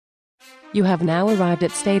You have now arrived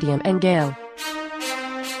at Stadium and Gale.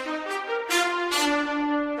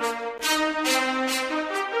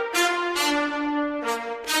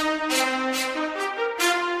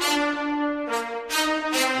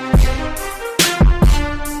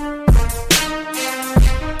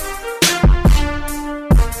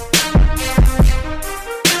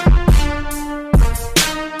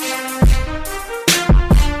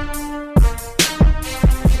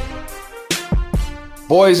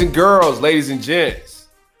 Boys and girls, ladies and gents,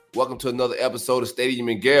 welcome to another episode of Stadium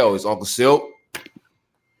and Gale. It's Uncle Silk.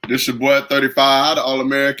 This your boy 35, the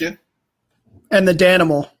All-American. And the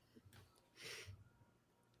Danimal.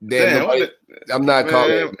 Dan, I'm not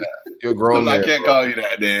calling you. You're grown. I can't call you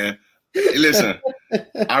that, Dan. Hey, listen,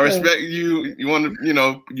 I respect you. You want to,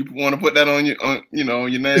 you want to put that on your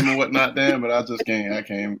name and whatnot, Dan. But I just can't. I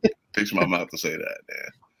can't fix my mouth to say that,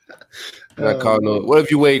 Dan. I'm not calling no. What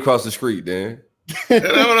if you wait across the street, Dan? You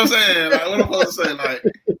know what I'm saying? Like, what am I supposed to say? Like,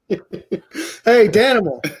 hey,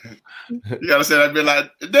 Danimal. You gotta say that. Be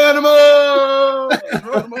like, Danimal.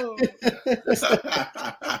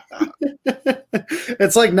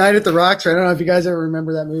 It's like Night at the Roxbury. I don't know if you guys ever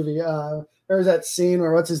remember that movie. There was that scene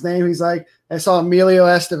where what's his name? He's like, I saw Emilio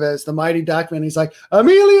Estevez, the Mighty Duckman. He's like,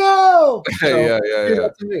 Emilio. So, yeah.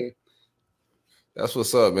 To me. That's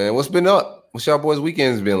what's up, man. What's been up? What's y'all boys'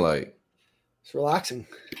 weekends been like? It's relaxing.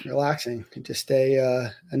 Just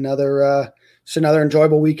another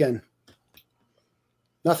enjoyable weekend.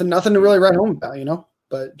 Nothing to really write home about,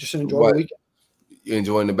 but just an enjoyable weekend. You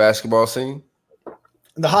enjoying the basketball scene?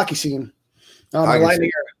 The hockey scene. My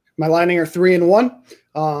Lightning are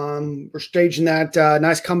 3-1. We're staging that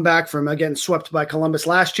nice comeback from getting swept by Columbus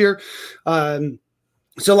last year. So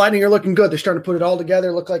Lightning are looking good. They're starting to put it all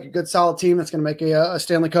together. Look like a good, solid team that's going to make a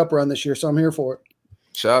Stanley Cup run this year. So I'm here for it.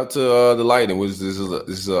 Shout out to the Lightning.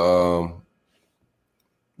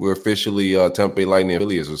 We're officially Tampa Bay Lightning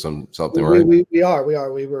affiliates or something, right? We are.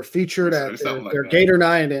 We were featured at their Gator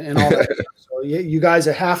Night and all that. So you guys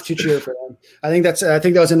have to cheer for them. I think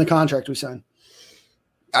that was in the contract we signed.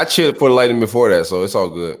 I cheered for the Lightning before that, so it's all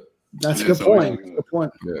good. That's a good point. Good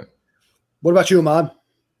point. Yeah. What about you, Ahmad?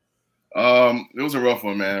 It was a rough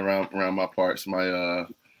one, man. Around my parts, my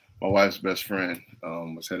wife's best friend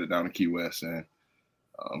was headed down to Key West and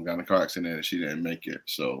got in a car accident and she didn't make it.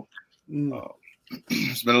 So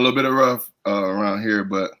it's been a little bit of rough around here,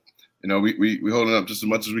 but we holding up just as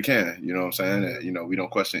much as we can. You know what I'm saying? And, we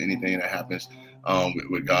don't question anything that happens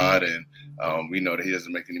with God, and we know that He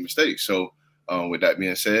doesn't make any mistakes. So with that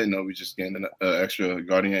being said, we just gained an extra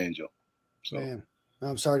guardian angel. So. Man,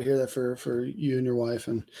 I'm sorry to hear that for you and your wife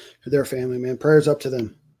and for their family, man. Prayers up to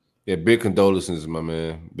them. Yeah, big condolences, my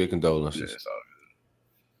man. Big condolences. Yeah, it's all good.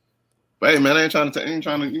 But hey, man, I ain't trying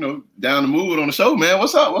to, down the mood on the show, man.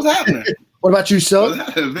 What's up? What's happening? What about you, Silk?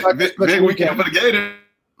 Big weekend for the Gators.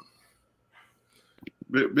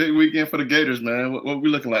 Big weekend for the Gators, man. What we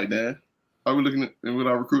looking like, Dan? How we looking with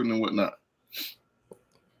our recruiting and whatnot?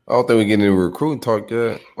 I don't think we get into recruiting talk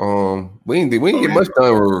yet. We didn't get much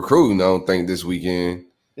done with recruiting. I don't think this weekend.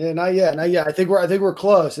 Yeah, not yet. I think we're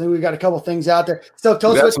close. I think we got a couple things out there. Still,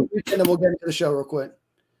 tell us what weekend, and we'll get into the show real quick.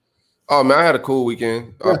 Oh man, I had a cool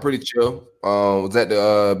weekend. Pretty chill. Was at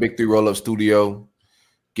the Big 3 Roll Up Studio,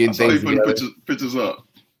 getting things together. Pictures up.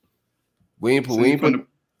 We ain't putting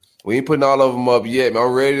all of them up yet.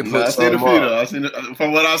 I'm ready to put some up.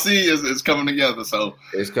 From what I see, it's coming together. So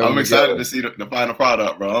I'm excited to see the final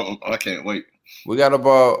product, bro. I can't wait. We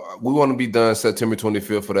want to be done September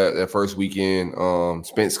 25th for that first weekend.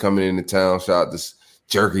 Spence coming into town. Shout out to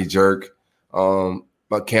Jerky Jerk. But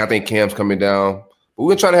I think Cam's coming down. But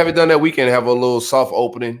we're gonna try to have it done that weekend. Have a little soft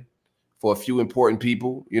opening for a few important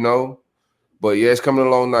people, But yeah, it's coming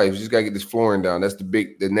along nice. We just gotta get this flooring down. That's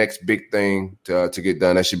the next big thing to get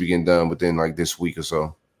done. That should be getting done within like this week or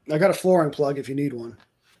so. I got a flooring plug if you need one.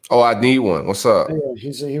 Oh, I need one. What's up? Yeah,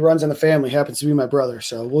 he runs in the family. Happens to be my brother.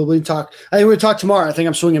 So we'll talk. I think we'll talk tomorrow. I think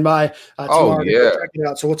I'm swinging by tomorrow. To check it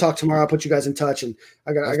out. So we'll talk tomorrow. I'll put you guys in touch, and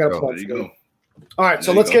I got a plug. There you go. All right,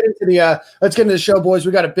 so let's get into the show, boys.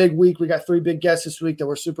 We got a big week. We got 3 big guests this week that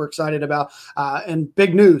we're super excited about, and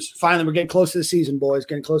big news. Finally, we're getting close to the season, boys.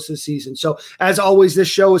 Getting close to the season. So, as always, this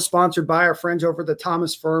show is sponsored by our friends over at the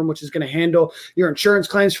Thomas Firm, which is going to handle your insurance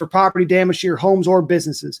claims for property damage to your homes or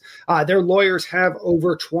businesses. Their lawyers have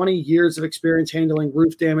over 20 years of experience handling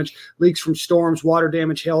roof damage, leaks from storms, water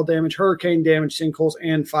damage, hail damage, hurricane damage, sinkholes,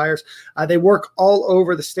 and fires. They work all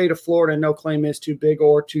over the state of Florida, and no claim is too big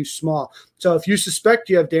or too small. So if you suspect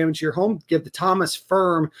you have damage to your home, give the Thomas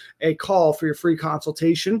Firm a call for your free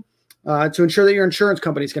consultation. to ensure that your insurance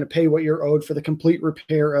company is going to pay what you're owed for the complete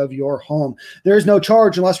repair of your home. There is no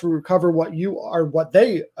charge unless we recover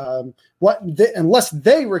unless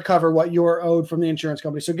they recover what you are owed from the insurance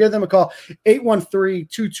company. So give them a call,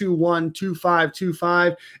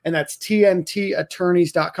 813-221-2525, and that's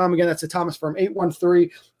tntattorneys.com. Again, that's the Thomas firm,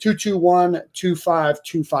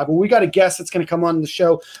 813-221-2525. Well, we got a guest that's going to come on the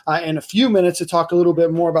show in a few minutes to talk a little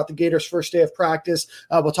bit more about the Gators' first day of practice.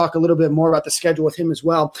 We'll talk a little bit more about the schedule with him as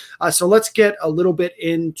well. So let's get a little bit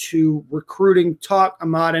into recruiting talk.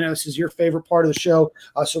 Ahmad, I know this is your favorite part of the show.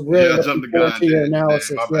 So really looking forward to your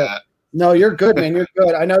analysis. No, you're good, man. You're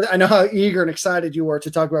good. I know how eager and excited you were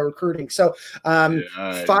to talk about recruiting. So,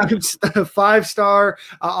 five-star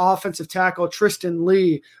offensive tackle Tristan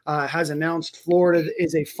Leigh has announced Florida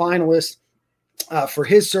is a finalist for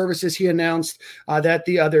his services. He announced that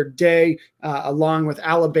the other day, along with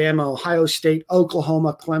Alabama, Ohio State,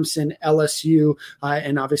 Oklahoma, Clemson, LSU,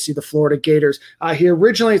 and obviously the Florida Gators. He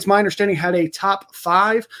originally, it's my understanding, had a top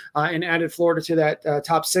 5 and added Florida to that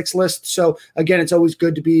top 6 list. So again, it's always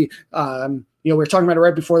good to be, we were talking about it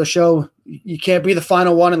right before the show. You can't be the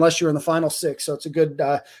final one unless you're in the final 6. So it's a good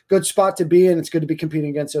spot to be in. It's good to be competing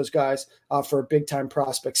against those guys for a big time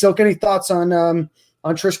prospect. Silk, any thoughts on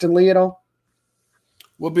Tristan Leigh at all?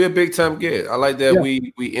 Will be a big time get. I like that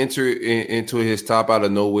we enter into his top out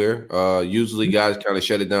of nowhere. Usually guys kind of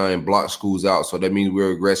shut it down and block schools out. So that means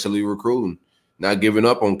we're aggressively recruiting, not giving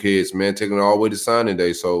up on kids, man, taking it all the way to signing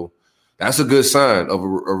day. So that's a good sign of a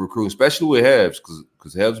recruiting, especially with Hebs,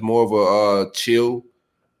 because Hebs more of a chill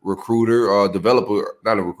recruiter, developer,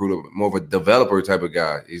 not a recruiter, more of a developer type of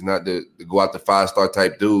guy. He's not the go out the 5-star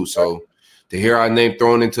type dude. So to hear our name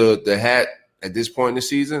thrown into the hat at this point in the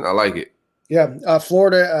season, I like it. Yeah,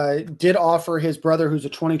 Florida did offer his brother, who's a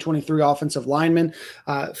 2023 offensive lineman.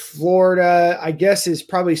 Florida, I guess, is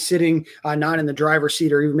probably sitting not in the driver's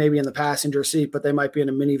seat or even maybe in the passenger seat, but they might be in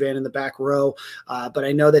a minivan in the back row. But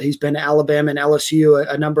I know that he's been to Alabama and LSU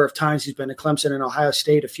a number of times. He's been to Clemson and Ohio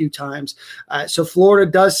State a few times. So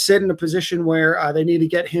Florida does sit in a position where they need to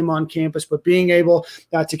get him on campus, but being able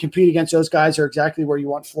to compete against those guys are exactly where you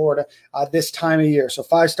want Florida this time of year. So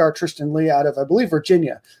 5-star Tristan Leigh out of, I believe,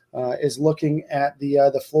 Virginia, is looking at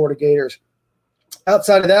the Florida Gators.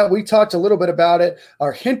 Outside of that, we talked a little bit about it,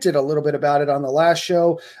 or hinted a little bit about it on the last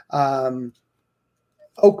show. From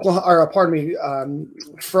Ohio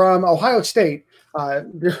State,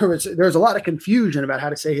 there's a lot of confusion about how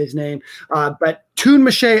to say his name, but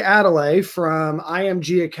Tunmishe Adelaide from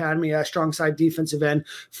IMG Academy, a strong side defensive end,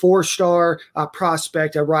 4-star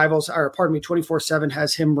prospect. Rivals, 24/7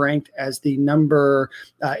 has him ranked as the number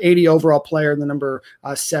 80 overall player and the number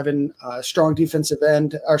 7 strong defensive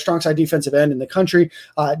end or strong side defensive end in the country.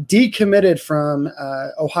 Decommitted from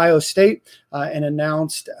Ohio State and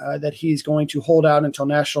announced that he's going to hold out until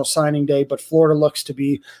National Signing Day. But Florida looks to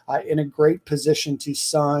be in a great position to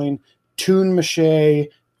sign Tunmishe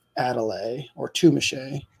Adelaide or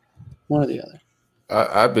Tunmishe, one or the other.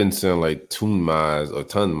 I've been saying like Tunmize or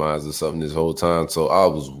Tunmize or something this whole time. So I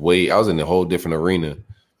was in a whole different arena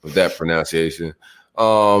with that pronunciation.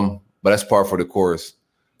 But that's par for the course.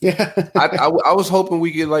 Yeah. I was hoping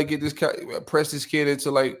we could like get this press this kid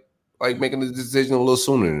into like making the decision a little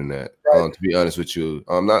sooner than that. Right. To be honest with you,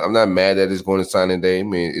 I'm not mad that it's going to signing day. I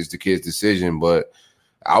mean, it's the kid's decision, but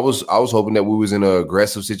I was hoping that we was in an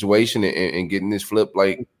aggressive situation and getting this flip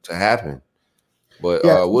like to happen, but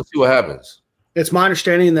we'll see what happens. It's my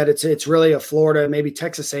understanding that it's really a Florida, maybe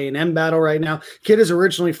Texas A&M battle right now. Kid is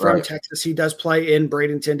originally from Texas. He does play in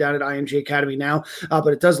Bradenton down at IMG Academy now,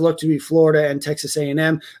 but it does look to be Florida and Texas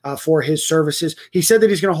A&M for his services. He said that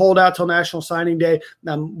he's going to hold out till National Signing Day.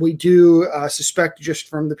 We do suspect, just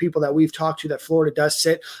from the people that we've talked to, that Florida does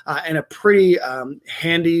sit in a pretty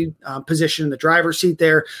handy position in the driver's seat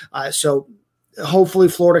there. So hopefully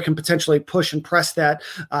Florida can potentially push and press that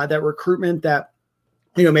recruitment that,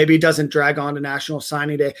 maybe it doesn't drag on to National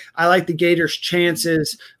Signing Day. I like the Gators'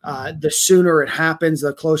 chances. The sooner it happens,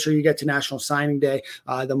 the closer you get to National Signing Day,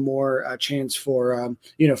 the more chance for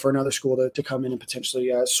another school to come in and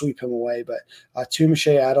potentially sweep him away. But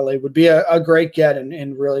Tunmishe Adelaide would be a great get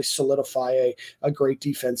and really solidify a great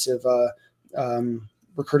defensive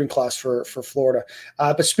recruiting class for Florida.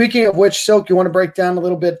 But speaking of which, Silk, you want to break down a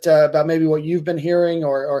little bit about maybe what you've been hearing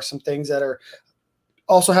or some things that are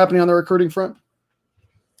also happening on the recruiting front?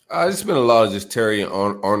 It's been a lot of just Terry and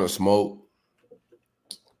Arnold smoke.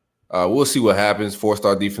 We'll see what happens.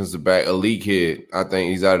 4-star defensive back, elite kid. I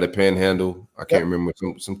think he's out of the Panhandle. I can't remember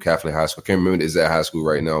some Catholic high school. I can't remember the exact high school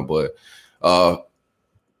right now, but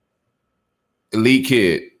elite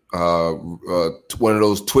kid. One of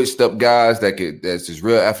those twitched up guys that's just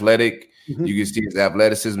real athletic. Mm-hmm. You can see his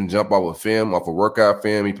athleticism jump off of film, off a workout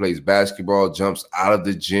film. He plays basketball, jumps out of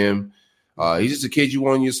the gym. He's just a kid you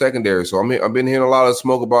want in your secondary. So I've been hearing a lot of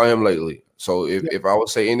smoke about him lately. So if I would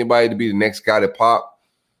say anybody to be the next guy to pop,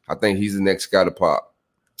 I think he's the next guy to pop.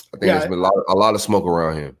 I think there's been a lot of smoke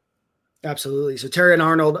around him. Absolutely. So Terrion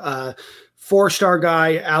Arnold, 4-star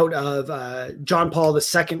guy out of John Paul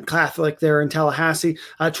II Catholic there in Tallahassee.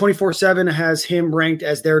 24/7 has him ranked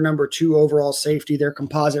as their number 2 overall safety. Their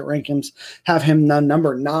composite rankings have him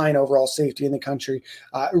number 9 overall safety in the country.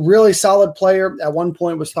 Really solid player. At one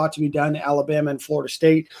point was thought to be done to Alabama and Florida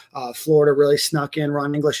State. Florida really snuck in.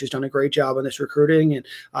 Ron English has done a great job on this recruiting, and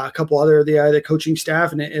a couple other of the coaching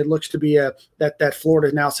staff. And it looks to be that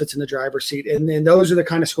Florida now sits in the driver's seat. And those are the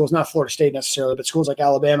kind of schools, not Florida State necessarily, but schools like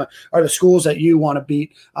Alabama are the schools that you want to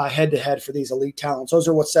beat head to head for these elite talents. Those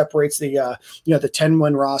are what separates the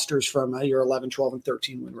 10-win rosters from your 11, 12, and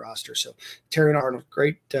 13-win roster. So Terrion Arnold,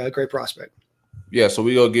 great prospect. Yeah, so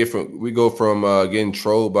we go from getting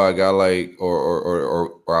trolled by a guy like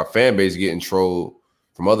or our fan base getting trolled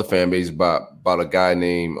from other fan bases about a guy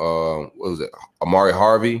named what was it, Amari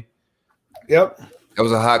Harvey. Yep, that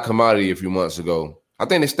was a hot commodity a few months ago. I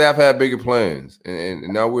think the staff had bigger plans, and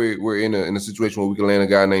now we're in a situation where we can land a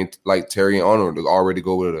guy named like Terrion Arnold to already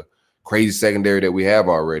go with a crazy secondary that we have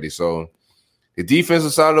already. So the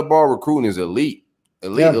defensive side of the ball recruiting is elite.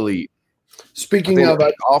 Speaking of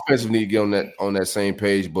offensive, need to get on that same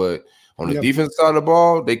page, but on the defensive side of the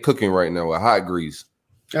ball, they cooking right now with hot grease.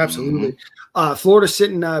 Absolutely. Florida's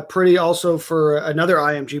sitting pretty also for another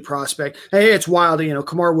IMG prospect. Hey, it's wild.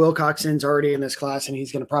 Kamar Wilcoxon's already in this class, and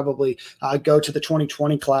he's going to probably go to the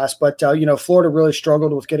 2020 class. But, Florida really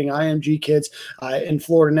struggled with getting IMG kids. And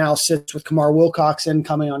Florida now sits with Kamar Wilcoxon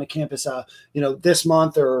coming onto campus, this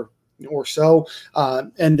month or so.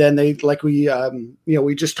 And then they, like we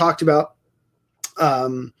just talked about,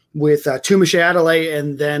 with Tumish Adelaide,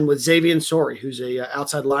 and then with Xavier Sori, who's a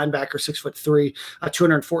outside linebacker, 6'3",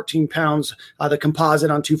 214 pounds. The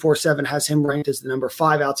composite on 247 has him ranked as the number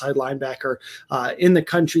 5 outside linebacker in the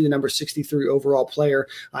country, the number 63 overall player.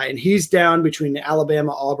 And he's down between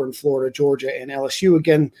Alabama, Auburn, Florida, Georgia, and LSU.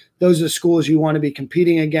 Again, those are the schools you want to be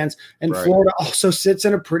competing against. And right. Florida also sits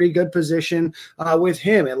in a pretty good position with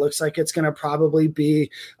him. It looks like it's going to probably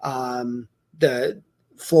be the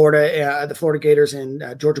Florida Gators and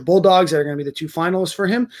Georgia Bulldogs that are going to be the 2 finalists for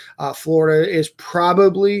him. Florida is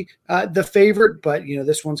probably the favorite, but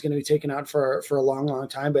this one's going to be taken out for a long, long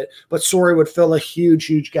time. But Sori would fill a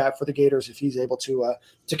huge gap for the Gators if he's able to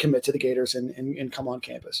commit to the Gators and come on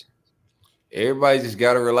campus. Everybody just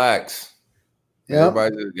got to relax. Yep.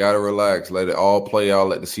 Everybody just got to relax. Let it all play out.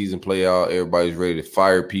 Let the season play out. Everybody's ready to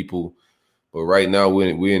fire people. But right now, we're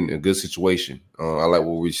in a good situation. I like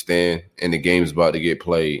where we stand, and the game is about to get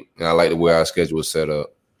played. And I like the way our schedule is set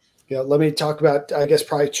up. Yeah, let me talk about, I guess,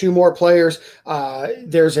 probably 2 more players.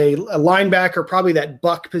 There's a linebacker, probably that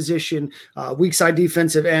buck position, weak side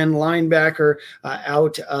defensive end linebacker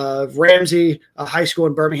out of Ramsey High School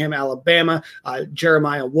in Birmingham, Alabama.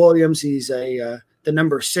 Jeremiah Williams, he's the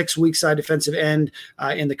number 6 weak side defensive end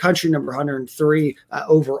in the country, number 103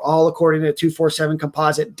 overall, according to the 247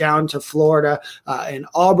 composite, down to Florida and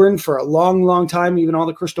Auburn for a long, long time. Even all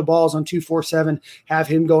the crystal balls on 247 have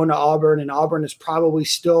him going to Auburn, and Auburn is probably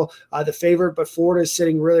still the favorite, but Florida is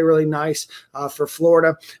sitting really, really nice for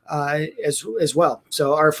Florida as well.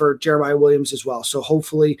 So, or for Jeremiah Williams as well. So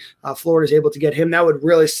hopefully Florida is able to get him. That would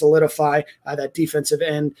really solidify that defensive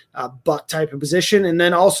end buck type of position. And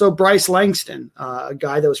then also Bryce Langston, a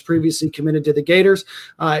guy that was previously committed to the Gators,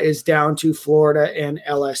 is down to Florida and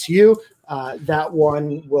LSU. That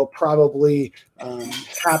one will probably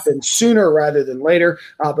happen sooner rather than later.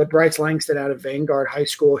 But Bryce Langston out of Vanguard High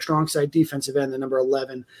School, strong side defensive end, the number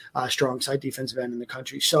 11 strong side defensive end in the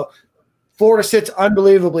country. So Florida sits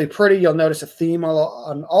unbelievably pretty. You'll notice a theme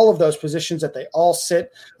on all of those positions that they all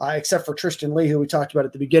sit, except for Tristan Lee, who we talked about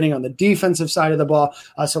at the beginning on the defensive side of the ball.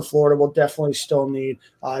 So Florida will definitely still need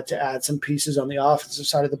to add some pieces on the offensive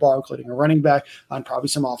side of the ball, including a running back and probably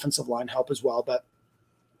some offensive line help as well. But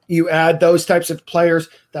you add those types of players,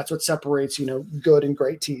 that's what separates, good and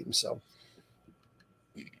great teams. So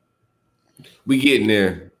we getting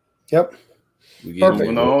there. Yep.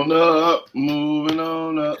 Moving on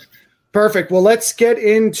up. Perfect. Well, let's get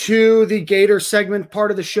into the Gator segment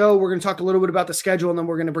part of the show. We're going to talk a little bit about the schedule, and then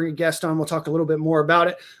we're going to bring a guest on. We'll talk a little bit more about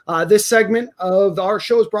it. This segment of our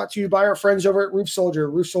show is brought to you by our friends over at Roof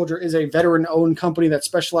Soldier. Roof Soldier is a veteran-owned company that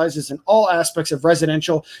specializes in all aspects of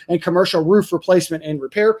residential and commercial roof replacement and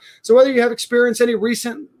repair. So whether you have experienced any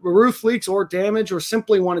recent roof leaks or damage, or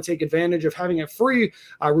simply want to take advantage of having a free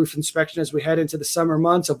roof inspection as we head into the summer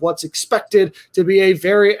months of what's expected to be a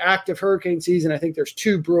very active hurricane season, I think there's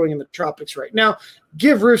two brewing in the tropics right now.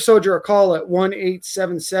 Give Roof Soldier a call at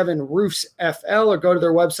 1-877-ROOFS-FL or go to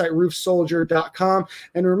their website, roofsoldier.com.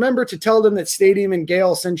 And remember to tell them that Stadium and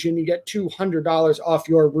Gale sent you, and you get $200 off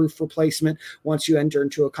your roof replacement once you enter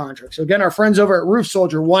into a contract. So again, our friends over at Roof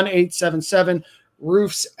Soldier,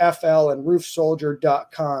 1-877-ROOFS-FL and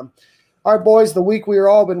roofsoldier.com. All right, boys, the week we are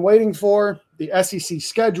all been waiting for, the SEC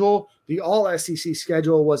schedule. The all-SEC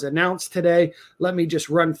schedule was announced today. Let me just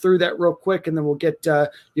run through that real quick, and then we'll get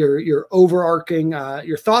your overarching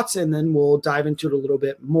your thoughts, and then we'll dive into it a little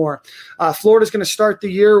bit more. Florida's going to start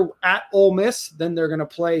the year at Ole Miss. Then they're going to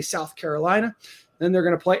play South Carolina. Then they're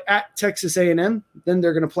going to play at Texas A&M. Then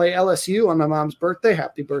they're going to play LSU on my mom's birthday.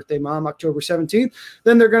 Happy birthday, Mom, October 17th.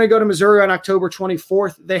 Then they're going to go to Missouri on October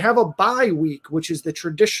 24th. They have a bye week, which is the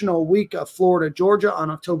traditional week of Florida-Georgia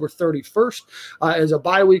on October 31st as a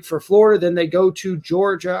bye week for Florida. Then they go to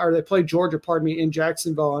Georgia, or they play Georgia, in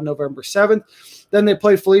Jacksonville on November 7th. Then they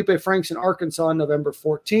play Felipe Franks in Arkansas on November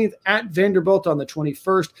 14th, at Vanderbilt on the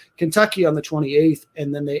 21st, Kentucky on the 28th,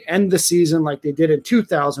 and then they end the season like they did in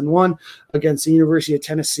 2001 against the University of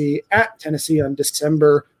Tennessee at Tennessee on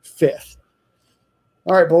December 5th.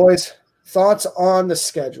 All right, boys, thoughts on the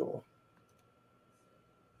schedule?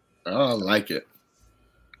 I like it.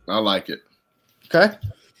 Okay.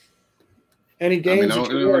 Any games that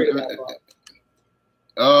you're worried about?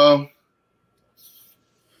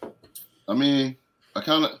 I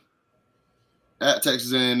kind of at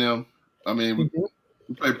Texas A&M. We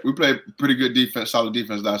played pretty good defense, solid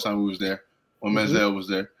defense last time we was there when Menzel was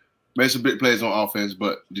there. Made some big plays on offense,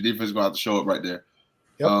 but the defense going to have to show up right there.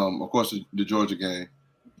 Yep. Of course, the Georgia game.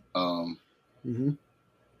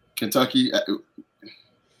 Kentucky,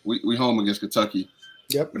 we home against Kentucky.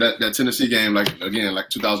 Yep. But that Tennessee game, like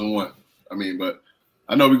 2001. But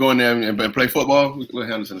I know we go in there and play football. We'll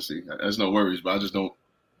handle Tennessee. There's no worries, but I just don't.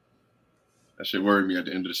 That shit worried me at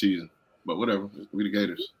the end of the season. But whatever, we the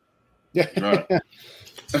Gators. Yeah. Right.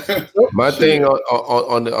 My thing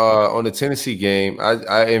on the Tennessee game,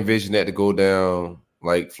 I envision that to go down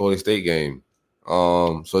like Florida State game.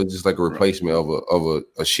 So it's just like a replacement of a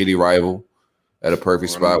shitty rival at a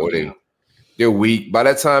perfect spot where they're weak. By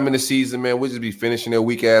that time in the season, man, we'll just be finishing their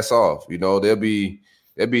weak ass off. They'll be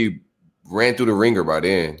ran through the ringer by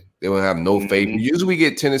then. They won't have no faith. Usually we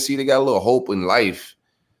get Tennessee, they got a little hope in life.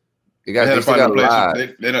 They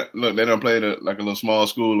don't play like a little small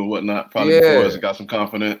school or whatnot. Probably before us, got some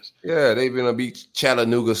confidence. Yeah, they've been to beat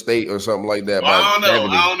Chattanooga State or something like that. Well, I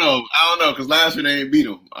don't know, because last year they ain't beat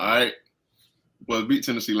them. All right, well, beat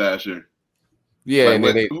Tennessee last year. Yeah, and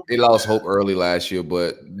then they lost hope early last year,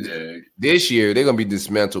 but this year they're gonna be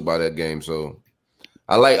dismantled by that game. So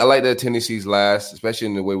I like that Tennessee's last, especially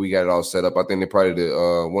in the way we got it all set up. I think they're probably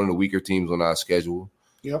one of the weaker teams on our schedule.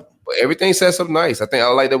 Yep. But everything sets up nice. I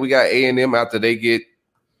like that we got A&M after they got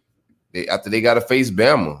to face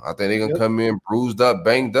Bama. I think they're gonna come in bruised up,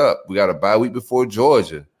 banged up. We got a bye week before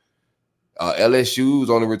Georgia.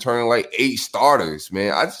 LSU's only returning like 8 starters.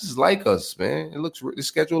 Man, I just like us, man. The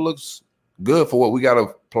schedule looks good for what we got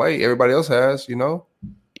to play. Everybody else has, Hey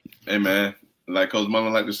man, like Coach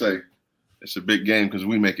Mullen like to say, it's a big game because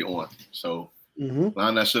we make it one. So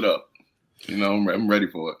line that shit up. I'm ready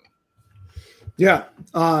for it. Yeah.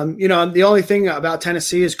 The only thing about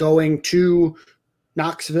Tennessee is going to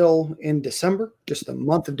Knoxville in December, just the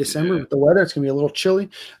month of December with the weather. It's going to be a little chilly,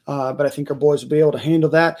 but I think our boys will be able to handle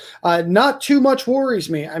that. Not too much worries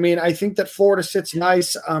me. I think that Florida sits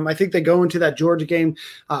nice. I think they go into that Georgia game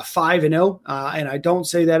 5-0, and I don't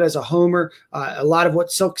say that as a homer. A lot of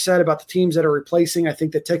what Silk said about the teams that are replacing, I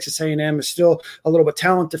think that Texas A&M is still a little bit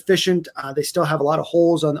talent deficient. They still have a lot of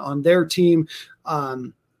holes on their team.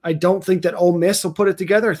 I don't think that Ole Miss will put it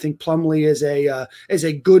together. I think Plumlee is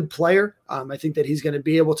a good player. I think that he's going to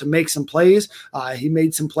be able to make some plays. He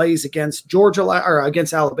made some plays against Georgia or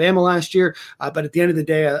against Alabama last year. But at the end of the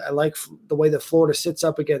day, I like the way that Florida sits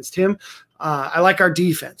up against him. I like our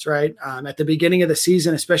defense, right? At the beginning of the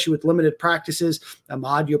season, especially with limited practices,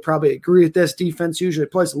 Ahmad, you'll probably agree with this. Defense usually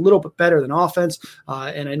plays a little bit better than offense.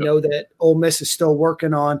 And I know that Ole Miss is still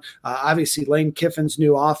working on, obviously, Lane Kiffin's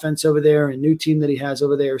new offense over there and new team that he has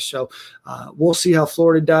over there. So we'll see how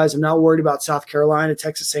Florida does. I'm not worried about South Carolina,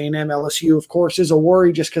 Texas A&M, LSU. LSU, of course, is a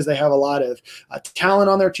worry just because they have a lot of talent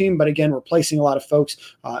on their team, but again, replacing a lot of folks.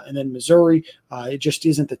 And then Missouri, it just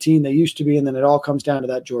isn't the team they used to be. And then it all comes down to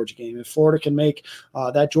that Georgia game. If Florida can make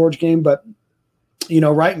that Georgia game, but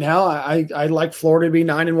right now I like Florida to be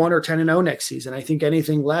 9-1 or 10-0 next season. I think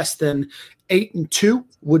anything less than 8-2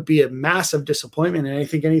 would be a massive disappointment. And I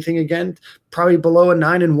think anything again, probably below a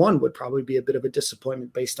 9-1 would probably be a bit of a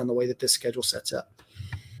disappointment based on the way that this schedule sets up.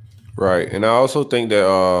 Right. And I also think that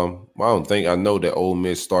I know that Ole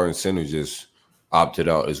Miss starting center just opted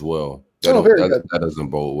out as well. That doesn't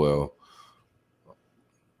bode well.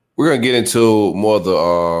 We're gonna get into more of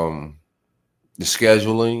the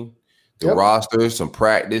scheduling, the rosters, some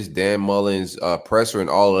practice, Dan Mullen's presser, and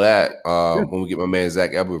all of that when we get my man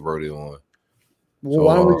Zach Eberverdi on. Well,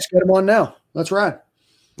 why don't we just get him on now? Let's ride.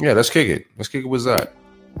 Yeah, let's kick it. Let's kick it with Zach.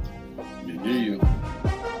 Yeah.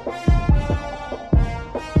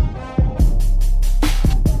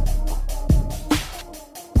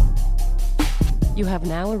 You have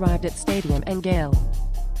now arrived at Stadium and Gale.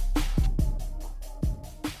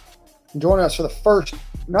 Joining us for the fourth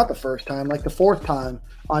time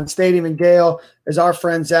on Stadium and Gale is our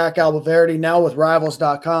friend Zach Eberverdi, now with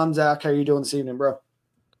Rivals.com. Zach, how are you doing this evening, bro?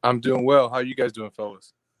 I'm doing well. How are you guys doing,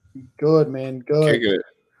 fellas? Good, man. Good. Okay, good.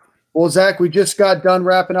 Well, Zach, we just got done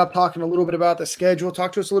wrapping up talking a little bit about the schedule.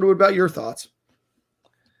 Talk to us a little bit about your thoughts.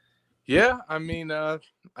 Yeah, I mean, I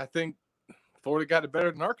think Florida got it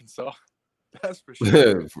better than Arkansas. That's for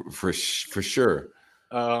sure. for sure.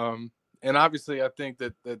 And obviously, I think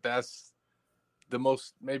that's the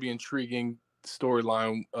most maybe intriguing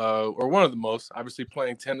storyline, or one of the most. Obviously,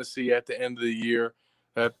 playing Tennessee at the end of the year,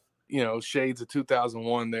 that shades of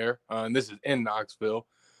 2001 there, and this is in Knoxville.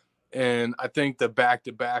 And I think the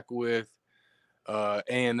back-to-back with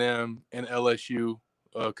A&M and LSU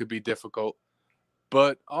could be difficult.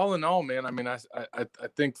 But all in all, man, I mean, I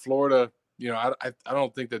think Florida. I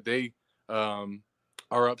don't think that they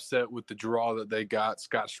are upset with the draw that they got,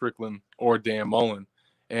 Scott Strickland or Dan Mullen.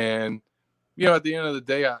 And, at the end of the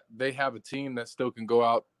day, they have a team that still can go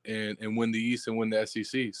out and win the East and win the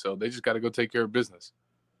SEC. So they just got to go take care of business.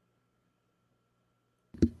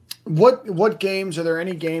 What games, are there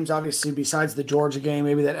any games, obviously, besides the Georgia game,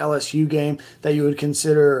 maybe that LSU game, that you would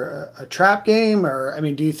consider a trap game? Or, I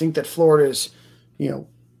mean, do you think that Florida's,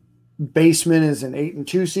 basement is an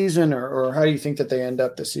 8-2 season, or how do you think that they end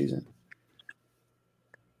up this season?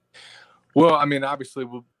 Well, I mean, obviously,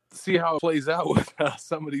 we'll see how it plays out with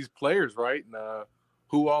some of these players, right? And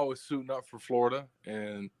who all is suiting up for Florida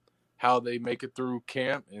and how they make it through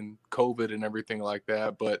camp and COVID and everything like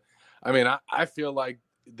that. But, I mean, I feel like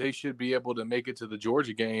they should be able to make it to the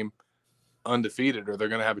Georgia game undefeated, or they're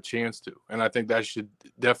going to have a chance to. And I think that should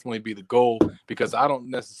definitely be the goal, because I don't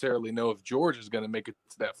necessarily know if Georgia is going to make it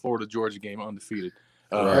to that Florida-Georgia game undefeated.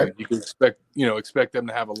 Right. You can expect them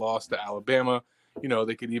to have a loss to Alabama.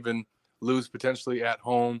 They could even lose potentially at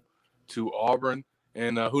home to Auburn.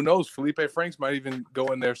 And who knows, Felipe Franks might even go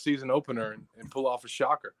in their season opener and pull off a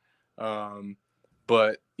shocker.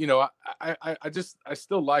 But, I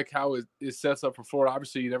still like how it sets up for Florida.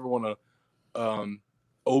 Obviously, you never want to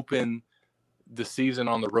open the season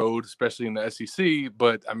on the road, especially in the SEC.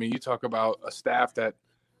 But, I mean, you talk about a staff that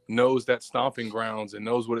knows that stomping grounds and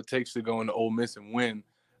knows what it takes to go into Ole Miss and win.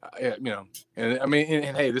 And I mean,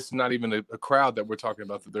 and hey, this is not even a crowd that we're talking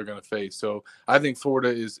about that they're going to face. So I think Florida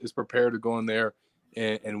is prepared to go in there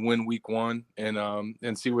and win week one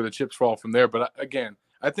and see where the chips fall from there. But again,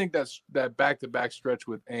 I think that back-to-back stretch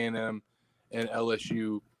with A&M and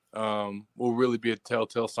LSU will really be a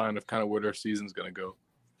telltale sign of kind of where their season's going to go.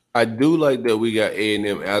 I do like that we got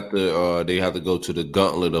A&M after they have to go to the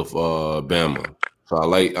gauntlet of Bama. So I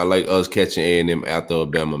like us catching A&M after a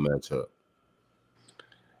Bama matchup.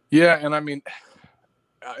 Yeah, and I mean,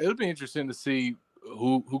 it'll be interesting to see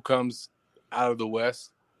who comes out of the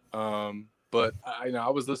West. But I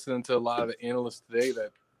was listening to a lot of the analysts today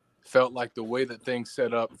that felt like the way that things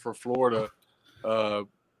set up for Florida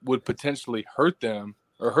would potentially hurt them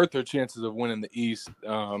or hurt their chances of winning the East.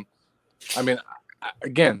 I mean,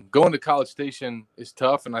 again, going to College Station is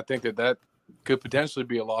tough, and I think that could potentially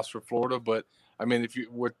be a loss for Florida. But I mean, if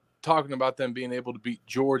we're talking about them being able to beat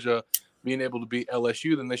Georgia, being able to beat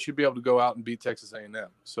LSU, then they should be able to go out and beat Texas A&M.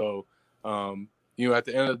 So, at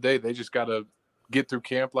the end of the day, they just got to get through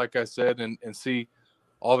camp, like I said, and see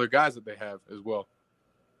all their guys that they have as well.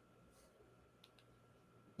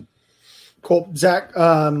 Cool. Zach,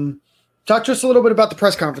 talk to us a little bit about the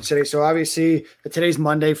press conference today. So obviously today's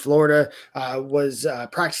Monday. Florida was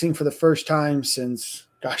practicing for the first time since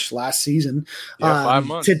last season. Yeah, 5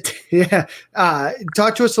 months.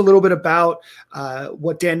 Talk to us a little bit about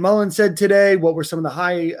what Dan Mullen said today. What were some of the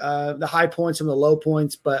high points, some of the low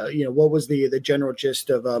points, but what was the general gist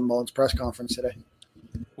of Mullen's press conference today?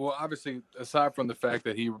 Well, obviously, aside from the fact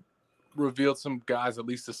that he revealed some guys at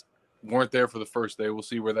least weren't there for the first day, we'll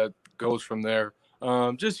see where that goes from there.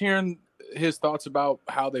 Just hearing his thoughts about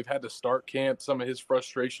how they've had to start camp, some of his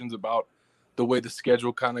frustrations about the way the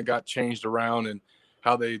schedule kind of got changed around and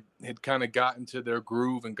how they had kind of gotten to their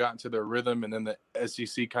groove and gotten to their rhythm. And then the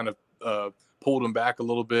SEC kind of pulled him back a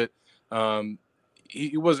little bit.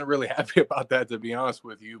 He wasn't really happy about that, to be honest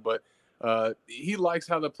with you, but he likes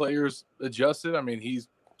how the players adjusted. I mean, he's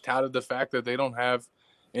touted the fact that they don't have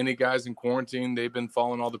any guys in quarantine. They've been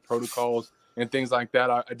following all the protocols and things like that.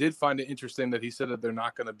 I did find it interesting that he said that they're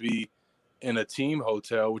not going to be in a team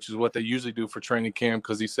hotel, which is what they usually do for training camp,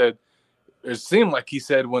 because he said it seemed like he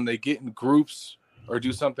said when they get in groups or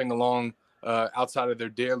do something along outside of their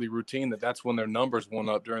daily routine, that's when their numbers went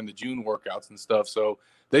up during the June workouts and stuff. So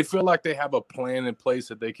they feel like they have a plan in place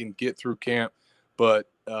that they can get through camp. But,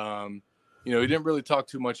 he didn't really talk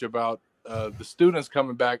too much about the students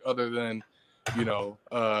coming back other than,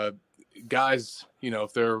 guys,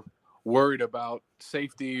 if they're worried about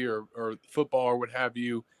safety or football or what have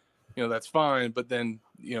you, that's fine. But then,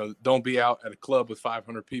 don't be out at a club with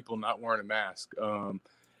 500 people not wearing a mask.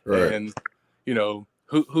 Right. And,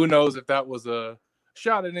 who knows if that was a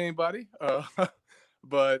shot at anybody.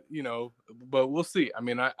 But we'll see. I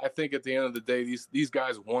mean, I think at the end of the day, these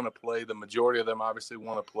guys want to play. The majority of them obviously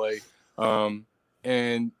want to play.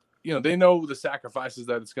 And, they know the sacrifices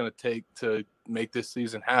that it's going to take to make this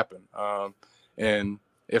season happen. And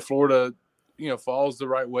if Florida, falls the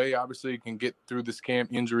right way, obviously can get through this camp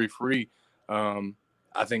injury-free.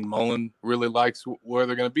 I think Mullen really likes where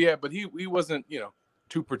they're going to be at, but he wasn't,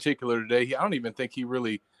 too particular today. I don't even think he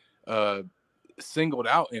really singled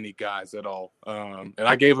out any guys at all. And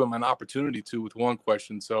I gave him an opportunity to with one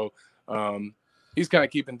question. So he's kind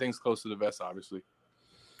of keeping things close to the vest, obviously.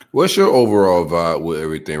 What's your overall vibe with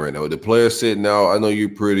everything right now? With the players sitting out, I know you're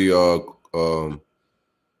pretty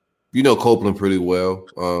Copeland pretty well.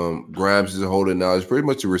 Grimes is holding now. It's pretty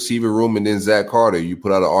much a receiver room, and then Zach Carter. You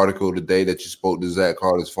put out an article today that you spoke to Zach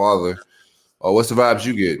Carter's father. What's the vibes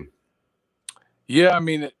you getting? Yeah, I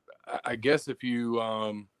mean, I guess if you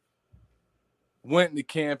went into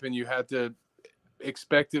camp and you had to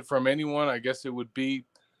expect it from anyone, I guess it would be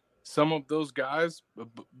some of those guys.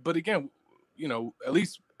 But again, at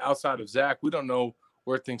least outside of Zach, we don't know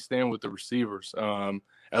where things stand with the receivers.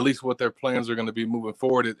 At least what their plans are going to be moving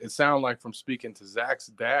forward. It sounded like from speaking to Zach's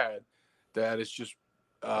dad that it's just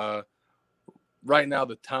right now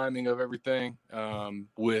the timing of everything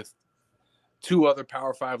with 2 other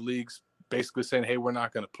Power 5 leagues basically saying, hey, we're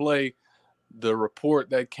not going to play. The report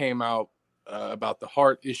that came out about the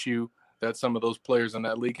heart issue that some of those players in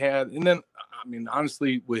that league had. And then, I mean,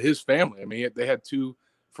 honestly, with his family, I mean, they had 2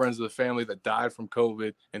 friends of the family that died from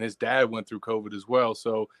COVID, and his dad went through COVID as well.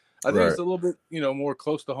 So I think it's a little bit, more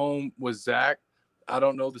close to home with Zach. I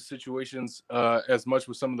don't know the situations as much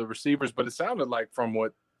with some of the receivers, but it sounded like from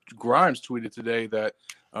what Grimes tweeted today that,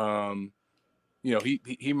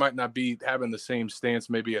 he might not be having the same stance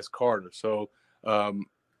maybe as Carter. So,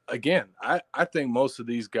 again, I think most of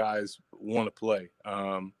these guys want to play.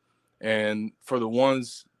 And for the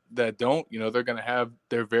ones that don't, they're going to have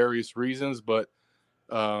their various reasons, but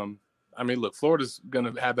I mean, look, Florida's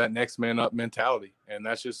going to have that next man up mentality, and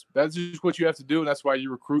that's just what you have to do. And that's why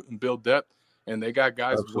you recruit and build depth. And they got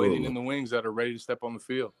guys waiting in the wings that are ready to step on the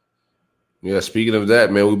field. Yeah. Speaking of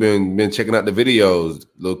that, man, we've been checking out the videos.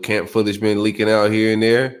 Little camp footage been leaking out here and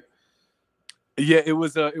there. Yeah, it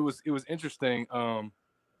was interesting. Mullen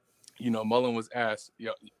was asked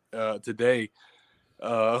today,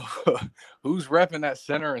 who's repping that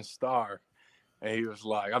center and star, and he was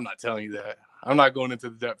like, "I'm not telling you that. I'm not going into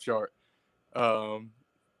the depth chart."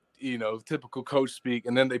 Typical coach speak.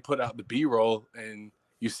 And then they put out the B-roll, and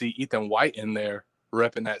you see Ethan White in there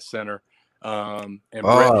repping that center. And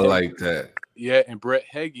I like that. Yeah, and Brett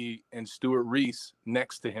Heggie and Stuart Reese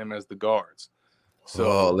next to him as the guards.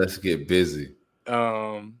 So let's get busy.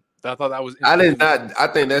 I thought that was. I think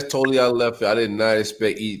that's totally out of left field. I did not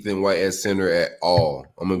expect Ethan White at center at all.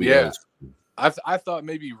 I'm gonna be honest. I thought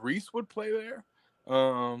maybe Reese would play there.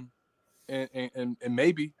 And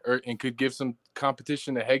maybe and could give some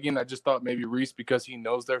competition to Hagan. I just thought maybe Reese because he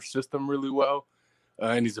knows their system really well,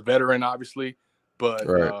 and he's a veteran, obviously. But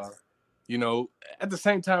at the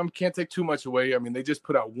same time, can't take too much away. I mean, they just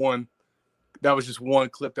put out one. That was just one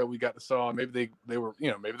clip that we got to saw. Maybe they were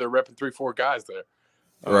maybe they're repping 3-4 guys there.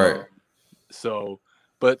 Right. So,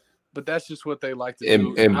 but but that's just what they like to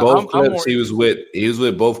do. And both clips he was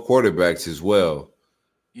with both quarterbacks as well.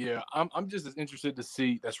 Yeah, I'm just as interested to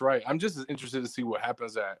see. That's right. I'm just as interested to see what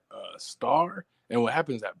happens at Star and what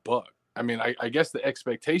happens at Buck. I mean, I guess the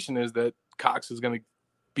expectation is that Cox is going to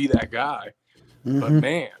be that guy. But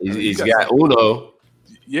man, he's got Uno.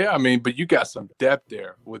 Yeah, I mean, but you got some depth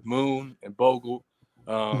there with Moon and Bogle.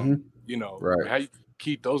 You know, right. How you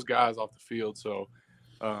keep those guys off the field. So,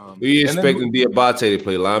 are you expecting Diabate to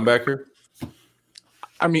play linebacker?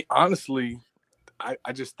 I mean, honestly,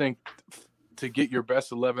 I just think to get your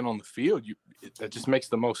best 11 on the field, that just makes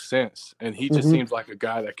the most sense. And he just seems like a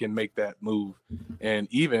guy that can make that move. And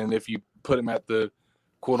even if you put him at the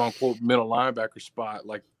quote unquote middle linebacker spot,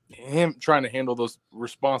 like him trying to handle those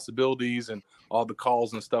responsibilities and all the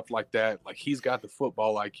calls and stuff like that, like he's got the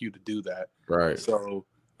football IQ to do that. Right. So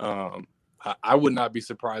I would not be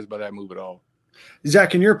surprised by that move at all.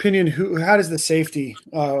 Zach, in your opinion, how does the safety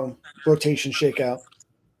rotation shake out?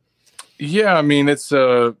 Yeah, I mean, it's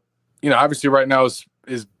obviously right now it's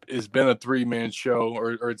been a 3-man show,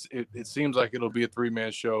 or it seems like it'll be a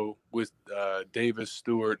 3-man show with Davis,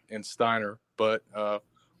 Stewart, and Steiner. But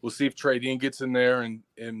we'll see if Trey Dean gets in there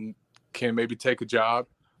and can maybe take a job.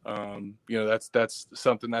 That's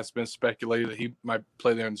something that's been speculated that he might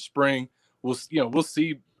play there in the spring. We'll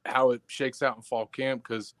see how it shakes out in fall camp,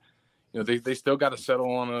 because they still got to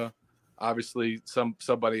settle on obviously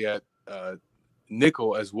somebody at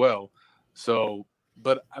nickel as well. So,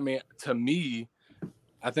 but I mean, to me,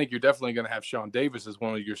 I think you're definitely going to have Sean Davis as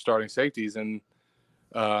one of your starting safeties. And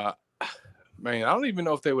man, I don't even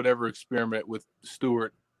know if they would ever experiment with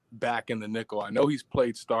Stewart back in the nickel. I know he's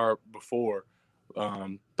played star before,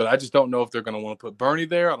 but I just don't know if they're going to want to put Bernie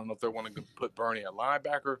there. I don't know if they're want to put Bernie at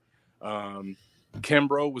linebacker.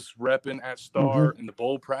 Kimbrough was repping at star in the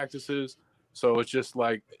bowl practices. So it's just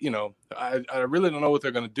like, I really don't know what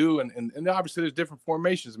they're going to do. And obviously there's different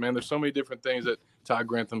formations, man. There's so many different things that Todd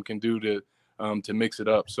Grantham can do to mix it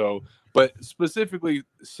up. So, but specifically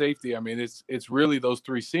safety, I mean, it's really those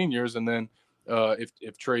 3 seniors. And then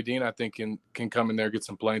if Trey Dean, I think can come in there and get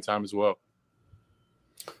some playing time as well.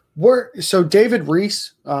 So David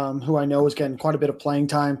Reese, who I know is getting quite a bit of playing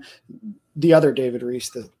time, the other David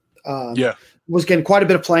Reese, was getting quite a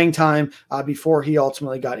bit of playing time before he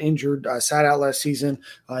ultimately got injured, sat out last season.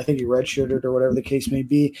 I think he redshirted or whatever the case may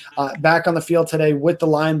be. Back on the field today with the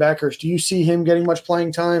linebackers. Do you see him getting much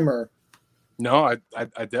playing time? Or no,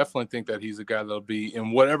 I definitely think that he's a guy that'll be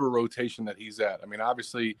in whatever rotation that he's at. I mean,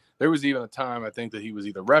 obviously there was even a time I think that he was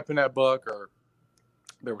either repping at Buck or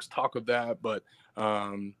there was talk of that, but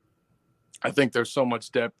I think there's so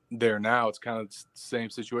much depth there now. It's kind of the same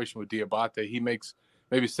situation with Diabate. He makes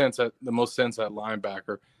maybe the most sense at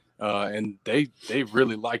linebacker, and they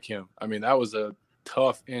really like him. I mean, that was a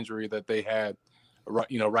tough injury that they had,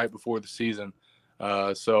 right before the season.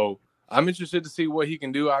 So I'm interested to see what he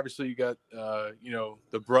can do. Obviously, you got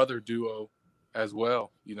the brother duo as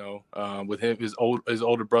well. With him, his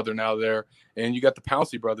older brother now there, and you got the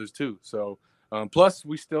Pouncey brothers too. So plus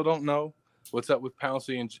we still don't know what's up with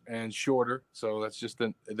Pouncey and Shorter. So that's just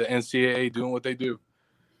the NCAA doing what they do.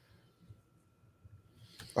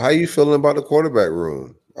 How you feeling about the quarterback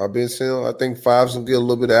room? I've been saying I think Five's gonna get a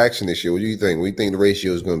little bit of action this year. What do you think? What do you think the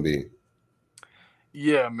ratio is gonna be?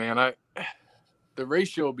 Yeah, man. The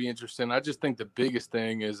ratio will be interesting. I just think the biggest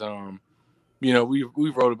thing is we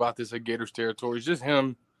wrote about this at Gators Territory. It's just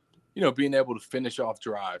him, being able to finish off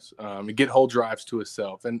drives, and get whole drives to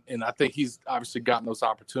himself. And I think he's obviously gotten those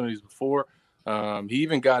opportunities before. He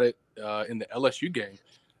even got it in the LSU game.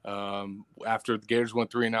 After the Gators went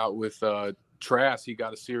 3-and-out with Trask, he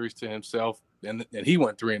got a series to himself, and he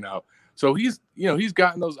went 3-and-out. So he's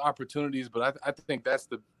gotten those opportunities, but I think that's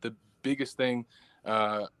the biggest thing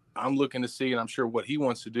I'm looking to see, and I'm sure what he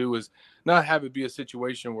wants to do is not have it be a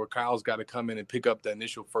situation where Kyle's got to come in and pick up the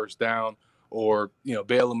initial first down, or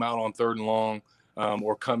bail him out on 3rd and long,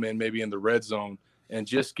 or come in maybe in the red zone and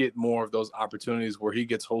just get more of those opportunities where he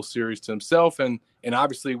gets whole series to himself, and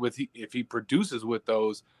obviously if he produces with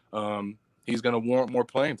those, he's going to warrant more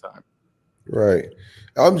playing time. Right.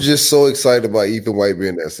 I'm just so excited about Ethan White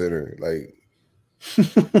being that center. Like,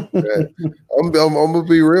 I'm gonna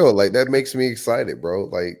be real. Like, that makes me excited, bro.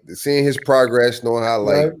 Like, seeing his progress, knowing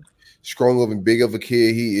how strong and big of a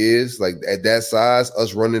kid he is. Like, at that size,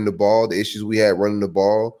 us running the ball, the issues we had running the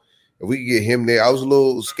ball. If we could get him there, I was a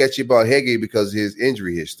little sketchy about Hege because of his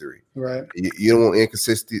injury history. Right. You don't want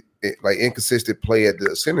inconsistent play at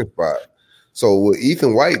the center spot. So with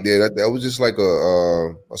Ethan White there, that was just like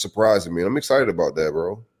a surprise to me. I'm excited about that,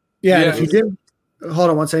 bro. Yeah, if you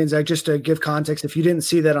Hold on one second, Zach. Just to give context, if you didn't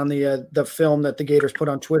see that on the film that the Gators put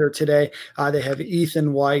on Twitter today, they have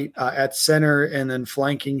Ethan White at center, and then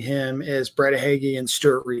flanking him is Brett Hagee and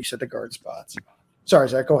Stuart Reese at the guard spots. Sorry,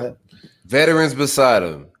 Zach. Go ahead. Veterans beside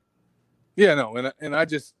him. Yeah, no, and I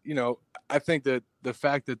just, I think that the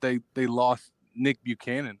fact that they lost Nick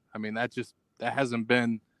Buchanan, I mean, that hasn't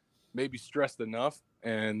been maybe stressed enough,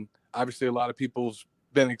 and obviously a lot of people's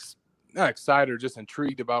been not excited or just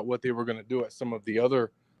intrigued about what they were going to do at some of the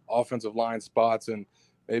other offensive line spots, and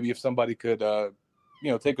maybe if somebody could,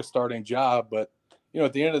 take a starting job. But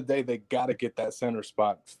at the end of the day, they got to get that center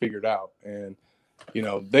spot figured out, and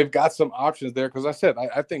they've got some options there. Because I said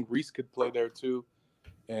I think Reese could play there too,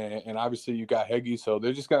 and obviously you got Heggie, so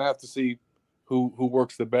they're just gonna have to see who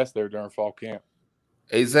works the best there during fall camp.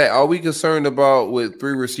 Hey Zach, are we concerned about with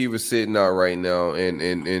 3 receivers sitting out right now,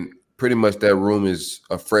 and pretty much that room is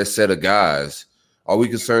a fresh set of guys? Are we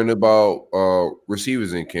concerned about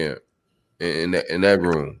receivers in camp in that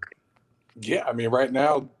room? Yeah, I mean, right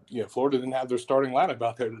now, Florida didn't have their starting lineup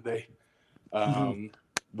out there today.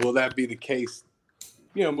 Will that be the case?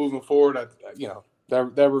 Moving forward,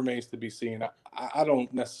 that remains to be seen. I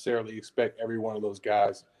don't necessarily expect every one of those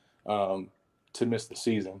guys to miss the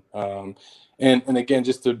season. And again,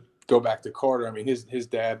 just to go back to Carter, I mean, his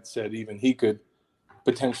dad said even he could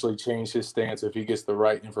potentially change his stance if he gets the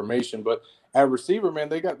right information. But at receiver, man,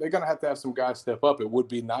 they're gonna have to have some guys step up. It would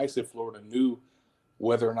be nice if Florida knew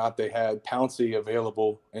whether or not they had Pouncey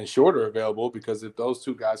available and Shorter available, because if those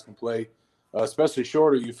two guys can play, especially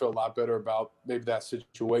Shorter, you feel a lot better about maybe that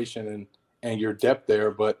situation and your depth there.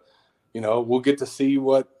 But we'll get to see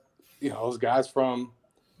what those guys from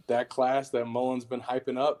that class that Mullen's been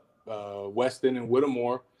hyping up, Weston and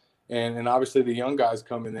Whittemore. And obviously the young guys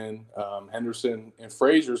coming in, Henderson and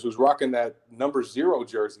Fraziers, who's rocking that number 0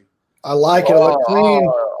 jersey. I like it. Look clean.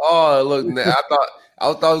 Look,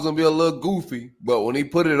 I thought it was gonna be a little goofy, but when he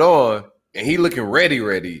put it on and he looking ready,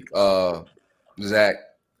 Zach,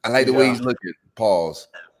 I like the way he's looking. Pause.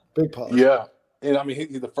 Big pause. Yeah, and I mean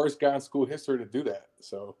he's the first guy in school history to do that.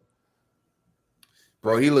 So,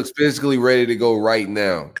 bro, he looks physically ready to go right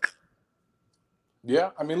now.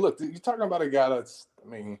 Yeah, I mean, look, you're talking about a guy that's, I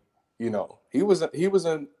mean, he was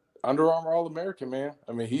an Under Armour All-American, man.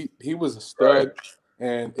 I mean, he was a stud, right.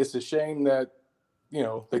 And it's a shame that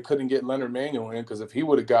they couldn't get Leonard Manuel in, because if he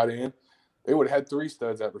would have got in, they would have had 3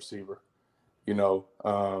 studs at receiver.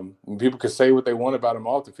 People could say what they want about him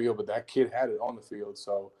off the field, but that kid had it on the field.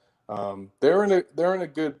 So they're in a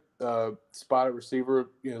good spot at receiver.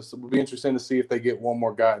 So it'll be interesting to see if they get one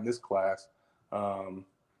more guy in this class.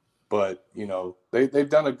 But they've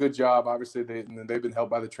done a good job. Obviously, they've been helped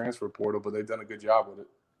by the transfer portal, but they've done a good job with it.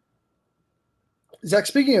 Zach,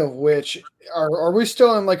 speaking of which, are we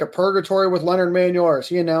still in like a purgatory with Leonard Manuel, or has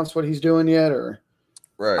he announced what he's doing yet? Or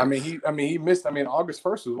right? I mean, he missed. I mean, August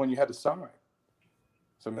 1st was when you had to sign.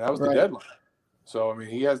 So I mean, that was the deadline. So I mean,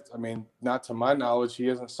 he has. I mean, not to my knowledge, he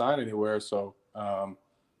hasn't signed anywhere. So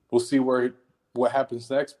we'll see what happens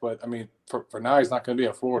next. But I mean, for now, he's not going to be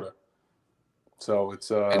in Florida. So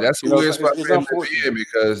it's and that's a weird spot for him to be in,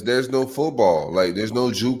 because there's no football. Like, there's no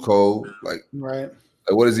JUCO. Like, right?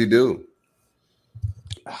 Like, what does he do?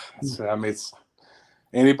 I mean, it's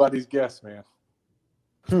anybody's guess, man.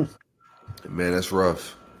 Man, that's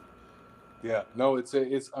rough. Yeah, no, it's.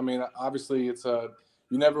 I mean, obviously, it's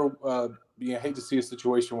you never you hate to see a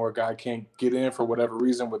situation where a guy can't get in for whatever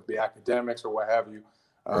reason with the academics or what have you.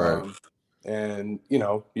 Right. And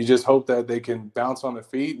you just hope that they can bounce on their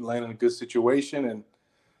feet and land in a good situation,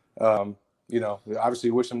 and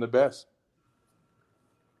obviously wish them the best.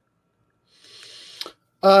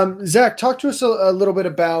 Zach, talk to us a little bit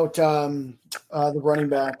about the running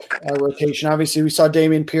back rotation. Obviously, we saw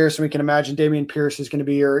Dameon Pierce, and we can imagine Dameon Pierce is going to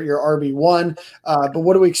be your RB1. But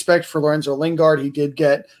what do we expect for Lorenzo Lingard? He did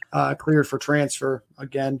get cleared for transfer.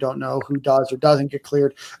 Again, don't know who does or doesn't get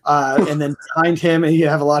cleared. And then behind him, you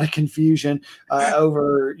have a lot of confusion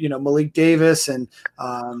over Malik Davis and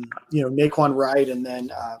Naquan Wright, and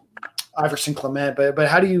then Iverson Clement. But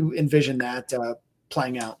how do you envision that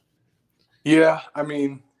playing out? Yeah, I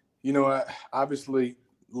mean, obviously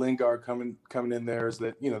Lingard coming in there is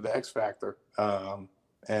that, the X factor.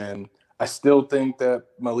 And I still think that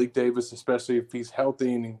Malik Davis, especially if he's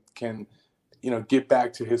healthy and can, get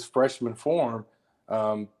back to his freshman form,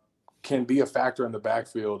 can be a factor in the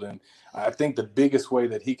backfield. And I think the biggest way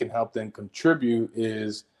that he can help them contribute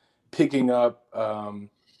is picking up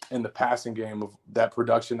in the passing game of that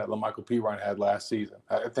production that LaMichael Pirine had last season.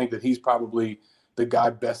 I think that he's probably the guy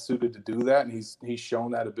best suited to do that, and he's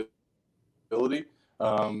shown that ability.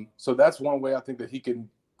 So that's one way I think that he can,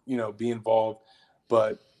 be involved.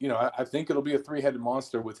 But, I think it'll be a three-headed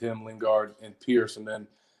monster with him, Lingard, and Pierce. And then,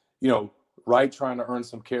 Wright trying to earn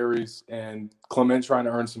some carries and Clement trying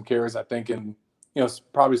to earn some carries, I think, in,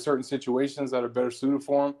 probably certain situations that are better suited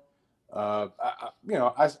for him.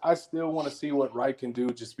 I still want to see what Wright can do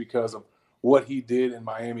just because of what he did in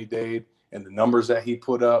Miami-Dade and the numbers that he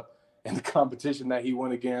put up and the competition that he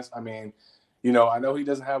went against. I mean, I know he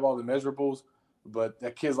doesn't have all the measurables, but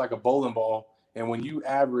that kid's like a bowling ball. And when you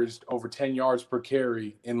averaged over 10 yards per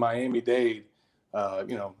carry in Miami-Dade,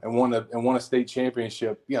 and won a state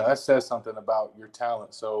championship, that says something about your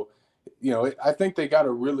talent. So, I think they got a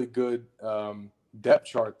really good depth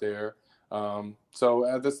chart there.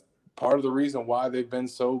 So that's part of the reason why they've been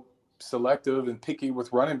so selective and picky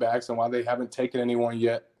with running backs and why they haven't taken anyone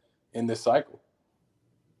yet in this cycle.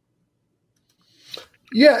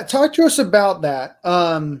 Yeah, talk to us about that.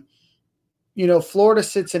 Florida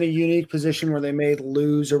sits in a unique position where they may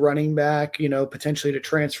lose a running back, potentially to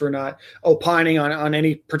transfer, not opining on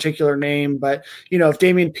any particular name. But, if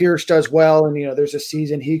Dameon Pierce does well and, there's a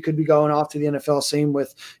season, he could be going off to the NFL. Same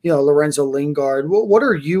with, Lorenzo Lingard. What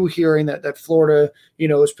are you hearing that Florida,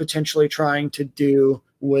 is potentially trying to do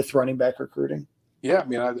with running back recruiting? Yeah, I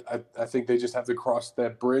mean, I think they just have to cross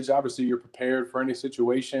that bridge. Obviously, you're prepared for any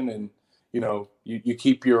situation and, you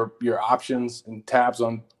keep your options and tabs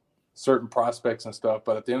on certain prospects and stuff.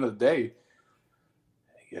 But at the end of the day,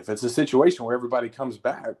 if it's a situation where everybody comes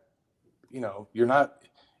back, you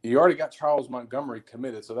already got Charles Montgomery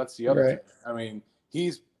committed. So that's the other thing. I mean,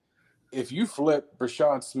 if you flip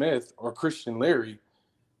Brashad Smith or Christian Leary,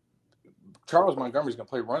 Charles Montgomery's going to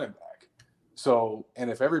play running back. So, and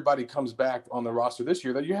if everybody comes back on the roster this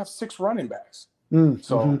year, then you have 6 running backs.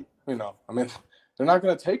 So, I mean, they're not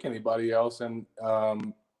going to take anybody else. And,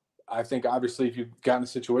 I think obviously if you've gotten a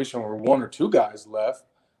situation where 1 or 2 guys left,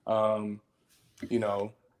 that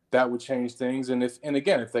would change things. And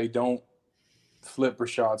if they don't flip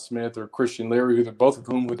Brashad Smith or Christian Leary, both of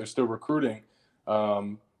whom they're still recruiting,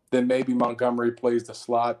 then maybe Montgomery plays the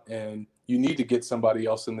slot and you need to get somebody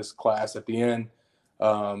else in this class at the end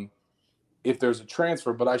if there's a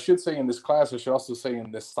transfer. But I should say in this class, I should also say in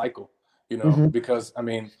this cycle, because, I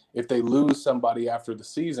mean, if they lose somebody after the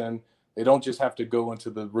season, they don't just have to go into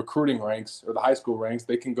the recruiting ranks or the high school ranks.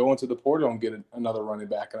 They can go into the portal and get another running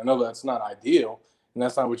back. And I know that's not ideal, and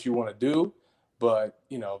that's not what you want to do. But,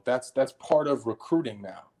 that's part of recruiting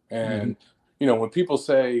now. And, when people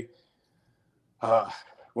say I've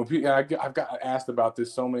got asked about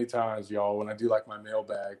this so many times, y'all, when I do like my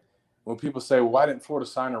mailbag, when people say, well, why didn't Florida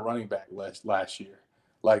sign a running back last year?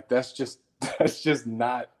 Like, that's just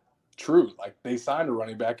not true. Like, they signed a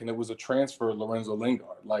running back and it was a transfer, Lorenzo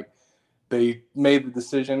Lingard. Like, they made the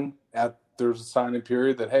decision at their signing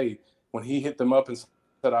period that, hey, when he hit them up and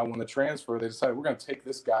said, I want to transfer, they decided we're going to take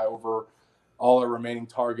this guy over all our remaining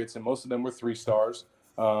targets. And most of them were 3 stars.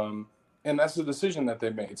 And that's the decision that they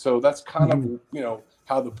made. So that's kind of,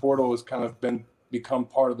 how the portal has kind of become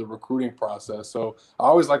part of the recruiting process. So I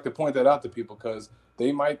always like to point that out to people because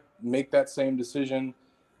they might make that same decision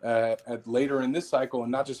at later in this cycle,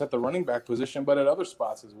 and not just at the running back position, but at other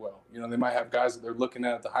spots as well. They might have guys that they're looking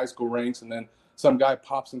at the high school ranks, and then some guy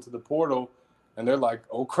pops into the portal, and they're like,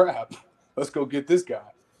 "Oh crap, let's go get this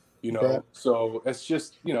guy." So it's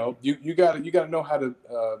just you got to know how to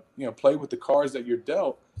play with the cards that you're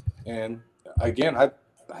dealt. And again, I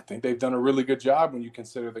think they've done a really good job when you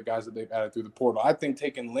consider the guys that they've added through the portal. I think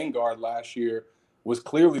taking Lingard last year was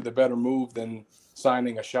clearly the better move than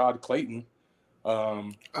signing Ashad Clayton.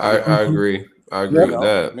 I agree. I agree with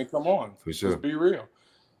that. I mean, come on, for sure. Let's be real.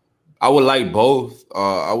 I would like both.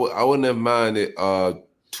 I wouldn't have minded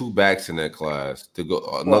 2 backs in that class to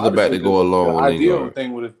go. Another back to go along with Lingard. The ideal Lingard.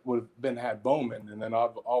 thing would have been had Bowman, and then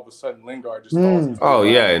all of a sudden Lingard just falls into Oh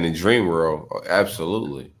yeah, in the dream world,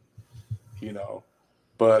 absolutely.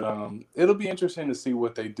 But it'll be interesting to see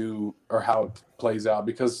what they do or how it plays out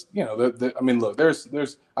because, I mean, look, there's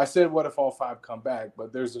I said what if all 5 come back,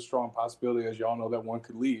 but there's a strong possibility, as y'all know, that one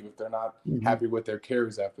could leave if they're not happy with their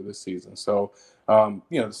carries after this season. So,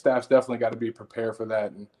 the staff's definitely got to be prepared for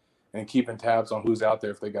that and keeping tabs on who's out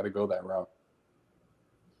there if they got to go that route.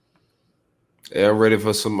 Yeah, I'm ready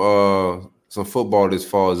for some football this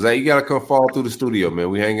fall. Zach, you got to come fall through the studio,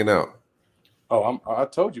 man. We hanging out. Oh, I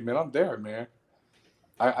told you, man. I'm there, man.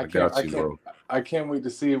 I can't wait to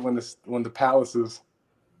see it when the Palace is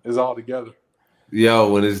all together.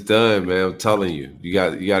 Yo, when it's done, man, I'm telling you, you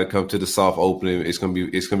got to come to the soft opening. It's gonna be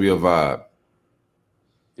a vibe.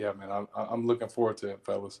 Yeah, man, I'm looking forward to it,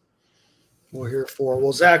 fellas. We're here for it.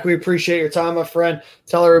 Well, Zach, we appreciate your time, my friend.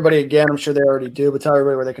 Tell everybody again. I'm sure they already do, but tell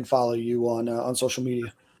everybody where they can follow you on social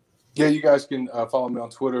media. Yeah, you guys can follow me on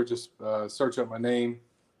Twitter. Just search up my name,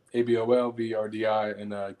 ABOLVRDI,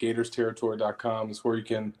 and GatorsTerritory.com is where you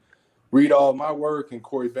can read all of my work, and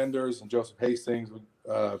Corey Benders and Joseph Hastings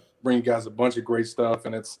bring you guys a bunch of great stuff.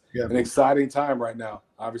 And it's an exciting time right now,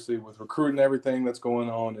 obviously, with recruiting and everything that's going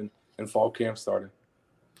on and fall camp starting.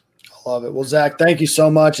 I love it. Well, Zach, thank you so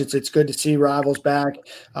much. It's good to see Rivals back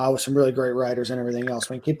with some really great writers and everything else.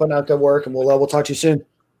 Man, keep putting out good work, and we'll talk to you soon.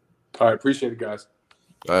 All right, appreciate it, guys.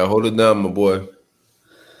 All right, hold it down, my boy.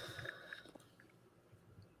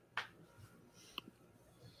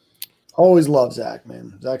 Always love Zach,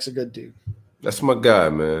 man. Zach's a good dude. That's my guy,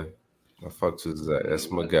 man. I fucks with Zach.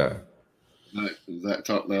 That's my guy. Zach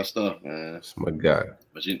talk that stuff, man. That's my guy.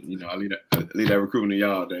 But you know, I leave that recruiting to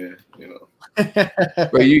y'all, Dan. You know,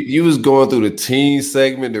 bro, you was going through the teen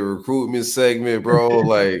segment, the recruitment segment, bro.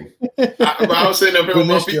 Like, I was sitting up here with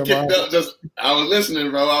my feet kicked up. I was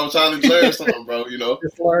listening, bro. I was trying to learn something, bro. You know,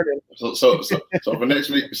 just learning. So for next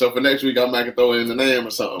week, I might throw in the name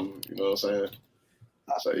or something. You know what I'm saying?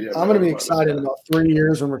 So, yeah, I'm going to be excited in about 3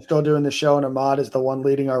 years when we're still doing the show, and Ahmad is the one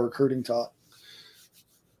leading our recruiting talk.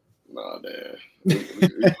 Nah, Dan. We'll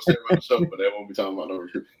stay about the show, but they won't be talking about no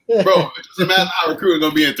recruiting. Bro, it doesn't matter how recruiting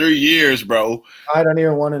going to be in 3 years, bro. I don't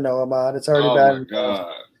even want to know, Ahmad. It's already bad. Oh, my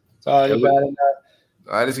God. It's already bad enough.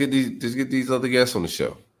 All right, let's get these other guests on the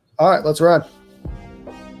show. All right, let's run.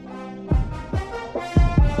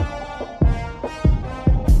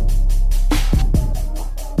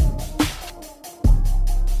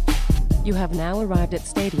 You have now arrived at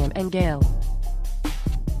Stadium and Gale.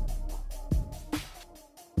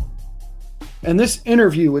 And this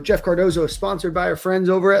interview with Jeff Cardozo is sponsored by our friends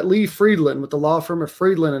over at Lee Friedland with the law firm of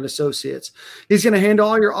Friedland and Associates. He's going to handle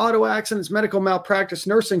all your auto accidents, medical malpractice,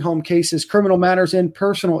 nursing home cases, criminal matters, and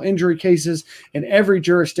personal injury cases in every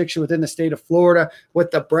jurisdiction within the state of Florida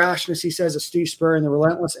with the brashness, he says, of Steve Spurrier and the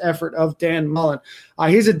relentless effort of Dan Mullen.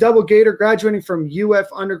 He's a double Gator, graduating from UF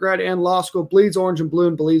undergrad and law school, bleeds orange and blue,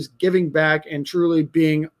 and believes giving back and truly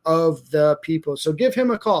being of the people. So give him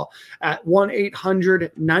a call at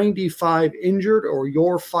 1-800-95-INJURED or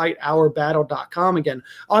yourfightourbattle.com. Again,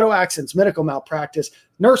 auto accidents, medical malpractice,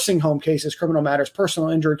 nursing home cases, criminal matters, personal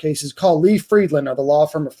injury cases. Call Lee Friedland or the law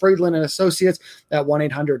firm of Friedland and Associates at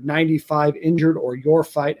 1-800-95-INJURED or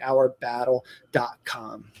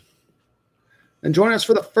yourfightourbattle.com. And joining us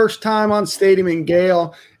for the first time on Stadium and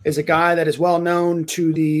Gale is a guy that is well known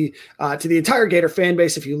to the entire Gator fan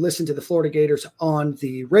base. If you listen to the Florida Gators on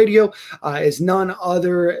the radio, is none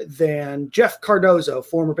other than Jeff Cardozo,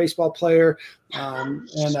 former baseball player and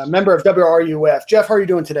a member of WRUF. Jeff, how are you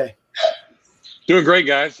doing today? Doing great,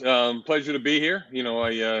 guys. Pleasure to be here. You know, I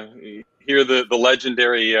hear the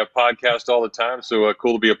legendary podcast all the time, so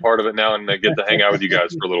cool to be a part of it now and get to hang out with you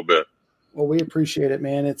guys for a little bit. Well, we appreciate it,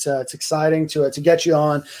 man. It's exciting to get you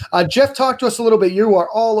on. Jeff, talk to us a little bit. You are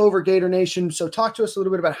all over Gator Nation, so talk to us a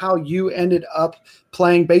little bit about how you ended up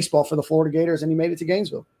playing baseball for the Florida Gators and you made it to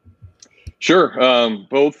Gainesville. Sure.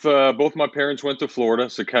 Both my parents went to Florida,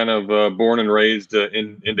 so kind of born and raised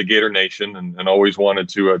into Gator Nation, and always wanted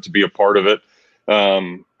to be a part of it.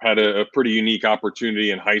 Had a pretty unique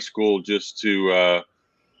opportunity in high school just to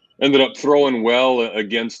ended up throwing well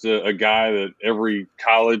against a guy that every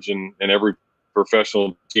college and every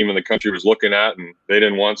professional team in the country was looking at, and they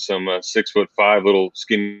didn't want some 6'5" little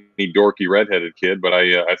skinny dorky redheaded kid. But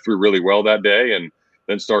I threw really well that day, and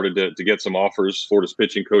then started to get some offers. Florida's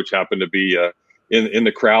pitching coach happened to be in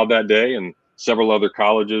the crowd that day, and several other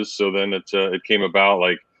colleges. So then it came about,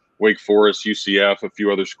 like Wake Forest, UCF, a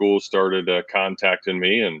few other schools started contacting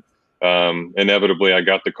me, and inevitably I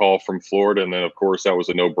got the call from Florida, and then of course that was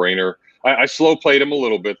a no-brainer. I slow played them a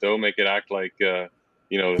little bit though, make it act like there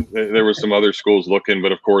were some other schools looking,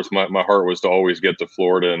 but of course my heart was to always get to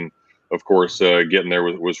Florida, and of course getting there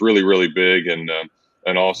was really, really big, and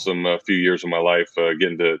an awesome few years of my life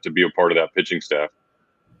getting to be a part of that pitching staff.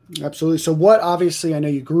 Absolutely. So obviously I know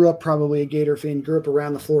you grew up probably a Gator fan, you grew up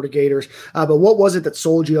around the Florida Gators, but what was it that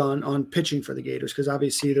sold you on pitching for the Gators? Because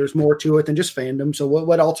obviously there's more to it than just fandom. So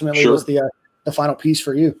what ultimately was the final piece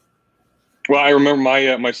for you? Well, I remember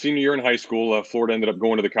my senior year in high school, Florida ended up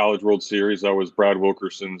going to the College World Series. That was Brad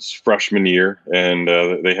Wilkerson's freshman year, and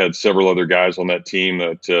they had several other guys on that team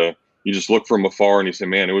that you just look from afar and you say,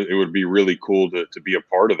 man, it would be really cool to be a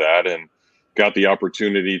part of that. And got the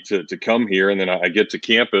opportunity to come here, and then I get to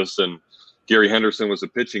campus, and Gary Henderson was the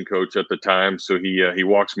pitching coach at the time, so he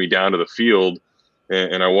walks me down to the field,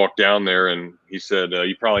 and I walk down there, and he said,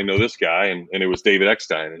 you probably know this guy, and it was David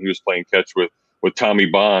Eckstein, and he was playing catch with Tommy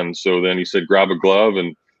Bond. So then he said, grab a glove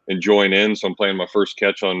and join in. So I'm playing my first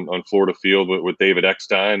catch on Florida field with David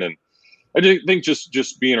Eckstein, and I think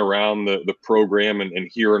just being around the program and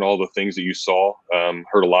hearing all the things that you saw,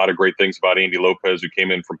 heard a lot of great things about Andy Lopez, who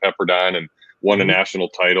came in from Pepperdine and won a national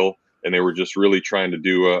title, and they were just really trying to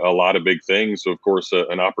do a lot of big things. So, of course,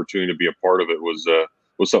 an opportunity to be a part of it was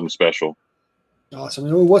something special. Awesome.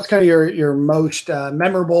 And what's kind of your most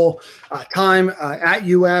memorable time at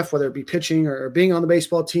UF, whether it be pitching or being on the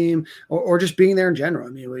baseball team or just being there in general?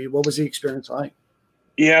 I mean, what was the experience like?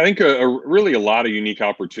 Yeah, I think really a lot of unique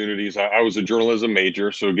opportunities. I was a journalism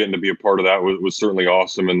major, so getting to be a part of that was certainly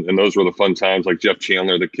awesome. And those were the fun times. Like Jeff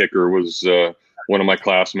Chandler, the kicker, was one of my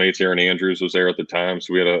classmates. Aaron Andrews was there at the time.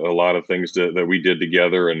 So we had a lot of things that we did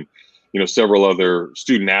together. And, several other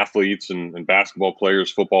student athletes and basketball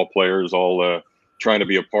players, football players, all trying to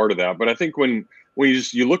be a part of that. But I think when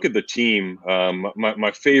you look at the team,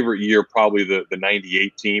 my favorite year, probably the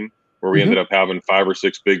 98 team, where we ended up having 5 or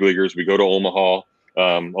 6 big leaguers. We go to Omaha.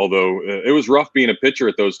 Although it was rough being a pitcher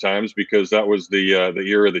at those times because that was the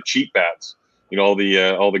year of the cheap bats. All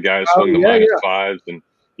the guys swung the -5s, and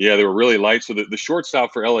they were really light. So the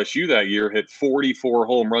shortstop for LSU that year hit 44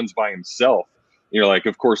 home runs by himself.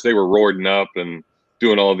 Of course they were roiding up and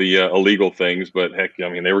doing all the illegal things, but heck, I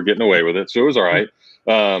mean, they were getting away with it, so it was all right.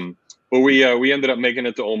 But we ended up making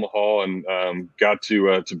it to Omaha and got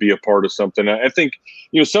to be a part of something. I think,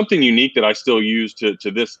 something unique that I still use to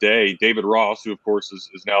this day, David Ross, who of course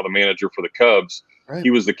is now the manager for the Cubs. Right. He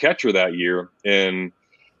was the catcher that year. And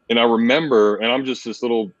I remember, and I'm just this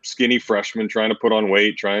little skinny freshman trying to put on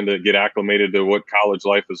weight, trying to get acclimated to what college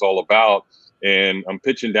life is all about. And I'm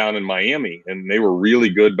pitching down in Miami, and they were really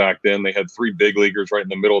good back then. They had 3 big leaguers right in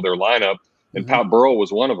the middle of their lineup, and Pat Burrell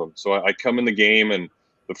was one of them. So I come in the game, and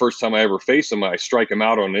the first time I ever face him, I strike him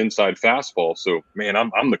out on an inside fastball. So, man,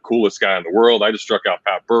 I'm the coolest guy in the world. I just struck out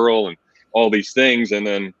Pat Burrell and all these things. And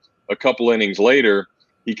then a couple innings later,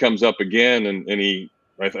 he comes up again, and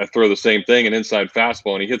I throw the same thing, an inside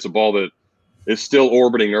fastball, and he hits a ball that is still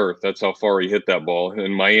orbiting Earth. That's how far he hit that ball.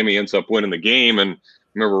 And Miami ends up winning the game. And I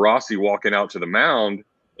remember Rossi walking out to the mound,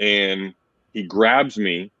 and he grabs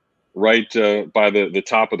me right by the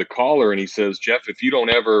top of the collar, and he says, "Jeff, if you don't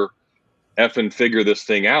ever effing figure this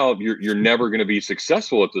thing out, you're never going to be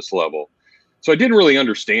successful at this level." So I didn't really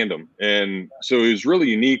understand him. And so it was really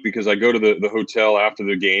unique because I go to the hotel after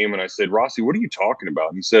the game and I said, "Rossi, what are you talking about?"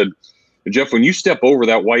 And he said, "Jeff, when you step over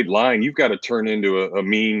that white line, you've got to turn into a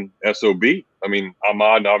mean SOB. I mean,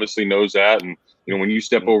 Ahmad obviously knows that. And, when you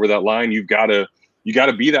step over that line, you got to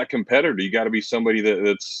be that competitor. You got to be somebody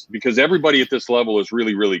that's because everybody at this level is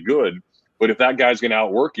really, really good. But if that guy's going to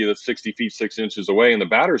outwork you, that's 60 feet, 6 inches away in the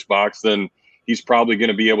batter's box, then he's probably going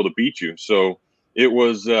to be able to beat you." So it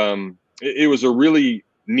was a really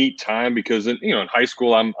neat time because, in high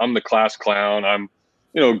school, I'm the class clown. I'm,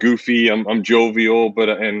 goofy. I'm jovial, but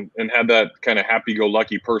and had that kind of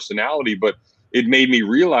happy-go-lucky personality. But it made me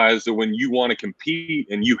realize that when you want to compete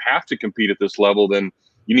and you have to compete at this level, then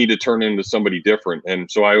you need to turn into somebody different. And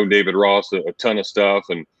so I owe David Ross a ton of stuff.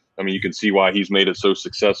 And I mean, you can see why he's made it so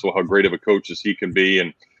successful, how great of a coach as he can be.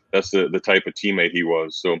 And that's the type of teammate he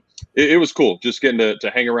was. So it was cool just getting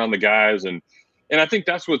to hang around the guys. And I think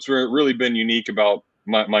that's what's really been unique about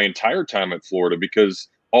my entire time at Florida, because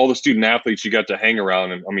all the student athletes you got to hang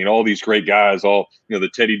around. And I mean, all these great guys, all, the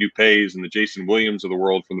Teddy Dupays and the Jason Williams of the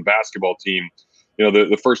world from the basketball team.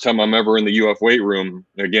 The first time I'm ever in the UF weight room,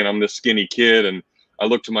 again, I'm this skinny kid, and I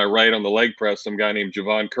look to my right on the leg press, some guy named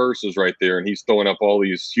Javon Curse is right there, and he's throwing up all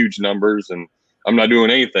these huge numbers, and I'm not doing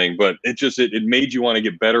anything. But it made you want to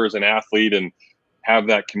get better as an athlete and have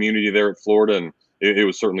that community there at Florida, and it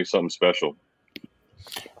was certainly something special.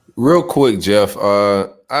 Real quick, Jeff,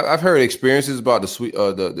 I've heard experiences about the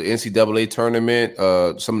NCAA tournament,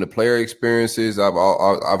 some of the player experiences.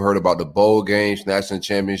 I've heard about the bowl games, national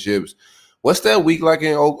championships. What's that week like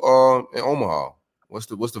in Omaha? What's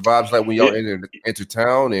the vibes like when y'all enter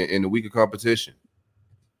town and the week of competition?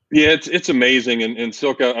 Yeah, it's amazing. And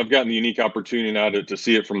Silk, I've gotten the unique opportunity now to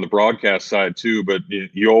see it from the broadcast side too. But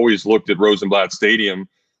you always looked at Rosenblatt Stadium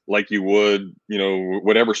like you would,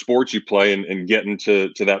 whatever sports you play and getting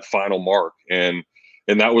to that final mark. And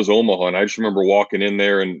that was Omaha. And I just remember walking in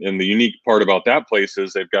there, and the unique part about that place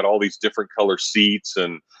is they've got all these different color seats,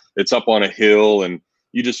 and it's up on a hill, and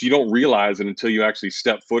you don't realize it until you actually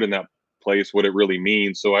step foot in that place, what it really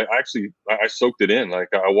means. So I soaked it in. Like,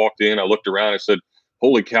 I walked in, I looked around, I said,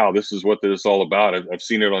 holy cow, this is what this is all about. I've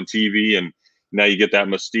seen it on TV, and now you get that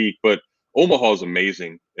mystique. But Omaha is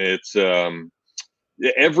amazing. It's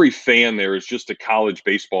every fan there is just a college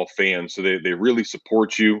baseball fan. So they really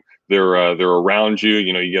support you. They're around you.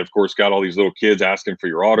 You of course got all these little kids asking for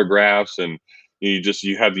your autographs, and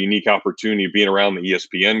you have the unique opportunity of being around the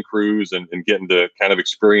ESPN crews and getting to kind of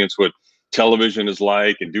experience what television is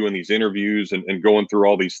like, and doing these interviews and going through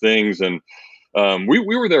all these things. And we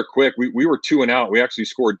were there quick. We were 2-0. We actually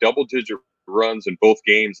scored double-digit runs in both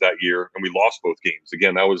games that year, and we lost both games.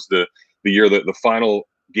 Again, that was the year that the final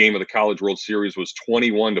game of the College World Series was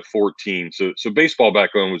 21-14. So baseball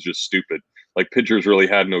back then was just stupid. Like, pitchers really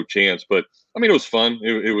had no chance. But I mean, it was fun.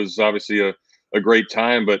 It was obviously a great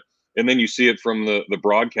time. But and then you see it from the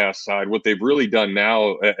broadcast side. What they've really done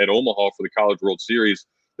now at Omaha for the College World Series,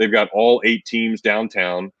 they've got all 8 teams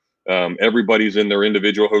downtown. Everybody's in their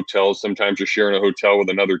individual hotels. Sometimes you're sharing a hotel with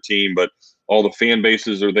another team, but all the fan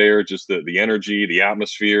bases are there. Just the energy, the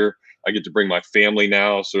atmosphere. I get to bring my family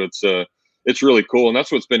now, so it's really cool. And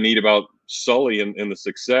that's what's been neat about Sully and the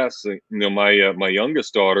success. You know, my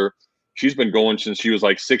youngest daughter, she's been going since she was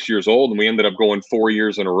like 6 years old, and we ended up going 4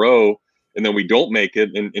 years in a row. And then we don't make it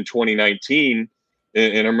in 2019.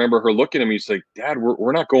 And I remember her looking at me, she's like, "Dad,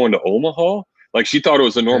 we're not going to Omaha." Like, she thought it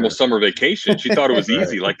was a normal summer vacation. She thought it was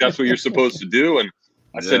easy. Like, that's what you're supposed to do. And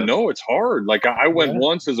I said, no, it's hard. Like, I went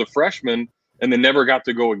once as a freshman and then never got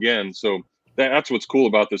to go again. So that's what's cool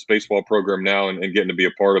about this baseball program now and getting to be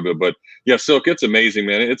a part of it. But yeah, Silk, it's amazing,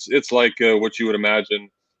 man. It's like what you would imagine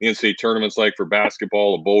the NCAA tournaments like for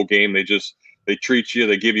basketball, a bowl game. They treat you,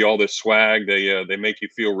 they give you all this swag. They make you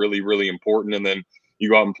feel really, really important. And then you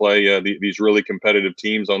go out and play these really competitive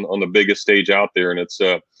teams on the biggest stage out there. And it's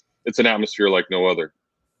an atmosphere like no other.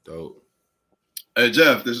 Dope. Hey,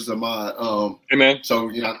 Jeff, this is Ahmad. Hey, man. So,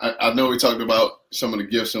 you know, I know we talked about some of the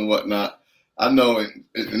gifts and whatnot. I know,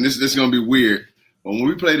 and this is going to be weird, but when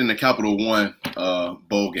we played in the Capital One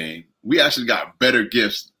bowl game, we actually got better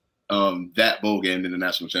gifts that bowl game than the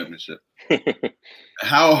national championship.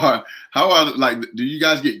 How are like? Do you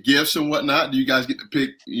guys get gifts and whatnot? Do you guys get to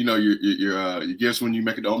pick, you know, your gifts when you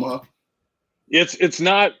make it to Omaha? It's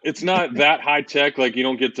not that high tech. Like, you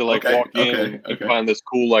don't get to walk in and find this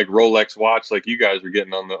cool like Rolex watch like you guys are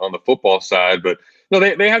getting on the football side. But no,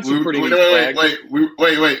 they had some pretty neat swag.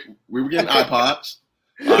 Wait. We were getting iPods.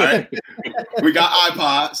 All right. We got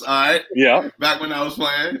iPods. All right. Yeah. Back when I was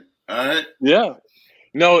playing. All right. Yeah.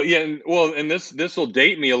 No. Yeah. Well, and this will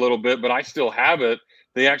date me a little bit, but I still have it.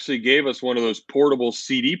 They actually gave us one of those portable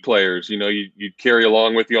CD players. You know, you carry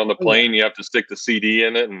along with you on the plane. You have to stick the CD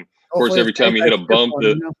in it, and of course, every time you hit a bump,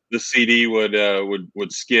 the CD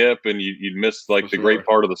would skip, and you'd miss like the great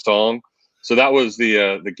part of the song. So that was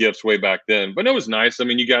the gifts way back then. But it was nice. I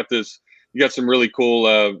mean, you got some really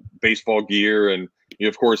cool baseball gear, and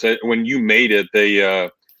of course, when you made it, they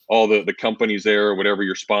all the companies there, or whatever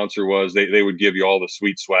your sponsor was, they would give you all the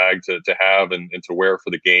sweet swag to have and to wear for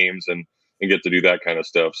the games and get to do that kind of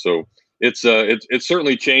stuff. So it's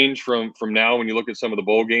certainly changed from now when you look at some of the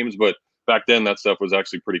bowl games, but back then that stuff was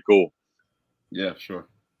actually pretty cool. Yeah, sure.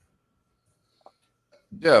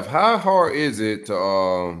 Jeff, how hard is it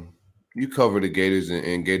to you cover the Gators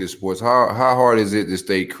and Gator sports? How hard is it to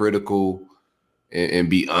stay critical and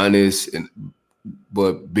be honest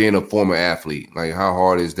but being a former athlete? Like, how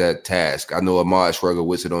hard is that task? I know Ahmad struggled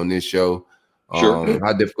with it on this show. Sure.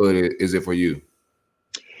 How difficult is it for you?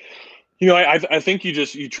 You know, I think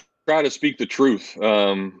you try to speak the truth.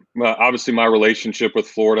 Obviously, my relationship with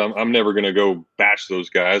Florida, I'm never going to go bash those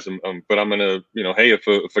guys. But I'm going to, you know, hey,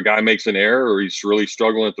 if a guy makes an error or he's really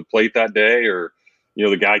struggling at the plate that day, or, you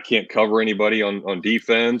know, the guy can't cover anybody on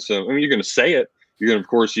defense, I mean, you're going to say it. You're going to, of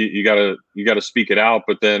course, you got to speak it out.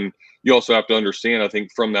 But then you also have to understand, I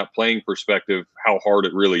think, from that playing perspective, how hard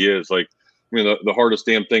it really is. Like, I mean, the hardest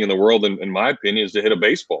damn thing in the world, in my opinion, is to hit a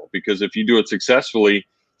baseball, because if you do it successfully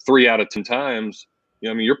 3 out of 10 times, you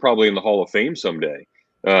know, I mean, you're probably in the Hall of Fame someday.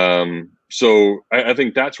 So I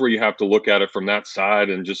think that's where you have to look at it from that side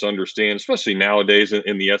and just understand, especially nowadays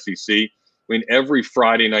in the SEC. I mean, every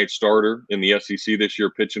Friday night starter in the SEC this year,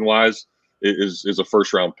 pitching wise, is a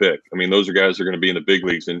first round pick. I mean, those are guys that are going to be in the big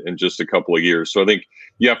leagues in just a couple of years. So I think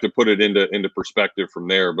you have to put it into perspective from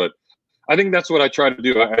there. But I think that's what I try to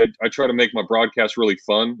do. I try to make my broadcast really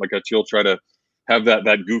fun. Like, I still try to have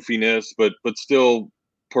that goofiness, but still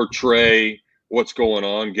portray what's going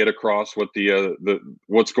on, get across what the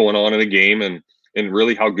what's going on in a game, and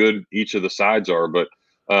really how good each of the sides are. But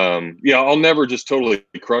yeah, I'll never just totally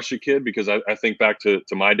crush a kid, because I think back to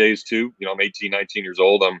my days too. You know, I'm 18, 19 years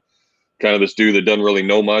old. I'm kind of this dude that doesn't really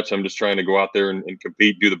know much. I'm just trying to go out there and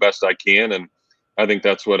compete, do the best I can. And I think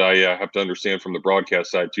that's what I have to understand from the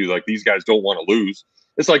broadcast side too. Like, these guys don't want to lose.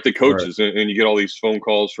 It's like the coaches, right. And you get all these phone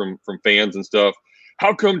calls from fans and stuff.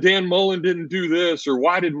 How come Dan Mullen didn't do this? Or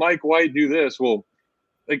why did Mike White do this? Well,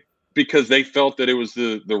 like, because they felt that it was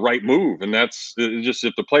the right move. And that's just,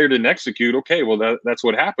 if the player didn't execute, okay, well, that's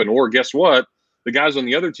what happened. Or guess what? The guys on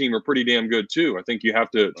the other team are pretty damn good too. I think you have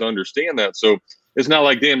to understand that. So It's not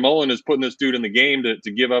like Dan Mullen is putting this dude in the game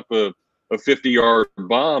to give up a 50-yard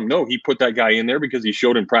bomb. No, he put that guy in there because he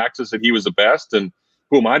showed in practice that he was the best. And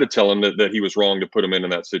who am I to tell him that he was wrong to put him in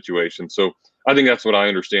that situation? So I think that's what I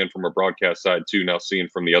understand from a broadcast side too, now seeing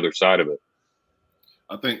from the other side of it.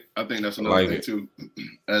 I think that's another thing too.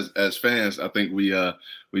 As fans, I think we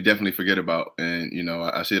definitely forget about, and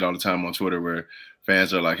I see it all the time on Twitter where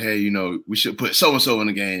fans are like, hey, we should put so and so in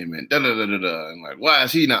the game, and and like, why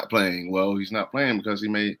is he not playing? Well, he's not playing because he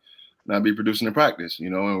may not be producing in practice,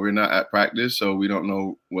 and we're not at practice, so we don't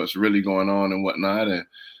know what's really going on and whatnot. And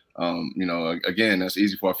again, that's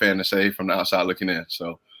easy for a fan to say from the outside looking in.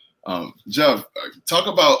 So, Jeff, talk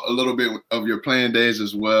about a little bit of your playing days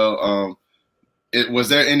as well. Was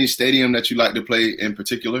there any stadium that you like to play in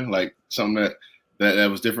particular, like something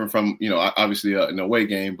that was different from, obviously an away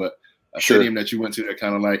game, but a stadium that you went to that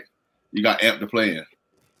kind of like you got amped to play in?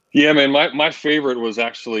 Yeah, man, my favorite was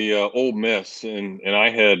actually Ole Miss, and I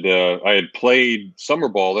had played summer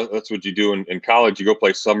ball. That's what you do in college. You go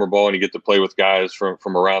play summer ball, and you get to play with guys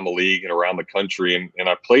from around the league and around the country. And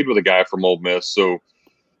I played with a guy from Ole Miss, so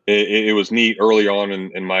it was neat early on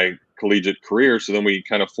in my collegiate career. So then we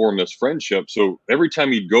kind of formed this friendship. So every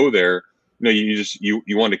time you'd go there,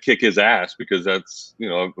 you want to kick his ass because that's,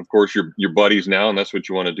 of course your buddies now, and that's what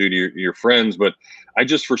you want to do to your friends. But I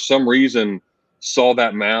just, for some reason, saw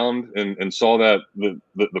that mound and saw that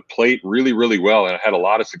the plate really, really well. And I had a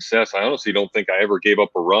lot of success. I honestly don't think I ever gave up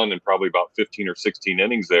a run in probably about 15 or 16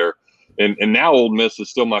 innings there. And now Ole Miss is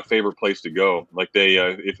still my favorite place to go. Like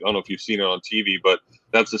I don't know if you've seen it on TV, but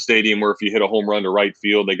that's the stadium where if you hit a home run to right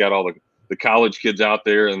field, they got all the college kids out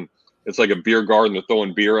there, and it's like a beer garden. They're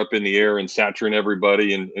throwing beer up in the air and satiring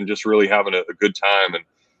everybody and just really having a good time. And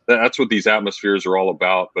that's what these atmospheres are all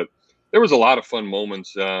about. But there was a lot of fun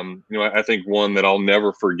moments. I think one that I'll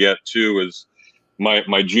never forget too is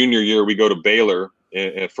my junior year. We go to Baylor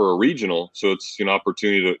for a regional, so it's an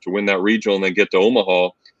opportunity to win that regional and then get to Omaha.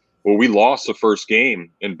 Well, we lost the first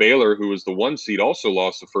game, and Baylor, who was the 1 seed, also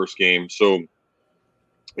lost the first game. So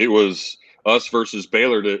it was us versus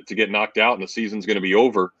Baylor to get knocked out, and the season's going to be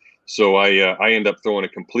over. So I end up throwing a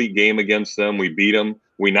complete game against them. We beat them.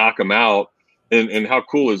 We knock them out. And how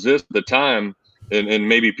cool is this at the time? And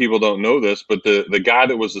maybe people don't know this, but the guy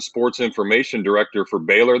that was the sports information director for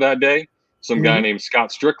Baylor that day, some guy named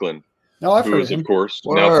Scott Strickland, who is, of course,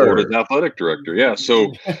 now Florida's athletic director. Yeah.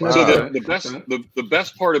 So the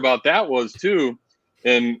best part about that was too,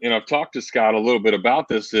 and I've talked to Scott a little bit about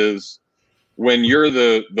this, is when you're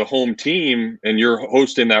the home team and you're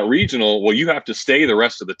hosting that regional, well, you have to stay the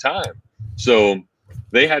rest of the time. So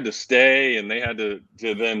they had to stay, and they had to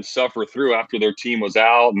then suffer through after their team was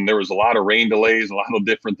out, and there was a lot of rain delays, a lot of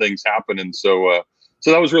different things happening. So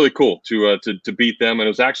that was really cool to beat them, and it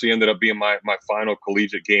was actually ended up being my final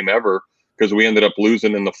collegiate game ever, because we ended up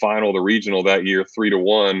losing in the final of the regional that year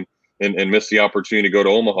 3-1 and missed the opportunity to go to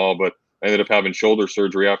Omaha. But I ended up having shoulder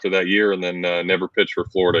surgery after that year, and then never pitched for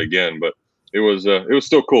Florida again. But it was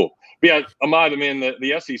still cool. But yeah, Ahmad, man,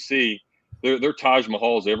 the SEC. They're Taj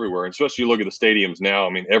Mahals everywhere, and especially you look at the stadiums now. I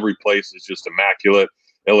mean, every place is just immaculate.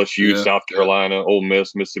 LSU, South Carolina, Ole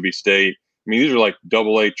Miss, Mississippi State. I mean, these are like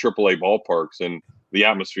AA, AAA ballparks, and the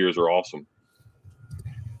atmospheres are awesome.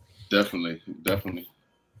 Definitely.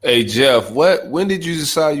 Hey, Jeff, when did you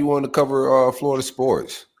decide you wanted to cover Florida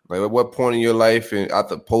sports? Like, at what point in your life, and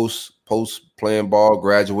after post playing ball,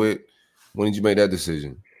 graduate, when did you make that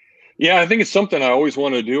decision? Yeah, I think it's something I always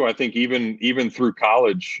wanted to do. I think even through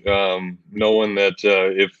college, knowing that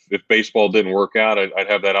if baseball didn't work out, I'd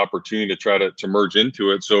have that opportunity to try to merge into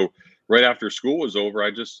it. So right after school was over,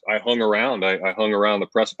 I hung around. I hung around the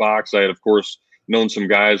press box. I had, of course, known some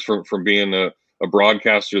guys from being a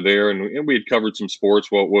broadcaster there, and we had covered some sports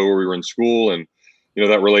while we were in school, and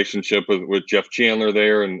that relationship with Jeff Chandler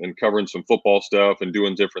there, and covering some football stuff and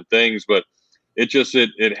doing different things. But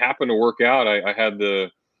it happened to work out. I had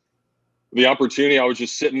the opportunity. I was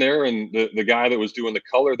just sitting there, and the guy that was doing the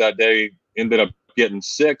color that day ended up getting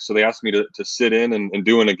sick. So they asked me to sit in and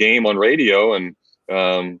doing a game on radio. And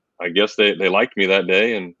I guess they liked me that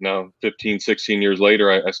day. And now 15, 16 years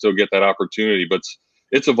later, I still get that opportunity. But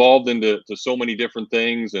it's evolved into so many different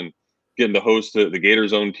things, and getting to host the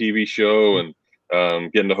Gators Own TV show, and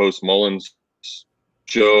getting to host Mullen's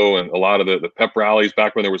show, and a lot of the pep rallies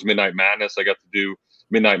back when there was Midnight Madness. I got to do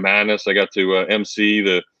Midnight Madness. I got to MC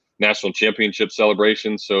the national championship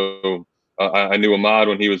celebration. So I knew Ahmad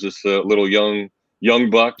when he was this little young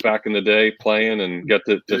buck back in the day playing, and got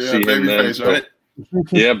to see him then. Right?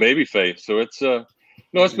 Yeah, babyface. So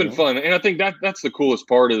it's been fun. And I think that's the coolest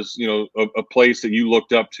part is, a place that you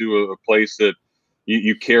looked up to, a place that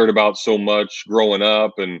you cared about so much growing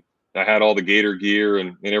up, and I had all the Gator gear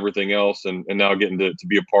and everything else, and now getting to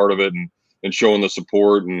be a part of it and showing the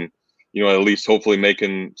support, and at least hopefully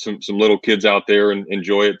making some little kids out there and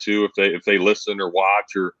enjoy it too if they listen or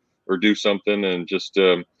watch or do something, and just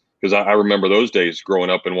because I remember those days growing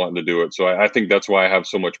up and wanting to do it. So I think that's why I have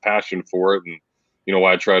so much passion for it, and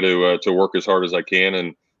why I try to work as hard as I can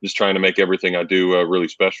and just trying to make everything I do really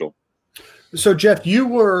special. So Jeff, you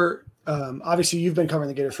were obviously you've been covering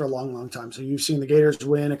the Gators for a long, long time. So you've seen the Gators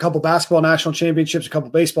win a couple basketball national championships, a couple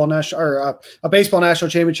baseball a baseball national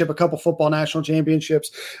championship, a couple football national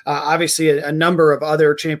championships, obviously a number of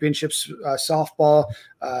other championships, softball,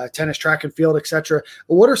 tennis, track and field, etc.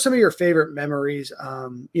 What are some of your favorite memories,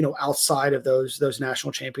 outside of those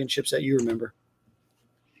national championships that you remember?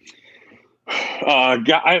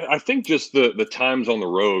 I think just the times on the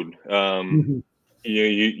road.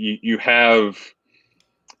 You have.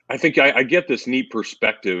 I think I get this neat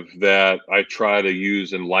perspective that I try to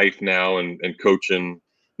use in life now and coaching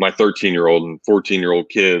my 13-year-old and 14-year-old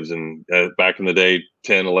kids, and back in the day,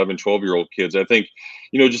 10, 11, 12-year-old kids. I think,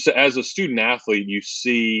 just as a student athlete, you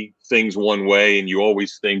see things one way and you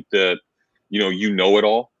always think that, you know it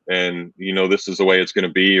all. And, this is the way it's going to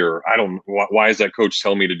be, or why is that coach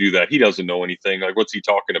telling me to do that? He doesn't know anything. Like, what's he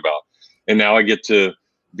talking about? And now I get to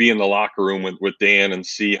be in the locker room with Dan and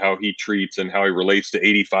see how he treats and how he relates to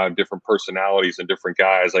 85 different personalities and different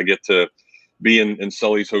guys. I get to be in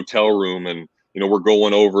Sully's hotel room, and, we're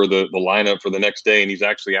going over the lineup for the next day, and he's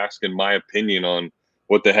actually asking my opinion on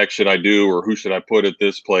what the heck should I do, or who should I put at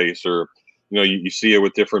this place, or, you see it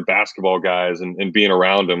with different basketball guys and being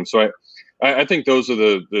around them. So I think those are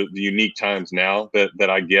the unique times now that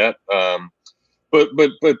I get.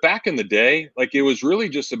 But back in the day, like, it was really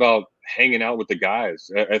just about hanging out with the guys.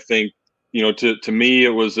 I think, to me, it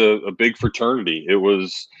was a big fraternity. It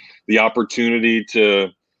was the opportunity to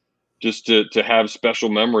have special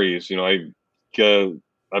memories.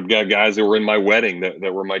 I've got guys that were in my wedding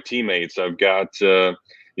that were my teammates. I've got,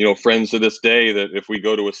 friends to this day that if we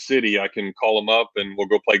go to a city, I can call them up and we'll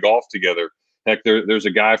go play golf together. Heck, there's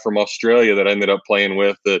a guy from Australia that I ended up playing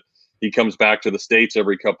with that he comes back to the States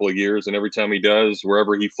every couple of years. And every time he does,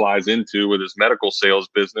 wherever he flies into with his medical sales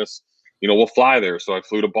business, we'll fly there. So I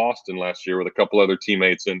flew to Boston last year with a couple other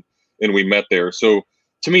teammates and we met there. So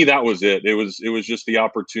to me, that was it. It was just the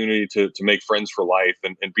opportunity to make friends for life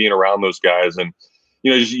and being around those guys. And,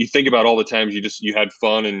 you think about all the times you had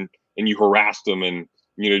fun and you harassed them, and,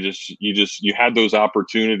 you had those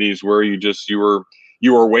opportunities where you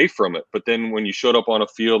were away from it. But then when you showed up on a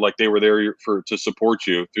field, like, they were there to support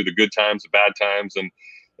you through the good times, the bad times, and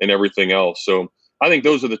everything else. So I think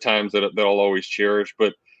those are the times that I'll always cherish.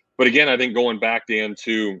 But again, I think going back, Dan,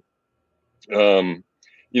 to,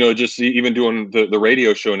 just even doing the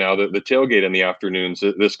radio show now, the tailgate in the afternoons,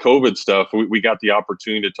 this COVID stuff, we got the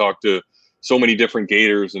opportunity to talk to so many different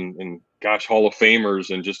Gators and gosh, Hall of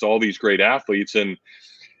Famers and just all these great athletes. And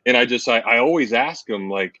I always ask them,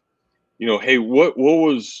 like, hey, what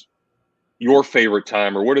was your favorite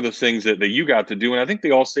time, or what are the things that you got to do? And I think they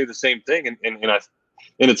all say the same thing. And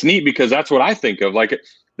it's neat because that's what I think of. Like,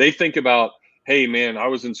 they think about, hey man, I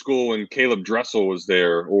was in school when Caleb Dressel was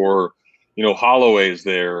there, or, Holloway's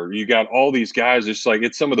there. You got all these guys. It's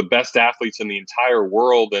some of the best athletes in the entire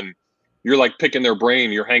world. And you're like picking their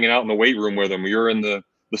brain. You're hanging out in the weight room with them. You're in the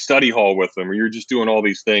study hall with them, or you're just doing all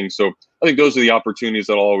these things. So I think those are the opportunities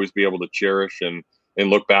that I'll always be able to cherish and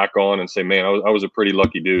look back on and say, man, I was a pretty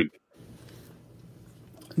lucky dude.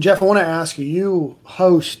 Jeff, I want to ask you, you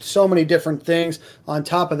host so many different things. On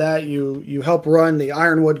top of that, you help run the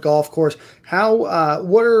Ironwood Golf Course.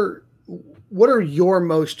 What are your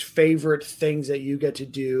most favorite things that you get to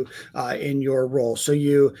do in your role? So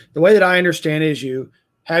the way that I understand it is you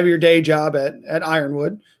have your day job at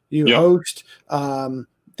Ironwood. You host the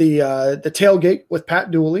tailgate with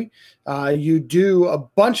Pat Dooley. You do a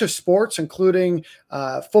bunch of sports, including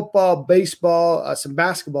football, baseball, some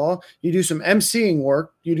basketball. You do some emceeing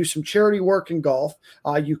work. You do some charity work in golf.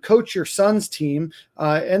 You coach your son's team,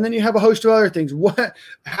 and then you have a host of other things.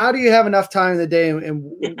 How do you have enough time in the day,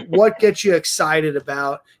 and what gets you excited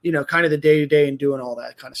about, kind of the day-to-day and doing all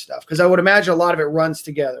that kind of stuff? Because I would imagine a lot of it runs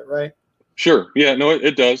together, right? Sure. Yeah, no,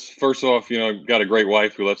 it does. First off, I've got a great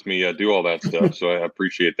wife who lets me do all that stuff. So I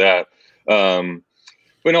appreciate that.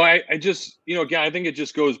 But no, I just, again, I think it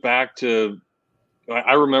just goes back to,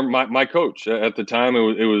 I remember my coach at the time.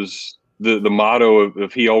 It was the motto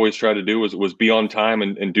of he always tried to do was be on time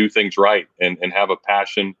and do things right and have a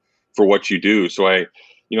passion for what you do. So and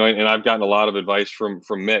I've gotten a lot of advice from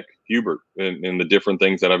Mick Hubert and the different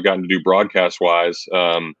things that I've gotten to do broadcast wise.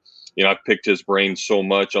 I've picked his brain so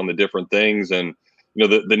much on the different things, and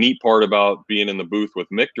the neat part about being in the booth with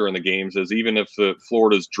Mick during the games is even if the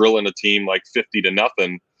Florida's drilling a team like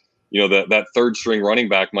 50-0, that third string running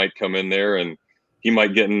back might come in there and he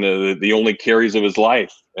might get in the only carries of his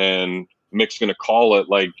life, and Mick's going to call it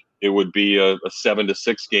like it would be a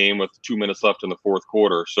 7-6 game with 2 minutes left in the fourth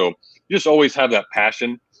quarter. So you just always have that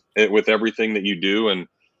passion with everything that you do. And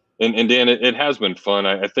Dan, it has been fun.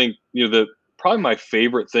 I think, probably my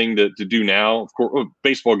favorite thing to do now, of course,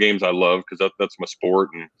 baseball games I love because that's my sport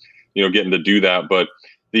and, getting to do that. But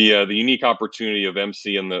the unique opportunity of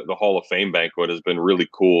emceeing the Hall of Fame banquet has been really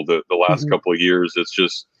cool the last couple of years. It's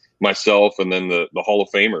just myself and then the Hall of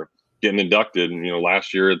Famer getting inducted. And,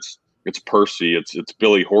 last year it's Percy, it's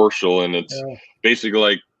Billy Horschel, and it's basically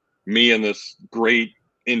like me and this great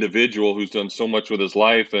individual who's done so much with his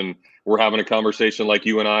life, and we're having a conversation like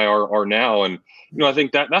you and I are now. And I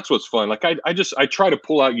think that's what's fun. Like I try to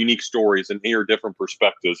pull out unique stories and hear different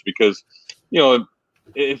perspectives because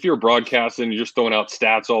if you're broadcasting and you're just throwing out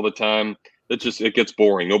stats all the time, it gets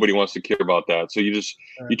boring. Nobody wants to care about that. So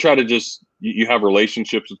you try to you have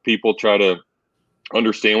relationships with people, try to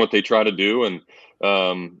understand what they try to do, and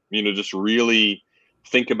just really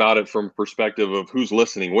think about it from perspective of who's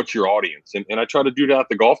listening, what's your audience. And I try to do that at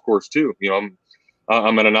the golf course too.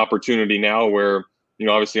 I'm at an opportunity now where,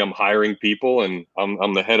 obviously I'm hiring people and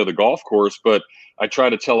I'm the head of the golf course, but I try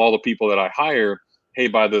to tell all the people that I hire, hey,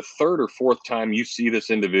 by the third or fourth time you see this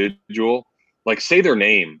individual, like say their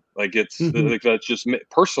name, like like that's just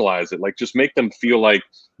personalize it. Like just make them feel like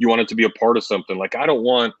you want it to be a part of something. Like I don't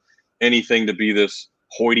want anything to be this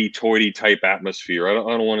hoity-toity type atmosphere. I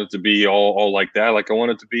don't want it to be all like that. Like I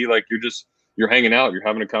want it to be like you're hanging out, you're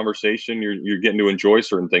having a conversation, you're getting to enjoy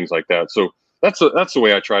certain things like that. So that's the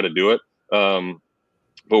way I try to do it.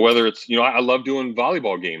 But whether it's, I love doing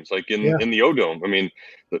volleyball games like in the O-Dome. I mean,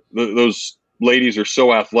 those ladies are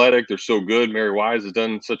so athletic, they're so good. Mary Wise has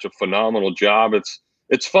done such a phenomenal job.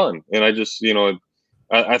 It's fun, and I just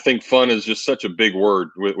I think fun is just such a big word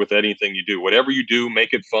with anything you do. Whatever you do,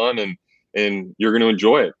 make it fun, and you're going to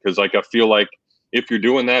enjoy it. Because like I feel like if you're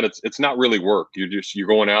doing that, it's not really work. You're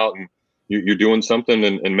going out and you're doing something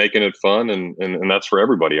and making it fun, and that's for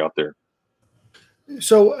everybody out there.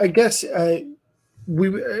 So I guess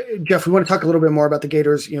Jeff, we want to talk a little bit more about the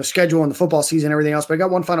Gators, schedule and the football season and everything else. But I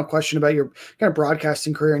got one final question about your kind of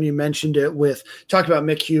broadcasting career. And you mentioned it talked about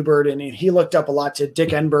Mick Hubert, and he looked up a lot to Dick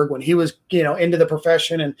Enberg when he was, into the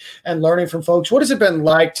profession and learning from folks. What has it been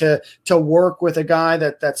like to work with a guy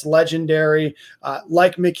that's legendary,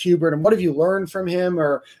 like Mick Hubert? And what have you learned from him?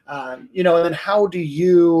 Or, and then how do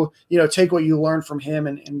you, take what you learned from him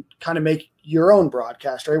and kind of make your own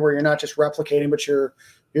broadcast, right? Where you're not just replicating, but you're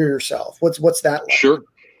yourself. What's that like? Sure.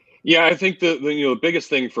 Yeah, I think the biggest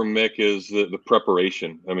thing for Mick is the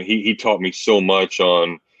preparation. I mean, he taught me so much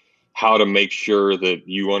on how to make sure that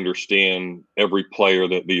you understand every player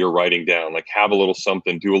that you're writing down. Like have a little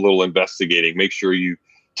something, do a little investigating, make sure you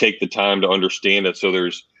take the time to understand it so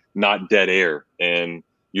there's not dead air and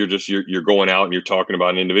you're going out and you're talking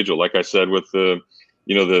about an individual. Like I said, with the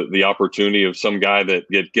opportunity of some guy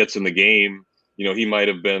that gets in the game. He might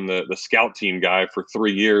have been the scout team guy for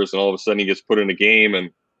 3 years, and all of a sudden he gets put in a game, and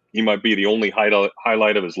he might be the only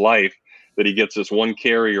highlight of his life that he gets this one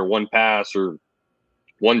carry or one pass or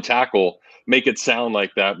one tackle. Make it sound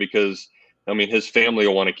like that because, his family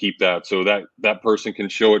will want to keep that so that person can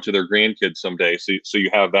show it to their grandkids someday. So you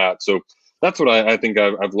have that. So that's what I think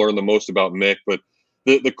I've learned the most about Mick. But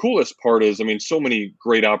the coolest part is, so many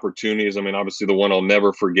great opportunities. Obviously the one I'll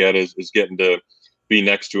never forget is getting to be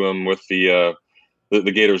next to him with the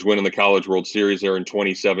Gators winning the College World Series there in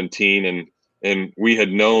 2017. And we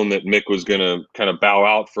had known that Mick was going to kind of bow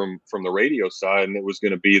out from the radio side, and it was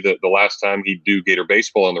going to be the last time he'd do Gator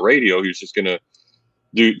baseball on the radio. He was just going to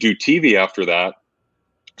do TV after that.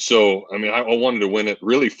 So, I wanted to win it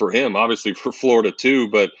really for him, obviously for Florida too,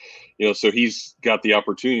 but, so he's got the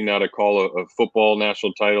opportunity now to call a football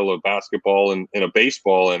national title, a basketball and a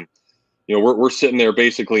baseball. And, we're sitting there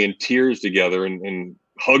basically in tears together and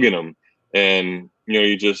hugging him. And,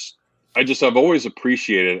 I've always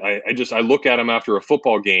appreciated, I look at him after a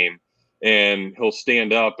football game and he'll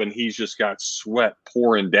stand up and he's just got sweat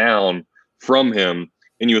pouring down from him.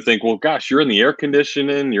 And you would think, well, gosh, you're in the air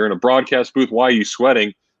conditioning, you're in a broadcast booth. Why are you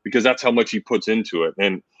sweating? Because that's how much he puts into it.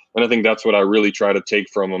 And I think that's what I really try to take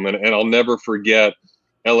from him. And I'll never forget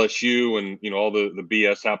LSU and, all the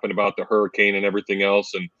BS happened about the hurricane and everything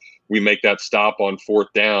else. And we make that stop on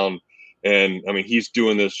fourth down. And he's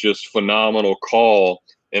doing this just phenomenal call.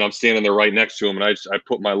 And I'm standing there right next to him. And I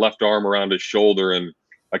put my left arm around his shoulder and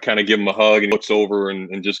I kind of give him a hug, and he looks over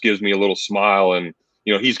and just gives me a little smile. And,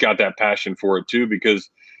 he's got that passion for it too, because,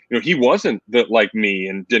 he wasn't like me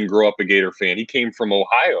and didn't grow up a Gator fan. He came from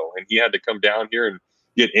Ohio, and he had to come down here and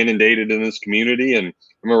get inundated in this community. And I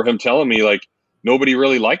remember him telling me, like, nobody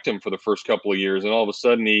really liked him for the first couple of years. And all of a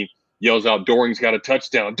sudden he yells out, Doring's got a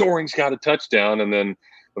touchdown. Doring's got a touchdown. And then,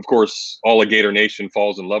 of course, all of Gator Nation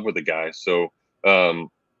falls in love with the guy. So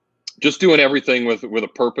just doing everything with a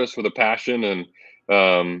purpose, with a passion, and,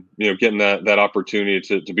 getting that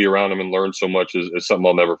opportunity to be around him and learn so much is something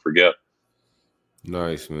I'll never forget.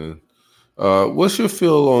 Nice, man. What's your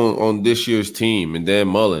feel on this year's team and Dan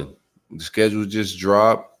Mullen? The schedule just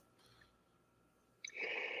dropped.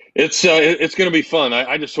 It's going to be fun.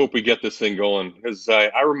 I just hope we get this thing going, because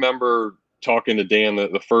I remember talking to Dan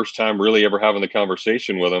the first time really ever having the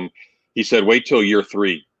conversation with him. He said, wait till year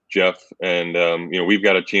 3, Jeff. And, we've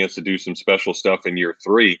got a chance to do some special stuff in year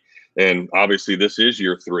 3. And obviously this is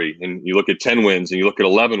year 3. And you look at 10 wins and you look at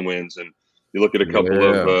 11 wins and you look at a couple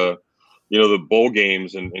of, the bowl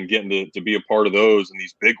games and getting to be a part of those and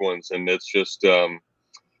these big ones. And it's just,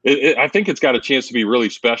 I think it's got a chance to be really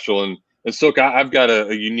special. And Silk, I've got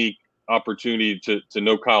a unique opportunity to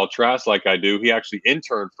know Kyle Trask like I do. He actually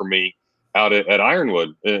interned for me out at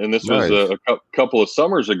Ironwood. And this was a couple of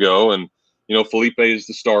summers ago. And, Felipe is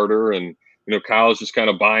the starter, and, Kyle's just kind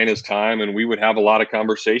of buying his time. And we would have a lot of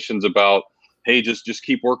conversations about, hey, just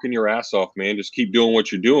keep working your ass off, man. Just keep doing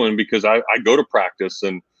what you're doing, because I go to practice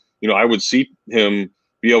and, I would see him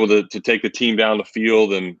be able to take the team down the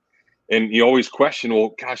field, and you always question,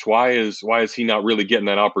 well, gosh, why is he not really getting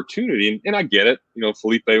that opportunity? And I get it.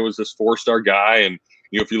 Felipe was this 4-star guy, and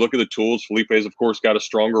if you look at the tools, Felipe's of course got a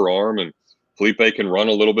stronger arm, and Felipe can run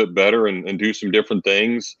a little bit better and do some different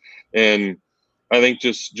things. And I think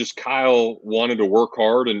just Kyle wanted to work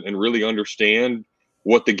hard and really understand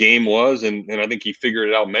what the game was, and I think he figured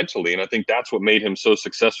it out mentally. And I think that's what made him so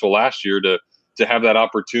successful last year, to have that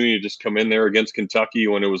opportunity to just come in there against Kentucky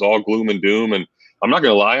when it was all gloom and doom. And I'm not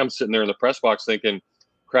going to lie, I'm sitting there in the press box thinking,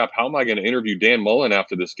 crap, how am I going to interview Dan Mullen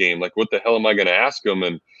after this game? Like, what the hell am I going to ask him?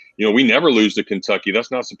 And, we never lose to Kentucky. That's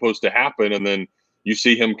not supposed to happen. And then you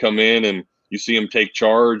see him come in and you see him take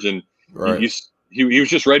charge, and he was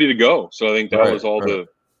just ready to go. So I think that was all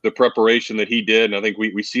the preparation that he did. And I think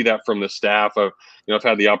we see that from the staff. I've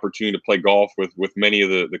had the opportunity to play golf with many of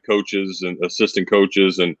the coaches and assistant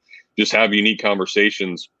coaches, and just have unique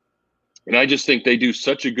conversations. And I just think they do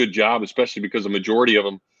such a good job, especially because the majority of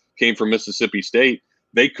them came from Mississippi State.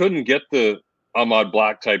 They couldn't get the Ahmad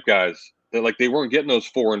Black type guys. They weren't getting those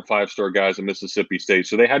 4- and 5-star guys in Mississippi State.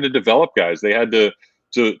 So they had to develop guys. They had to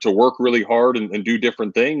work really hard and do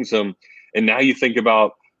different things. And now you think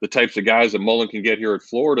about the types of guys that Mullen can get here at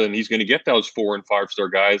Florida, and he's going to get those 4- and 5-star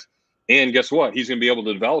guys. And guess what? He's going to be able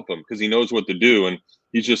to develop them because he knows what to do. And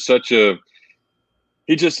he's just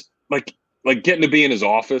like getting to be in his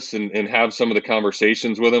office and have some of the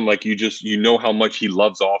conversations with him. Like, you know how much he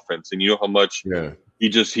loves offense, and how much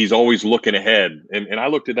he's always looking ahead. And I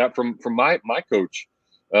looked at that from my coach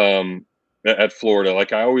at Florida.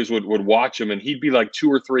 Like, I always would watch him, and he'd be like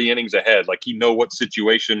 2 or 3 innings ahead. Like, he'd know what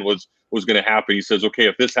situation was going to happen. He says, okay,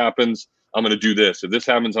 if this happens, I'm going to do this. If this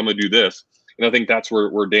happens, I'm going to do this. And I think that's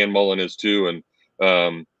where Dan Mullen is too.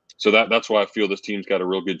 And so that's why I feel this team's got a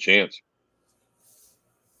real good chance.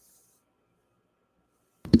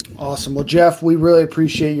 Awesome. Well, Jeff, we really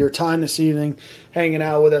appreciate your time this evening, hanging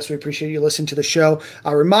out with us. We appreciate you listening to the show.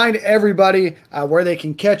 Remind everybody where they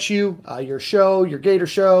can catch you, your show, your Gator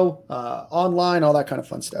show, online, all that kind of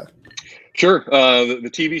fun stuff. Sure.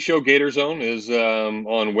 The TV show Gator Zone is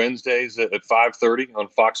on Wednesdays at 5:30 on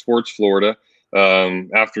Fox Sports Florida.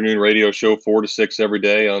 Afternoon radio show 4 to 6 every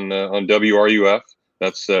day on WRUF.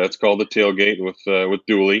 That's called The Tailgate with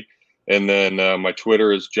Dooley. And then my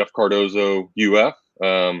Twitter is Jeff Cardozo UF.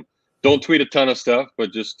 Don't tweet a ton of stuff,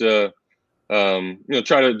 but just try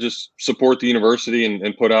to just support the university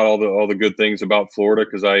and put out all the good things about Florida,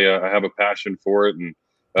 because I have a passion for it.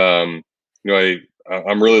 And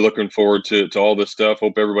I'm really looking forward to all this stuff.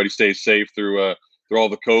 Hope everybody stays safe through all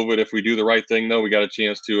the COVID. If we do the right thing, though, we got a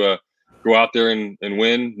chance to go out there and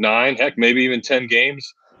win 9, heck, maybe even 10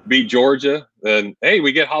 games, beat Georgia, and hey,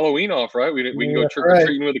 we get Halloween off, right? We can go trick or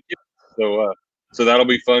treating with the kids. So that'll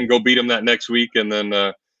be fun. Go beat them that next week, and then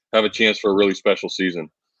have a chance for a really special season.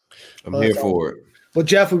 I'm here for it. Well,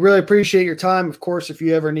 Jeff, we really appreciate your time. Of course, if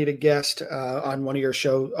you ever need a guest on one of your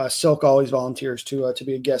shows, Silk always volunteers to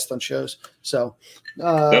be a guest on shows. So,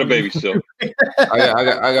 that a baby, Silk. I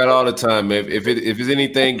got all the time, man. If it's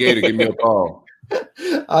anything Gator, give me a call.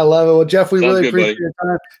 I love it. Well, Jeff, we Sounds really good, appreciate buddy. your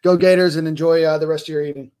time. Go Gators, and enjoy the rest of your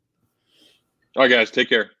evening. All right, guys, take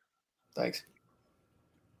care. Thanks.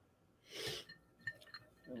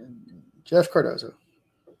 Jeff Cardozo.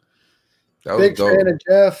 That was Big dope. fan of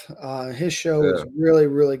Jeff. His show was really,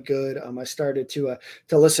 really good. I started to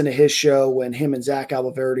listen to his show when him and Zach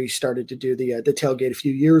Alvaverdi started to do the tailgate a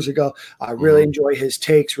few years ago. I really enjoy his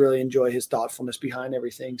takes, really enjoy his thoughtfulness behind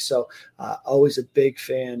everything. So always a big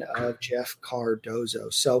fan of Jeff Cardozo.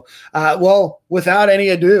 So, well, without any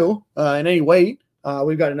ado and any wait,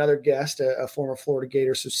 we've got another guest, a former Florida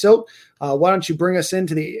Gator. So, Silk, why don't you bring us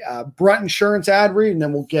into the Brunt Insurance ad read, and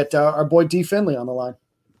then we'll get our boy D. Finley on the line.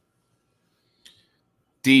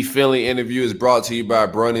 D. Finley interview is brought to you by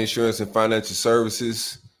Brunt Insurance and Financial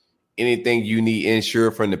Services. Anything you need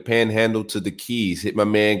insured from the Panhandle to the Keys, hit my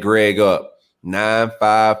man Greg up,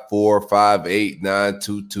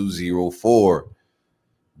 954-589-2204.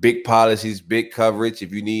 Big policies, big coverage.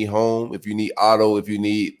 If you need home, if you need auto, if you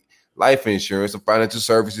need life insurance and financial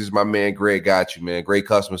services, my man Greg got you, man. Great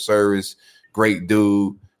customer service, great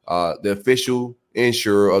dude. The official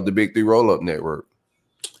insurer of the Big Three Roll-Up Network.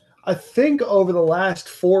 I think over the last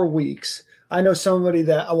 4 weeks, I know somebody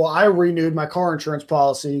I renewed my car insurance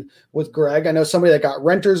policy with Greg. I know somebody that got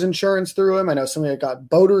renter's insurance through him. I know somebody that got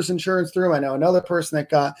boater's insurance through him. I know another person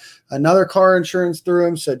that got another car insurance through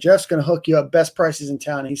him. So Jeff's going to hook you up. Best prices in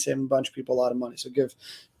town. He's saving a bunch of people a lot of money. So give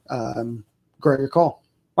Greg a call.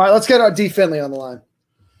 All right, let's get our D. Finley on the line.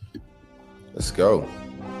 Let's go.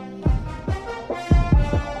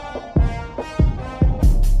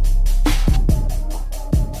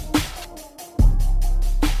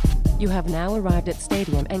 You have now arrived at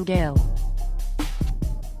Stadium and Gale.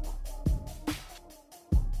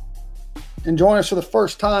 And join us for the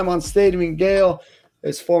first time on Stadium and Gale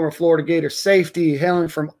is former Florida Gator safety, hailing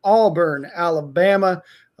from Auburn, Alabama,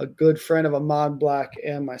 a good friend of Ahmad Black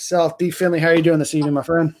and myself. D. Finley, how are you doing this evening, my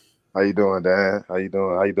friend? How you doing, Dan? How you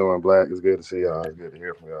doing, Black? It's good to see y'all. It's good to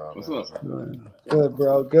hear from y'all. What's up? Good,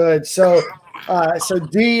 bro. Good. So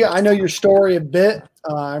D, I know your story a bit.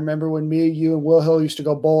 I remember when me, you, and Will Hill used to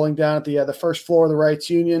go bowling down at the first floor of the Wrights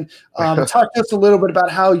Union. Talk to us a little bit about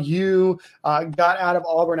how you got out of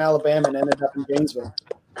Auburn, Alabama, and ended up in Gainesville.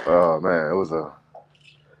 Oh man, it was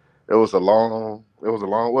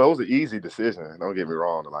an easy decision. Don't get me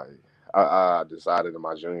wrong. Like I decided in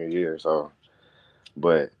my junior year. So,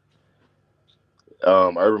 but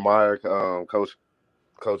Urban Meyer, Coach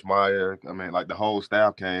Meyer, I mean, like the whole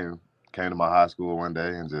staff came to my high school one day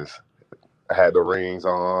and just had the rings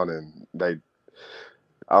on, and I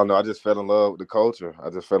I just fell in love with the culture. I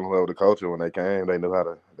just fell in love with the culture when they came. They knew how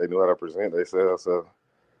to present themselves. So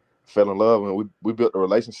fell in love, and we built a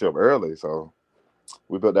relationship early. So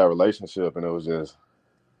we built that relationship, and it was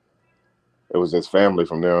just family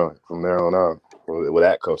from there on out with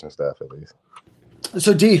that coaching staff at least.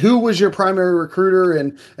 So D, who was your primary recruiter,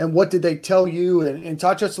 and what did they tell you? And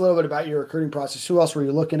talk to us a little bit about your recruiting process. Who else were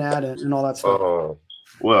you looking at, and all that stuff?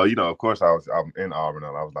 Well, of course I'm in Auburn,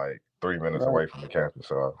 and I was like 3 minutes away from the campus.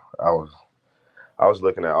 So I was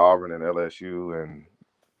looking at Auburn and LSU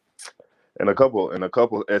and a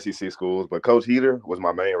couple SEC schools, but Coach Heater was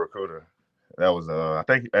my main recruiter. That was I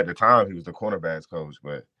think at the time he was the cornerbacks coach,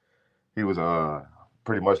 but he was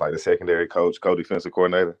pretty much like the secondary coach, co-defensive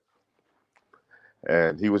coordinator.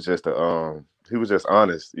 And he was just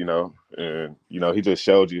honest, and he just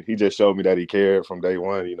showed me that he cared from day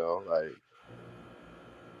one, like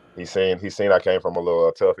he seen I came from a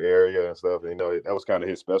little tough area and stuff, and that was kind of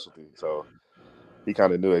his specialty. So he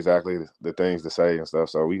kind of knew exactly the things to say and stuff.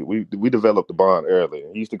 So we developed the bond early.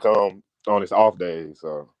 He used to come on his off days,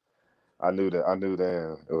 so I knew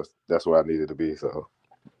then that's where I needed to be. So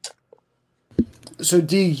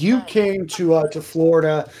D, you came to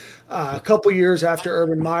Florida a couple years after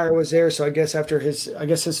Urban Meyer was there. So I guess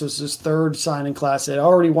this was his third signing class. They had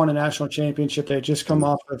already won a national championship. They had just come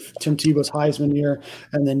off of Tim Tebow's Heisman year,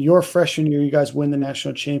 and then your freshman year, you guys win the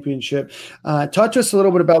national championship. Talk to us a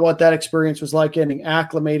little bit about what that experience was like, getting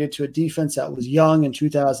acclimated to a defense that was young in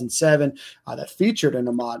 2007 that featured an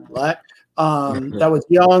Ahmad Black. That was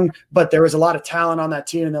young, but there was a lot of talent on that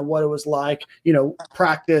team, and then what it was like,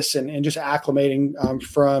 practice and just acclimating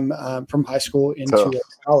from high school into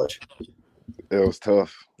college. It was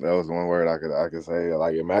tough. That was one word I could say.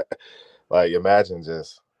 Imagine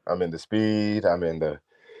just, the speed.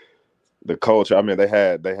 The culture. They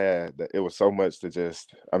had. It was so much to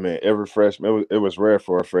just. Every freshman. It was rare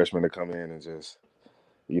for a freshman to come in and just,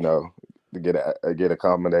 to get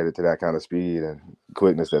accommodated to that kind of speed and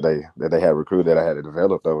quickness that they had recruited, that I had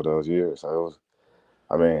developed over those years. So it was,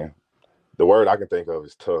 the word I can think of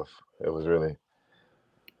is tough. It was really,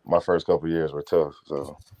 my first couple of years were tough.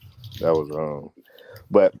 So that was,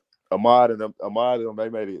 but Ahmad and them, they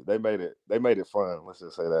made it fun. Let's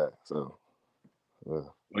just say that. So,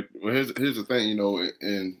 Well, here's the thing,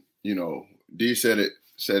 and D said it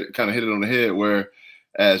kind of hit it on the head. Where,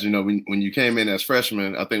 as you know, when you came in as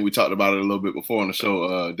freshmen, I think we talked about it a little bit before on the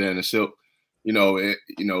show, Dan and Silk.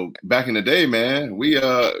 Back in the day, man, we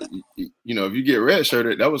if you get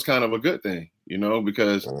redshirted, that was kind of a good thing,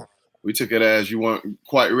 because we took it as you weren't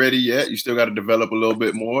quite ready yet. You still got to develop a little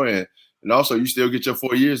bit more, and also you still get your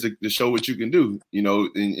 4 years to show what you can do,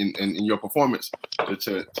 in your performance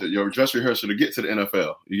to your dress rehearsal to get to the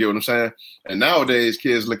NFL. You get what I'm saying? And nowadays,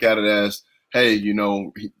 kids look at it as, hey,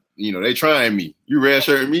 they trying me. You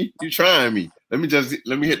redshirt me, you trying me. Let me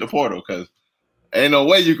hit the portal because ain't no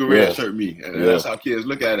way you can redshirt me. And that's how kids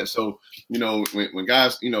look at it. So, when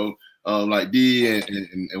guys, like D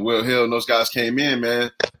and Will Hill and those guys came in,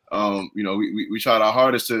 man, we tried our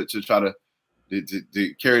hardest to try to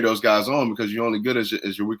carry those guys on because you're only good as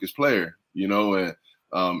your weakest player, and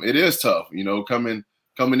it is tough, coming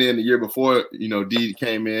in the year before, D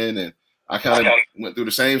came in and I kind of went through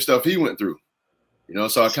the same stuff he went through,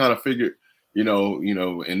 so I kind of figured,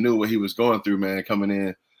 and knew what he was going through, man, coming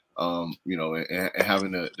in, and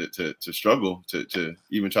having to struggle to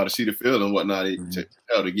even try to see the field and whatnot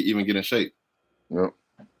to get in shape. Yep.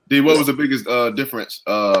 D, what was the biggest difference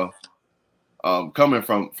coming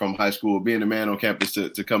from high school, being a man on campus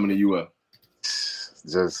to coming to UL?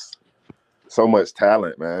 Just so much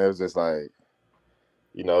talent, man. It was just like,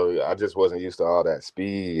 I just wasn't used to all that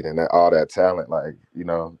speed and all that talent, like,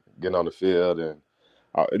 getting on the field and,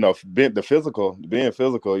 being physical,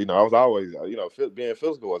 I was always, being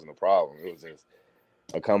physical wasn't a problem. It was just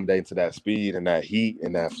accommodating to that speed and that heat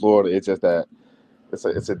and that Florida. It's just that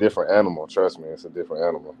it's a different animal. Trust me, it's a different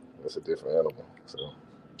animal. So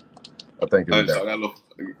I think I got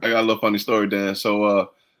a little funny story, Dan.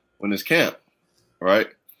 So when it's camp, right,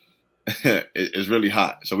 it's really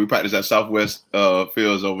hot. So we practice at Southwest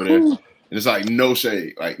Fields over there, and it's like no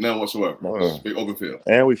shade, like none whatsoever. It's a big open field,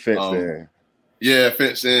 and we fenced in. Yeah,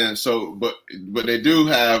 fenced in. So, but they do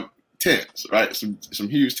have tents, right? Some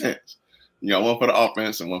huge tents. You got one for the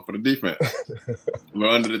offense and one for the defense. We're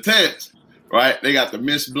under the tents, right? They got the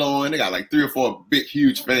mist blowing. They got like 3 or 4 big,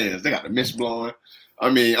 huge fans. They got the mist blowing. I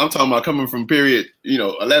mean, I'm talking about coming from period,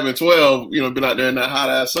 11, 12, been out there in that hot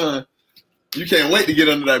ass sun. You can't wait to get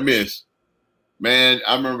under that mist. Man,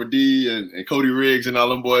 I remember D and Cody Riggs and all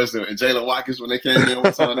them boys and Jalen Watkins when they came in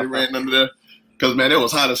one time, they ran under there. Because, man, it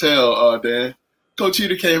was hot as hell, Dan. Coach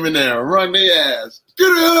Cheetah came in there and run their ass.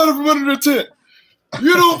 Get the hell out of from under the tent.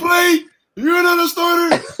 You don't play. You're not a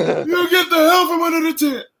starter. You get the hell from under the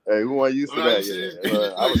tent. Hey, who wasn't used to that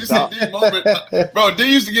yet? You see D moment. Bro, D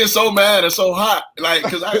used to get so mad and so hot. Like,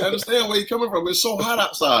 because I understand where he's coming from. It's so hot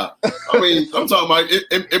outside. I mean, I'm talking about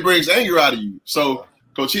it brings anger out of you. So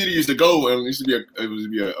Coach Cheetah used to go and it used to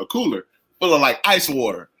be a cooler full of like ice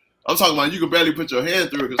water. I'm talking about you can barely put your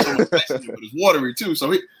hand through it because so much ice in it, but it's watery too.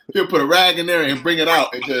 So he'll put a rag in there and bring it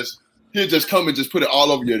out and he'll just come and just put it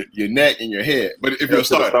all over your neck and your head. But if you're a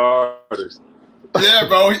starter. Yeah,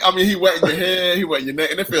 bro. I mean, he wet your head, he wet your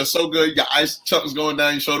neck, and it feels so good. You got ice chunks going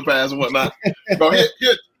down your shoulder pads and whatnot. Bro,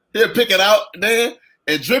 he'll pick it out, man,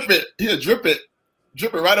 and drip it. He'll drip it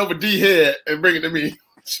right over D head and bring it to me.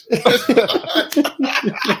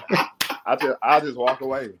 I'll just walk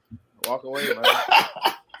away. Man.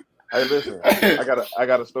 Hey, listen, I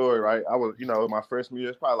got a story, right? I was, my freshman year,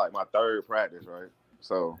 it's probably like my 3rd practice, right?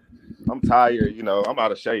 So I'm tired, I'm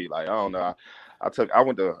out of shape. Like, I don't know. I think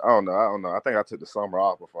I took the summer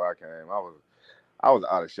off before I came. I was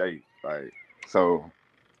out of shape. Like, so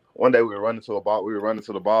one day we were running to the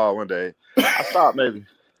ball one day. I stopped maybe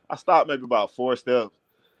about 4 steps,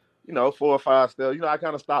 4 or 5 steps. I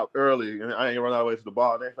kind of stopped early and I ain't run all the way to the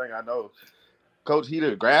ball. Next thing I know, Coach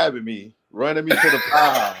Heater grabbing me, running me to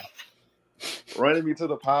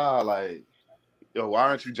the pile, like, yo, why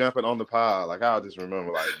aren't you jumping on the pile? Like, I just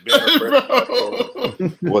remember, like, being a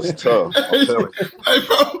freshman was tough. I'm telling you. Hey,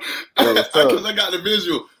 bro, because I got the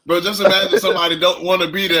visual. Bro, just imagine somebody don't want to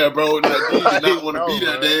be there, bro. Like, he did not want to be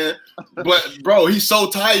there, Dan. But, bro, he's so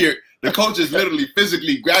tired. The coach is literally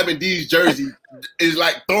physically grabbing D's jersey, is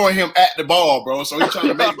like throwing him at the ball, bro. So he's trying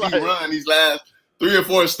to make D run these last 3 or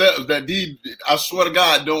 4 steps that D, I swear to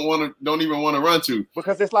God, don't even want to run to.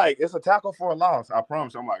 Because it's like it's a tackle for a loss. I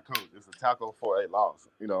promise you, I'm like, Coach, it's a tackle for a loss.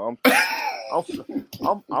 I'm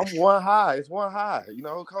one high. It's one high.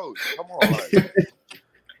 Coach, come on, like,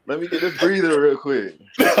 let me get this breather real quick.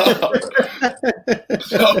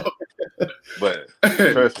 But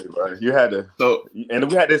trust me, bro, you had to. So, and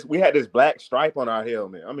we had this black stripe on our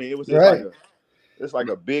helmet. I mean, it was just it's like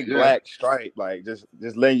a big black stripe, like just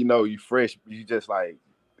letting you know you fresh. You just like,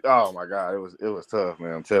 oh my God, it was tough,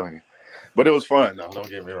 man. I'm telling you, but it was fun. No, don't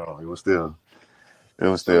get me wrong. It was still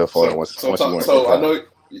fun. So I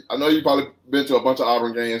I know you probably been to a bunch of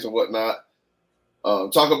Auburn games and whatnot.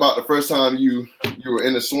 Talk about the first time you were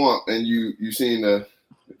in the swamp and you seen the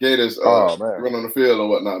Gators run on the field or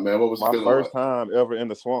whatnot, man. What was my the feeling first like? time ever in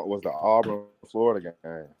the swamp was the Auburn Florida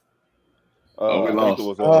game. We I lost.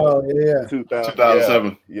 think it was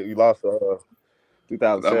 2007. Yeah, you lost 2007.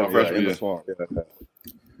 That was my freshman in year. the swamp. Yeah.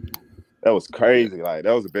 That was crazy. Like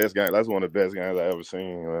that was the best game. That's one of the best games I ever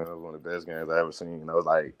seen. That was one of the best games I ever seen. I was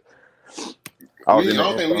like, I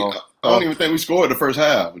don't even think we scored the first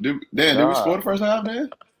half. Did we score the first half, man?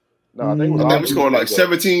 No, I think we scored like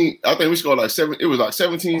 17. I think we scored like 7. It was like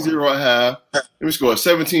 17-0 at half. And we scored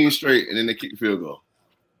 17 straight, and then they kicked the field goal.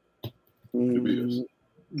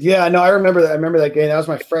 Yeah, no, I remember that. I remember that game. That was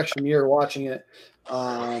my freshman year watching it,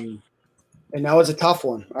 and that was a tough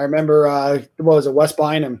one. I remember what was it, West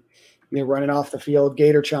Bynum, running off the field,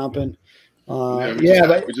 gator chomping. But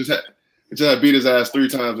we just had beat his ass 3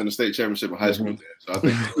 times in the state championship in high school. So I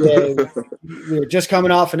think we were just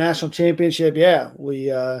coming off a national championship. Yeah, we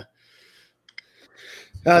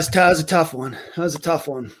that was a tough one. That was a tough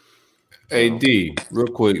one. Hey D, real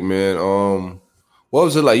quick, man. What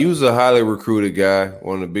was it like? You was a highly recruited guy,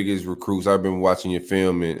 one of the biggest recruits. I've been watching your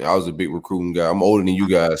film, and I was a big recruiting guy. I'm older than you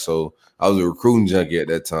guys, so I was a recruiting junkie at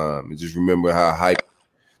that time. And just remember how hyped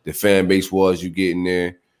the fan base was you getting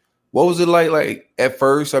there. What was it like at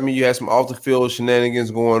first? I mean, you had some off the field shenanigans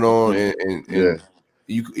going on, and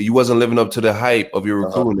you wasn't living up to the hype of your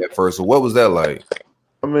recruiting at first. So what was that like?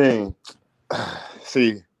 I mean,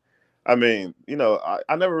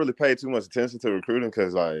 I never really paid too much attention to recruiting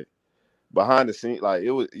because like behind the scenes, like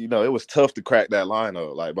it was tough to crack that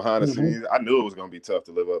lineup. Like behind the scenes, I knew it was gonna be tough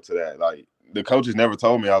to live up to that. Like the coaches never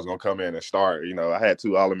told me I was gonna come in and start. I had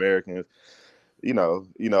 2 All-Americans.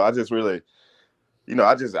 I just really.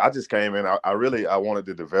 I just came in. I wanted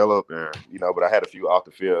to develop, and but I had a few off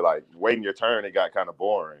the field. Like waiting your turn, it got kind of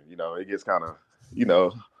boring. It gets kind of, you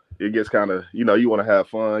want to have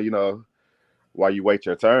fun. While you wait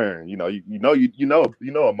your turn, Ahmad's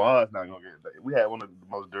not gonna get. We had one of the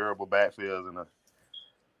most durable backfields in the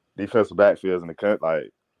defensive backfields in the country.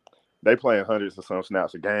 Like they playing hundreds of some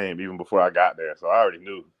snaps a game even before I got there, so I already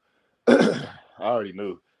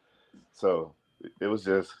knew. So it was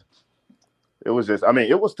just. I mean,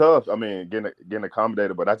 it was tough. I mean, getting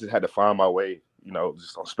accommodated, but I just had to find my way,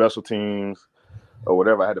 just on special teams or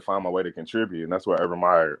whatever. I had to find my way to contribute, and that's what Urban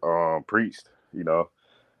Meyer preached.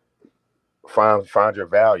 Find your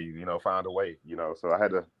value. Find a way. So I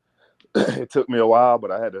had to. It took me a while,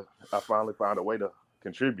 but I finally found a way to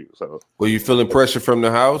contribute. So were you feeling pressure from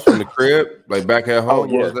the house, from the crib, like back at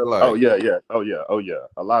home? Oh yeah. What was that like? Oh yeah.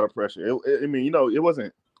 A lot of pressure. It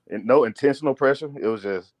wasn't no intentional pressure. It was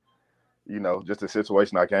just. Just the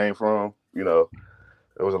situation I came from, it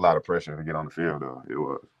was a lot of pressure to get on the field, though. It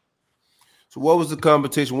was. So what was the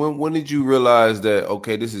competition? When did you realize that,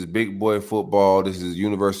 okay, this is big boy football, this is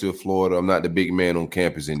University of Florida, I'm not the big man on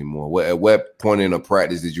campus anymore? At what point in a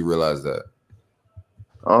practice did you realize that?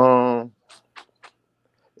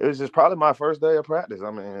 It was just probably my first day of practice.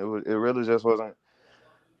 I mean, it really just wasn't,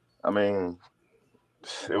 it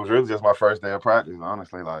was really just my first day of practice,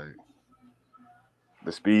 honestly, like.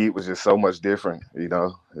 The speed was just so much different, It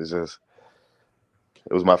was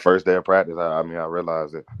my first day of practice. I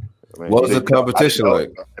realized it. What was the competition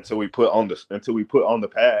like? Until we put on the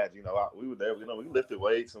pads, we were there. We lifted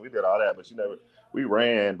weights and we did all that, but we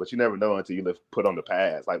ran, but you never know until you put on the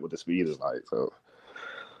pads, like what the speed is like. So,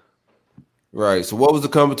 right. So, what was the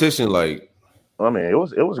competition like? I mean, it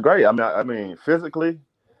was great. Physically,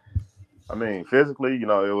 it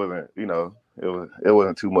wasn't, it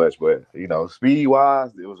wasn't too much, but speed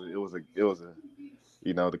wise, it was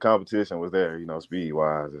the competition was there. Speed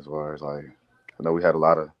wise, as far as like, we had a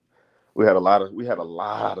lot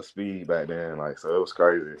of speed back then. Like, so it was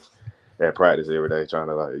crazy at practice every day, trying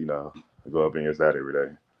to go up against that every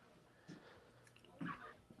day.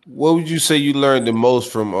 What would you say you learned the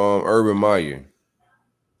most from Urban Meyer?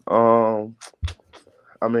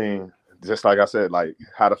 Just like I said, like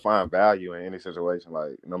how to find value in any situation,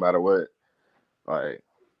 like no matter what. Like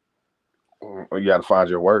you got to find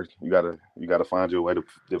your worth. You got to find your way to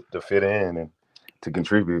fit in and to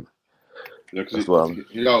contribute. Yeah, because he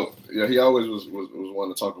always was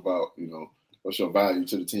wanting to talk about what's your value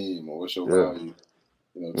to the team or what's your value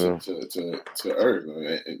to earth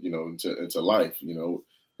and to life. He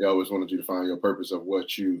always wanted you to find your purpose of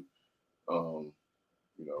what you what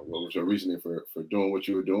was your reasoning for doing what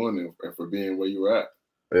you were doing and for being where you were at.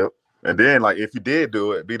 Yep. And then, like, if you did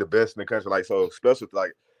do it, be the best in the country. Like, so special,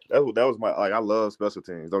 like that was my I love special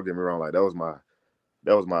teams. Don't get me wrong. Like that was my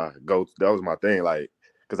go. That was my thing. Like,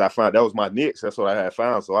 because I found that was my niche. That's what I had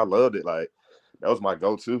found. So I loved it. Like,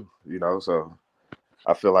 go-to, you know. So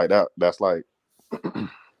I feel like that's like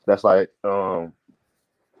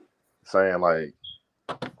saying like,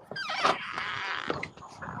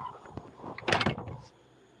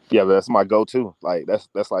 yeah, that's my go-to. Like that's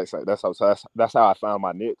how I found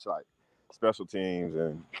my niche, like special teams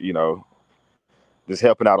and, you know, just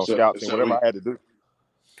helping out on scouts and whatever I had to do.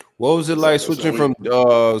 What was it like switching from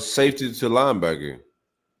safety to linebacker?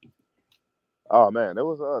 Oh man, it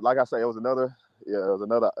was like I say, it was another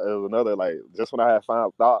like just when I had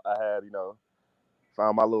found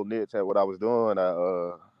my little niche at what I was doing.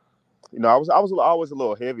 You know, I was always a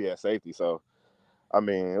little heavy at safety, so I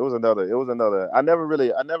mean, it was another. I never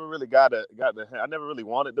really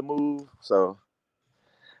wanted to move, so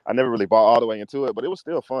I never really bought all the way into it, but it was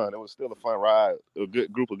still fun. It was still a fun ride. A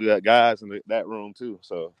good group of good guys in that room too.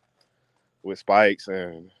 So with Spikes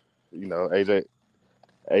and, you know,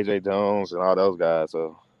 AJ Jones and all those guys.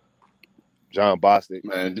 So John Bostic.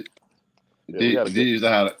 Man, D used to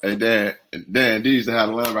have a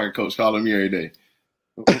linebacker coach calling me every day.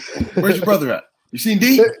 Where's your brother at? You seen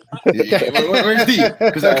D? Where's D?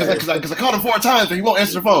 Because I called him 4 times and he won't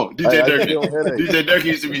answer the phone. DJ Durkee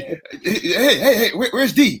used to be, hey,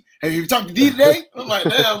 where's D? Have you talked to D today? I'm like,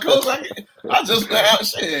 damn, coach, I just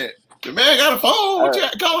shit. The man got a phone. What you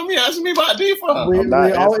calling me, asking me about D for?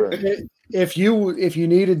 If you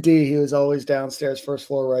needed D, he was always downstairs, first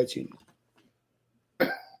floor, rights union.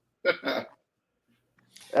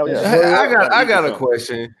 I got a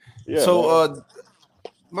question. Yeah, so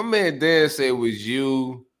my man Dan said it was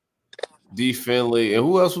you, D Finley, and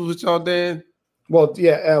who else was with y'all, Dan? Well,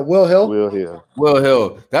 yeah, Will Hill. Will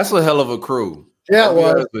Hill. That's a hell of a crew. Yeah,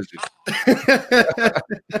 well.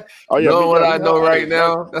 Oh, yeah, you know what I know right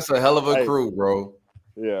now? That's a hell of a crew, bro.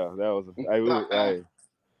 Yeah, that was.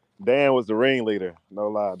 Dan was the ringleader. No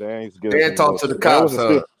lie, Dan used to get. Dan talked to the cops,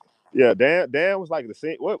 huh? Yeah, Dan was like the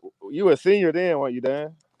senior. What, you were a senior then, weren't you,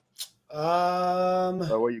 Dan?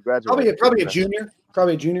 Or where you graduated? Probably a junior.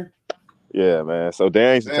 Probably a junior. Yeah, man. So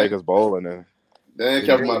Dan used to take us bowling and. Dan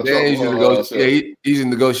kept him out of trouble. He's in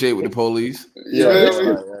negotiate with the police. Yeah.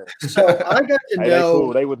 So I got to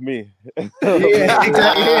know. They with me. Yeah,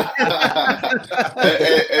 exactly.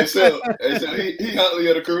 and so he Huntley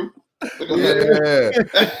of the crew. Yeah.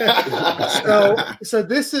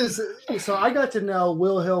 So I got to know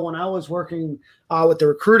Will Hill when I was working with the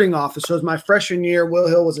recruiting office. So it was my freshman year. Will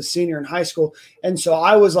Hill was a senior in high school, and so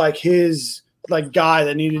I was like his guy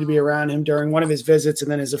that needed to be around him during one of his visits and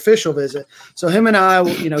then his official visit. So him and I,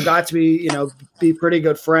 got to be pretty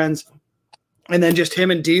good friends. And then just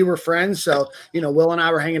him and D were friends. So, Will and I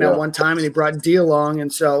were hanging out one time and he brought D along.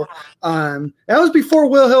 And so that was before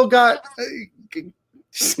Will Hill got a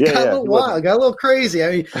little wild, got a little crazy. I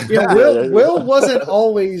mean, Will wasn't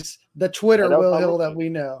always the Twitter Will Hill that we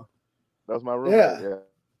know. That was my roommate. Yeah.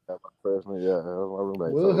 That was my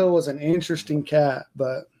roommate. Will Hill was an interesting cat,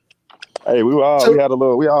 but hey, we all had a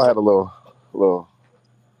little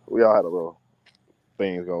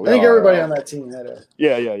things going. I think everybody on that team had a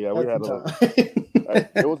yeah. We had a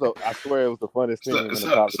little. I swear it was the funnest team in the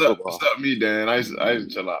college football. Stop me, Dan. I used to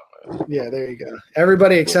chill out, man. Yeah, there you go.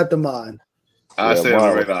 Everybody except Ahmad. I stay on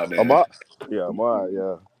the radar, Dan. Ahmad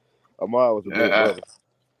was a big brother.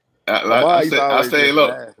 I say,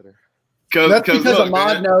 look. That's because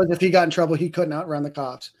Ahmad knows if he got in trouble, he couldn't outrun the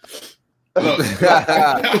cops. Nah,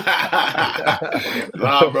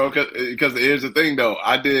 bro. Because here's the thing, though.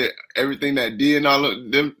 I did everything that D and all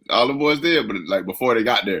the boys did, but like before they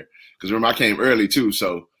got there. Because remember, I came early too,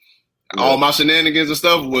 so all my shenanigans and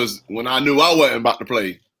stuff was when I knew I wasn't about to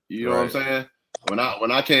play. You know what I'm saying? When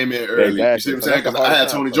I came in early, you see what I'm saying? Because I had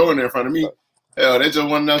Tony Jordan there in front of me. Hell, they just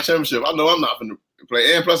won that championship. I know I'm not going to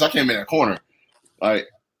play. And plus, I came in that corner. Like,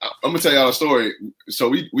 I'm gonna tell y'all a story. So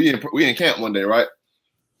we in camp one day, right?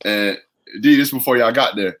 And D, this before y'all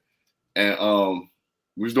got there, and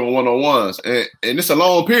we was doing 1-on-1s, and it's a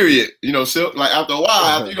long period, So like after a while,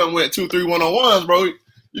 after you done went 2-3 1-on-1s, bro,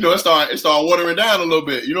 it started watering down a little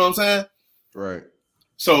bit. You know what I'm saying? Right.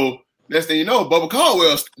 So next thing you know, Bubba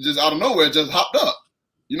Caldwell just out of nowhere just hopped up.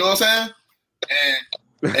 You know what I'm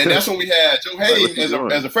saying? And that's when we had Joe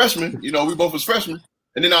Hayden as a freshman. We both was freshmen.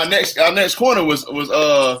 And then our next corner was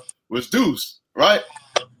Deuce, right?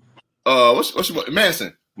 What's your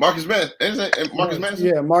Manson? Marcus Manson. Marcus Manson?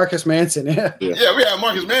 Yeah, Marcus Manson. Yeah, we had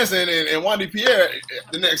Marcus Manson and Wandy Pierre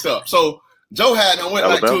the next up. So Joe had done went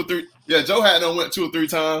like 2 or 3. Yeah, Joe had done went 2 or 3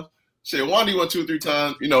 times. Shit, Wandy went 2 or 3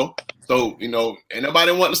 times. So and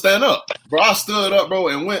nobody wanted to stand up. Bro, I stood up, bro,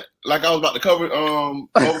 and went like I was about to cover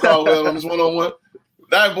Caldwell on this 1-on-1.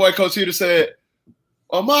 That boy, Coach Heater said,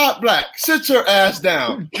 Ahmad Black, sit your ass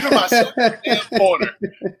down. You're my damn corner.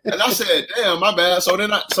 And I said, damn, my bad. So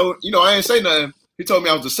then I ain't say nothing. He told me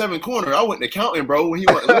I was the 7th corner. I went to counting, bro. When he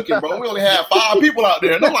went looking, bro, we only had 5 people out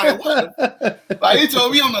there. And I'm like, what? Like, he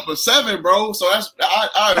told me I'm number 7, bro. So I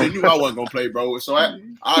already knew I wasn't going to play, bro. So I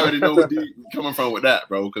already know where D coming from with that,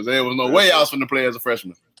 bro, because there was no way I was going to play as a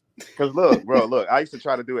freshman. Because look, I used to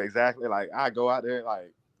try to do exactly like I go out there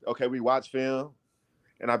like, okay, we watch film,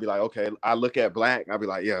 and I'd be like, okay, I look at Black, I'd be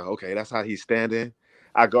like, yeah, okay, that's how he's standing.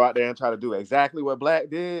 I go out there and try to do exactly what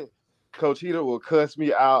Black did. Coach Heater will cuss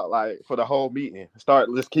me out like for the whole meeting.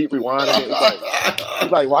 Let's keep rewinding it.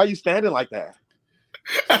 He's like, why are you standing like that?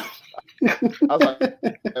 I was like,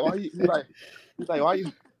 why you? He's like, why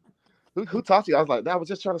you? Who taught you? I was like, I was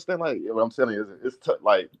just trying to stand like. What I'm telling you is,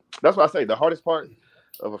 like that's what I say. The hardest part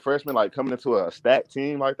of a freshman, like coming into a stacked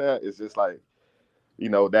team like that, is just like,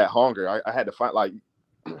 that hunger. I had to find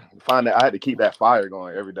that. I had to keep that fire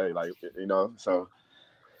going every day, like so.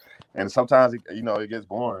 And sometimes it gets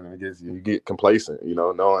boring and you get complacent,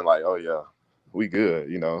 knowing like, oh yeah, we good,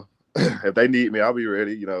 if they need me, I'll be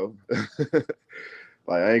ready, like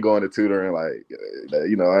I ain't going to tutoring, like, I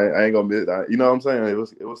ain't gonna miss, you know what I'm saying?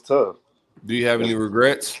 It was tough. Do you have any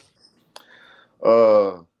regrets?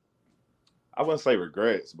 I wouldn't say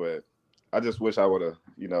regrets, but I just wish I would have,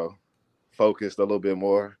 focused a little bit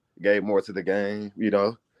more, gave more to the game,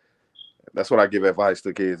 That's what I give advice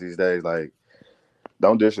to kids these days, like,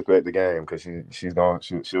 don't disrespect the game because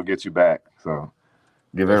she'll get you back. So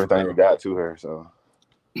give everything you got to her. So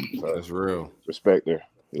that's real. Respect her,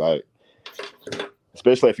 like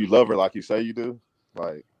especially if you love her like you say you do.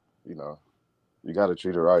 Like you got to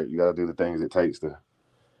treat her right. You got to do the things it takes to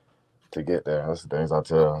get there. That's the things I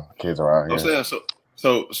tell kids around here. I'm saying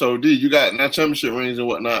so. D, you got now championship rings and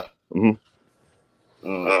whatnot. Mm-hmm.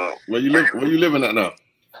 Where you living at now?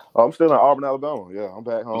 Oh, I'm still in Auburn, Alabama. Yeah, I'm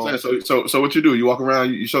back home. I'm saying, so what you do? You walk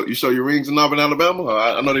around, you show your rings in Auburn, Alabama?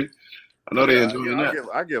 I know they enjoying that.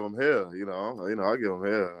 I give them hell, I give them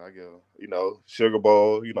hell. I give Sugar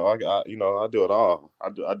Bowl. I do it all. I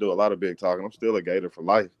do a lot of big talking. I'm still a Gator for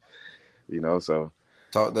life. So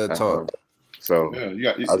talk that talk. So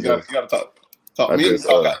yeah, you got to talk. Talk me and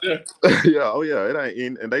talk out there. Yeah, oh yeah, it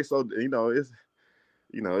ain't, and they so it's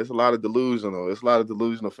it's a lot of delusional. It's a lot of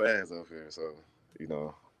delusional fans up here. So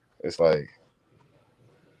it's like,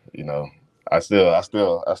 I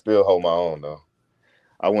still hold my own though.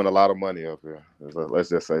 I win a lot of money up here. Let's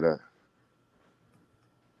just say that.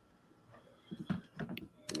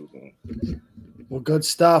 Well, good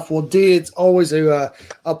stuff. Well, D, it's always a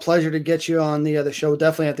pleasure to get you on the show.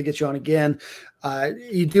 Definitely have to get you on again.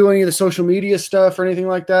 You do any of the social media stuff or anything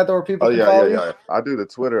like that where people can follow you? Yeah. I do the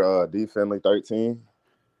Twitter, D Finley 13.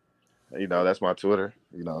 That's my Twitter.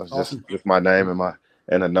 It's awesome. just my name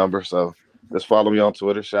and a number. So just follow me on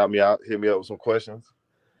Twitter, shout me out, hit me up with some questions.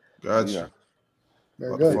 Gotcha.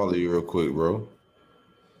 Very I'll good. follow you real quick, bro.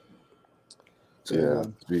 Yeah.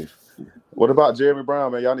 What about Jeremy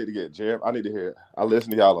Brown, man? Y'all need to get Jeremy. I need to hear it. I listen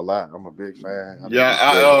to y'all a lot. I'm a big fan.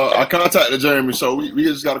 I contacted Jeremy, so we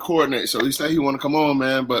just got to coordinate. So he said he want to come on,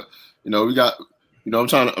 man. But we got, I'm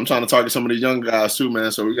trying to target some of these young guys too,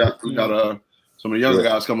 man. So we got some of the younger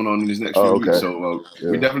guys coming on in these next few weeks. So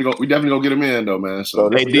we definitely gonna get them in though, man. So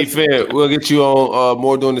hey, D-Fed, we'll get you on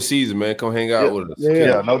more during the season, man. Come hang out with us.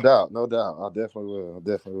 Yeah, no doubt. I definitely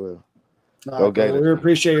will. Go Gators. We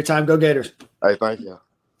appreciate your time. Go Gators. Hey, thank you.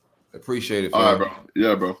 Appreciate it, all right, bro.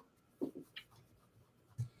 Yeah, bro.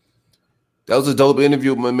 That was a dope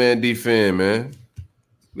interview with my man D-Fin, man.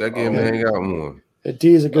 We gotta get him to hang out more.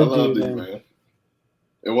 D is a good dude, man.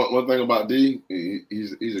 And one thing about D,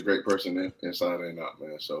 he's a great person inside and out,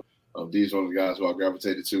 man. So D is one of the guys who I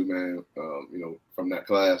gravitated to, man. From that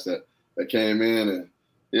class that came in, and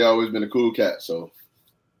he always been a cool cat. So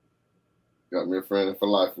got me a friend for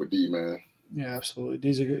life with D, man. Yeah, absolutely.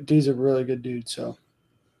 D's a really good dude. So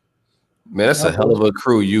man, that's a hell of a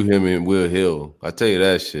crew. You, him, and Will Hill. I tell you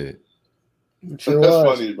that shit. Sure that's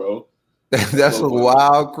was. funny, bro. That's a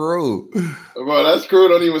wild crew. Bro, that's crew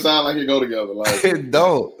don't even sound like it go together. Like it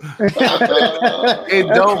don't. It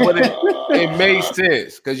don't, but it makes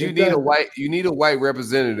sense because you need a white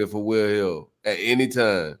representative for Will Hill at any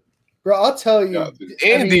time. Bro, I'll tell you.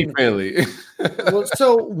 And D-Finley. Well,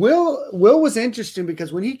 so Will was interesting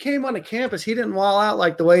because when he came onto campus, he didn't wall out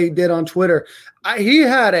like the way he did on Twitter. He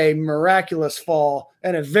had a miraculous fall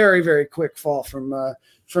and a very, very quick fall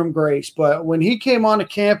from grace. But when he came onto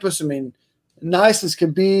campus, I mean, nice as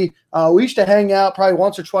could be. We used to hang out probably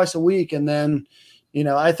once or twice a week. And then,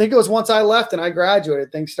 I think it was once I left and I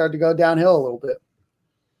graduated, things started to go downhill a little bit.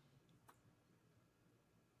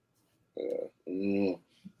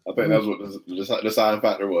 I think that's what the deciding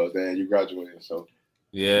factor was. Dan, you graduated, so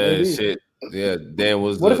Yeah, Maybe. shit. Yeah, Dan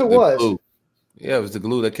was. What if it was? Glue. Yeah, it was the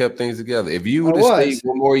glue that kept things together. If you would It have was. stayed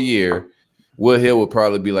one more year, Will Hill would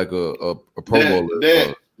probably be like a Pro Bowler.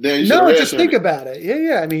 Dan, you No, should've just redshirted. think about it.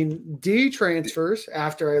 Yeah. I mean, D transfers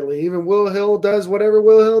after I leave, and Will Hill does whatever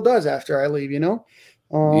Will Hill does after I leave. You know.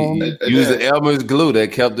 You use the Elmer's glue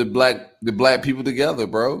that kept the black people together,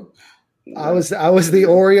 bro. I was the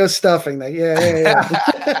Oreo stuffing. That yeah.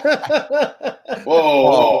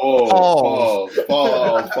 Whoa.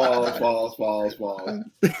 Pause.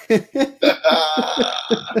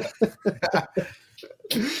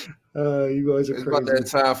 You guys are It's about crazy. that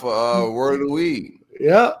time for Word of the Week,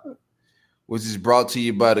 Yeah. which is brought to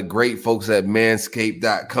you by the great folks at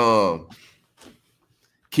Manscaped.com.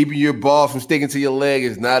 Keeping your ball from sticking to your leg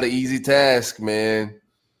is not an easy task, man.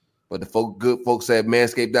 But the good folks at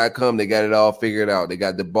Manscaped.com, they got it all figured out. They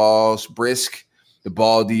got the ball brisk, the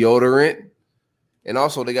ball deodorant, and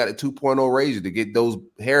also they got a 2.0 razor to get those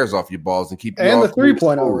hairs off your balls and keep you And all the cool and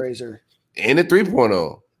 3.0 smooth. razor. And the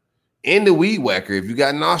 3.0. And the weed whacker if you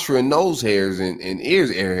got nostril and nose hairs and ears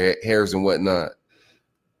hairs and whatnot.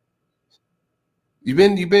 You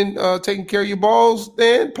been taking care of your balls,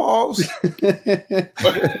 Dan? Pause.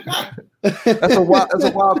 That's a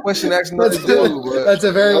wild question. Actually, not to do, but That's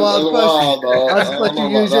a very wild question. dog. I'll just let you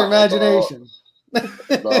use your imagination.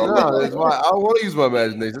 no, that's why I want to use my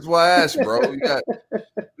imagination. That's why I asked, bro. We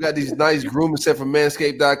got these nice grooming set from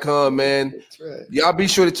Manscaped.com, man. That's right. Y'all be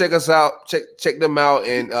sure to check us out. Check them out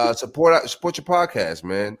and support your podcast,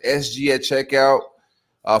 man. SG at checkout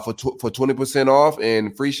for 20% off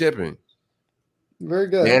and free shipping. Very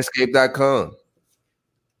good. Manscaped.com.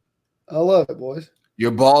 I love it, boys.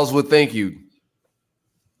 Your balls will thank you.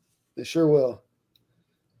 They sure will.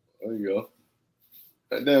 There you go.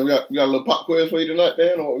 And then we got a little pop quiz for you tonight,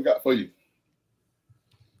 Dan, or what we got for you?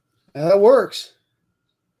 That works.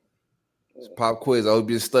 It's pop quiz. I hope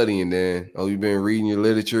you're studying, Dan. I hope you've been reading your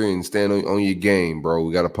literature and stand on your game, bro.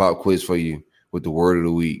 We got a pop quiz for you with the word of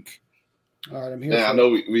the week. All right, I'm here. Yeah, I know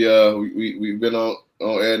we've been on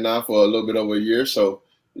air now for a little bit over a year, so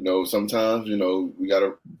sometimes we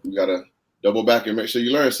gotta double back and make sure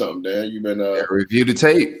you learn something, Dan. You've been Review the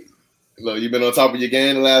tape. you've been on top of your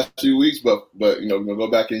game the last few weeks, but we're gonna go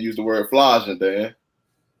back and use the word flogging, Dan.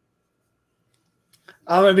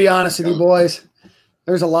 I'm going to be honest with you, boys.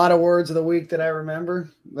 There's a lot of words of the week that I remember.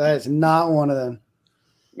 That is not one of them.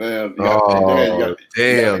 Man,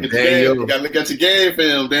 Damn, Daniel. You gotta look at your game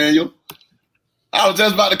film, Daniel. I was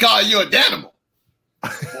just about to call you a Danimal.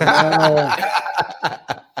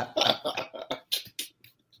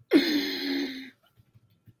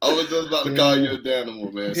 I was just about to call you a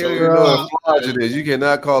Danimal, man. You don't even know what flogging is. You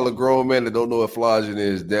cannot call a grown man that don't know what flogging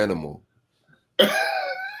is Danimal. You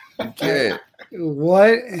can't.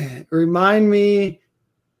 What? Remind me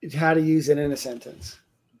how to use it in a sentence.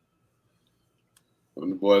 When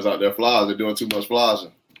the boys out there flogging, they're doing too much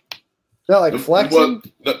flogging. Is that like flexing?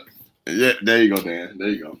 Yeah, there you go, Dan. There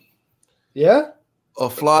you go. Yeah? A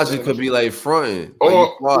flogging could be like fronting. Or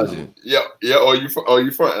Like flogging. Yeah, or you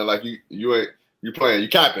fronting like you ain't you playing, you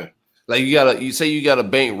capping. Like you say you got a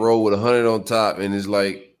bank roll with 100 on top and it's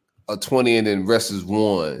like a 20 and then rest is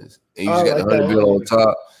ones. And you just got the 100 bill on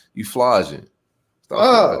top. You flogging.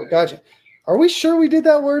 Oh, gotcha. Are we sure we did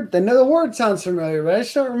that word? The word sounds familiar, but I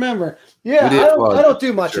just don't remember. Yeah, I don't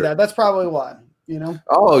do much of that. That's probably why.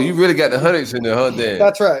 Oh, you really got the hundreds in there, huh, Dan?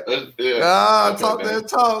 That's right. Yeah. Talk that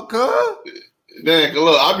talk, huh? Dan,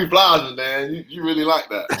 look, I be flogging, Dan. You really like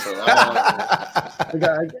that. So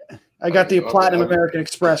I got the Platinum American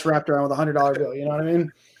Express wrapped around with $100 bill. You know what I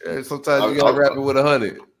mean? Yeah, sometimes you gotta wrap it with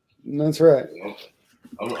 100. That's right.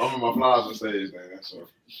 I'm in my flogging stage, man. So.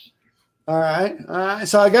 All right.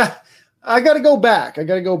 So I got to go back. I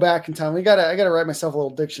got to go back in time. I got to write myself a little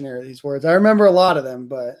dictionary of these words. I remember a lot of them,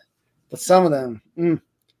 but some of them.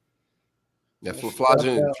 Yeah,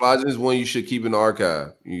 flogging is one you should keep in the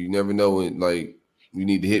archive. You never know when, like, you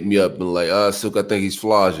need to hit me up and like, Silk, I think he's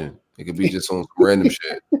flogging. It could be just on some random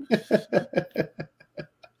shit.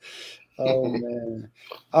 Oh man!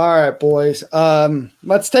 All right, boys.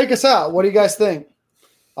 Let's take us out. What do you guys think?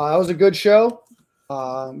 That was a good show.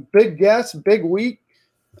 Big guests, big week.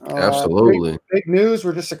 Absolutely. Big news.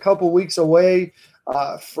 We're just a couple weeks away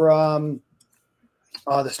from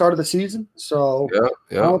the start of the season. So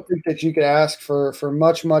I don't think that you could ask for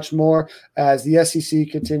much, much more as the SEC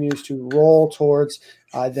continues to roll towards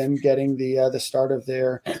them getting the start of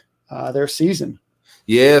their season.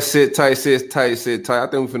 Yeah, sit tight. I think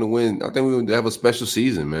we're going to win. I think we're going to have a special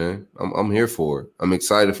season, man. I'm here for it. I'm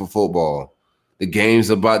excited for football. The game's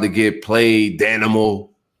about to get played, Danimal.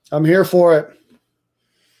 I'm here for it.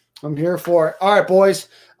 I'm here for it. All right, boys.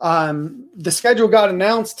 The schedule got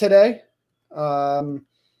announced today, and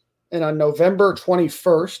on November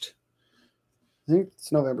 21st. I think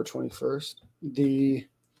it's November 21st.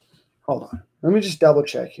 Hold on. Let me just double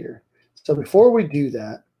check here. So before we do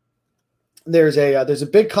that, there's a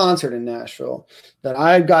big concert in Nashville that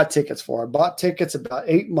I got tickets for. I bought tickets about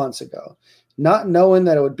 8 months ago, not knowing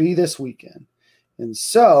that it would be this weekend. And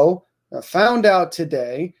so I found out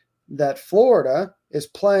today that Florida is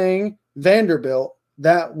playing Vanderbilt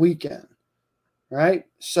that weekend, right?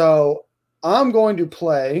 So I'm going to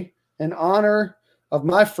play in honor of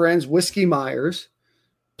my friends Whiskey Myers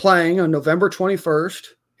playing on November 21st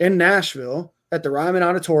in Nashville at the Ryman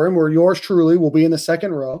Auditorium, where yours truly will be in the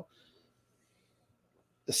second row.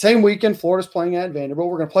 The same weekend, Florida's playing at Vanderbilt.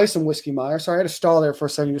 We're going to play some Whiskey Myers. Sorry, I had to stall there for a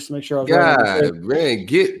second just to make sure I was God, man,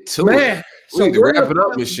 get to it. We need to wrap it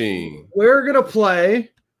up, machine. We're going to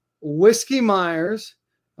play Whiskey Myers,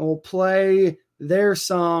 and we'll play their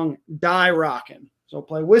song, Die Rockin'. So we'll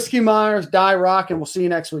play Whiskey Myers, Die Rockin'. We'll see you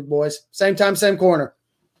next week, boys. Same time, same corner.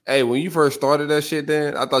 Hey, when you first started that shit,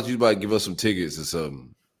 Dan, I thought you was about to give us some tickets or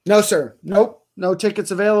something. No, sir. Nope. No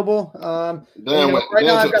tickets available. Right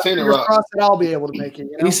now, I've got fingers crossed that I'll be able to make it.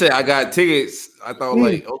 You know? He said, I got tickets. I thought,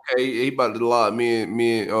 like, okay, he about to lot me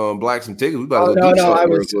and Black some tickets. We about to go do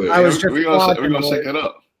something. I was just we're gonna check it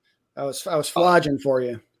up. I was flogging for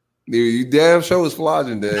you. Dude, you damn sure was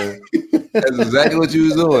flogging, Dan. That's exactly what you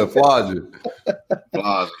was doing, flogging.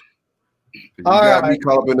 You got me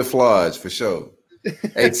caught up in the flodge for sure.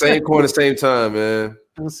 Hey, same corner, same time, man.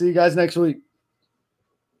 We'll see you guys next week.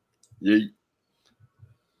 Yeah.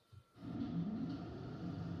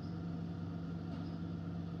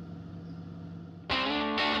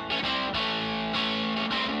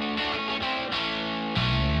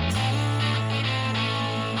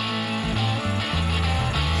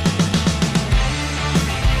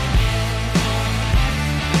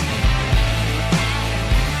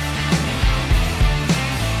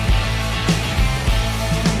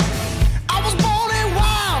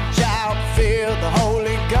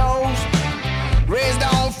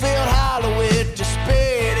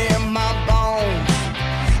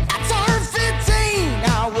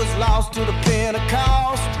 To the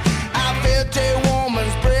Pentecost, I felt a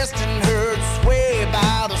woman's breast and heard sway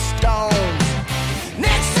by the stones.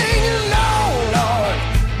 Next thing you know, Lord,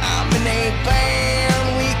 I'm in a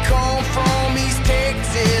band. We come from East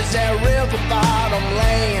Texas, that river bottom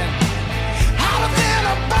land. Hotter than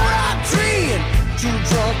a burnout tree and too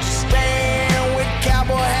drunk to stand. With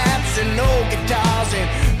cowboy hats and no guitars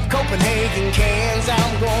and Copenhagen cans.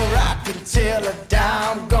 I'm gonna rock until I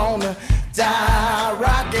die. I'm gonna die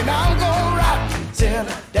rockin', I'm gonna rock until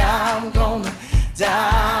I die. I'm gonna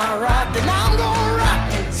die rockin', I'm gonna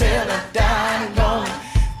rock until I die. I'm gonna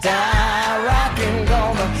die rockin',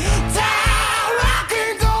 gonna die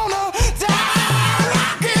rockin', gonna die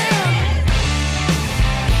rockin'.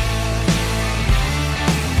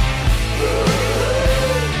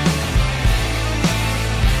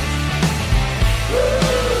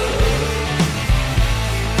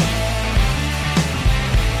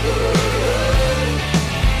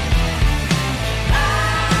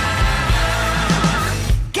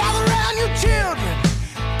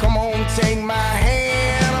 Take my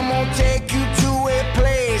hand, I'm gonna take you to a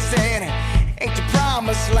place and it ain't the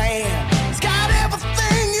promised land. It's got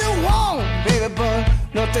everything you want, baby, but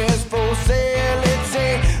nothing's for sale. It's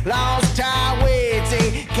a lost highway, it's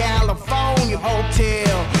a California hotel.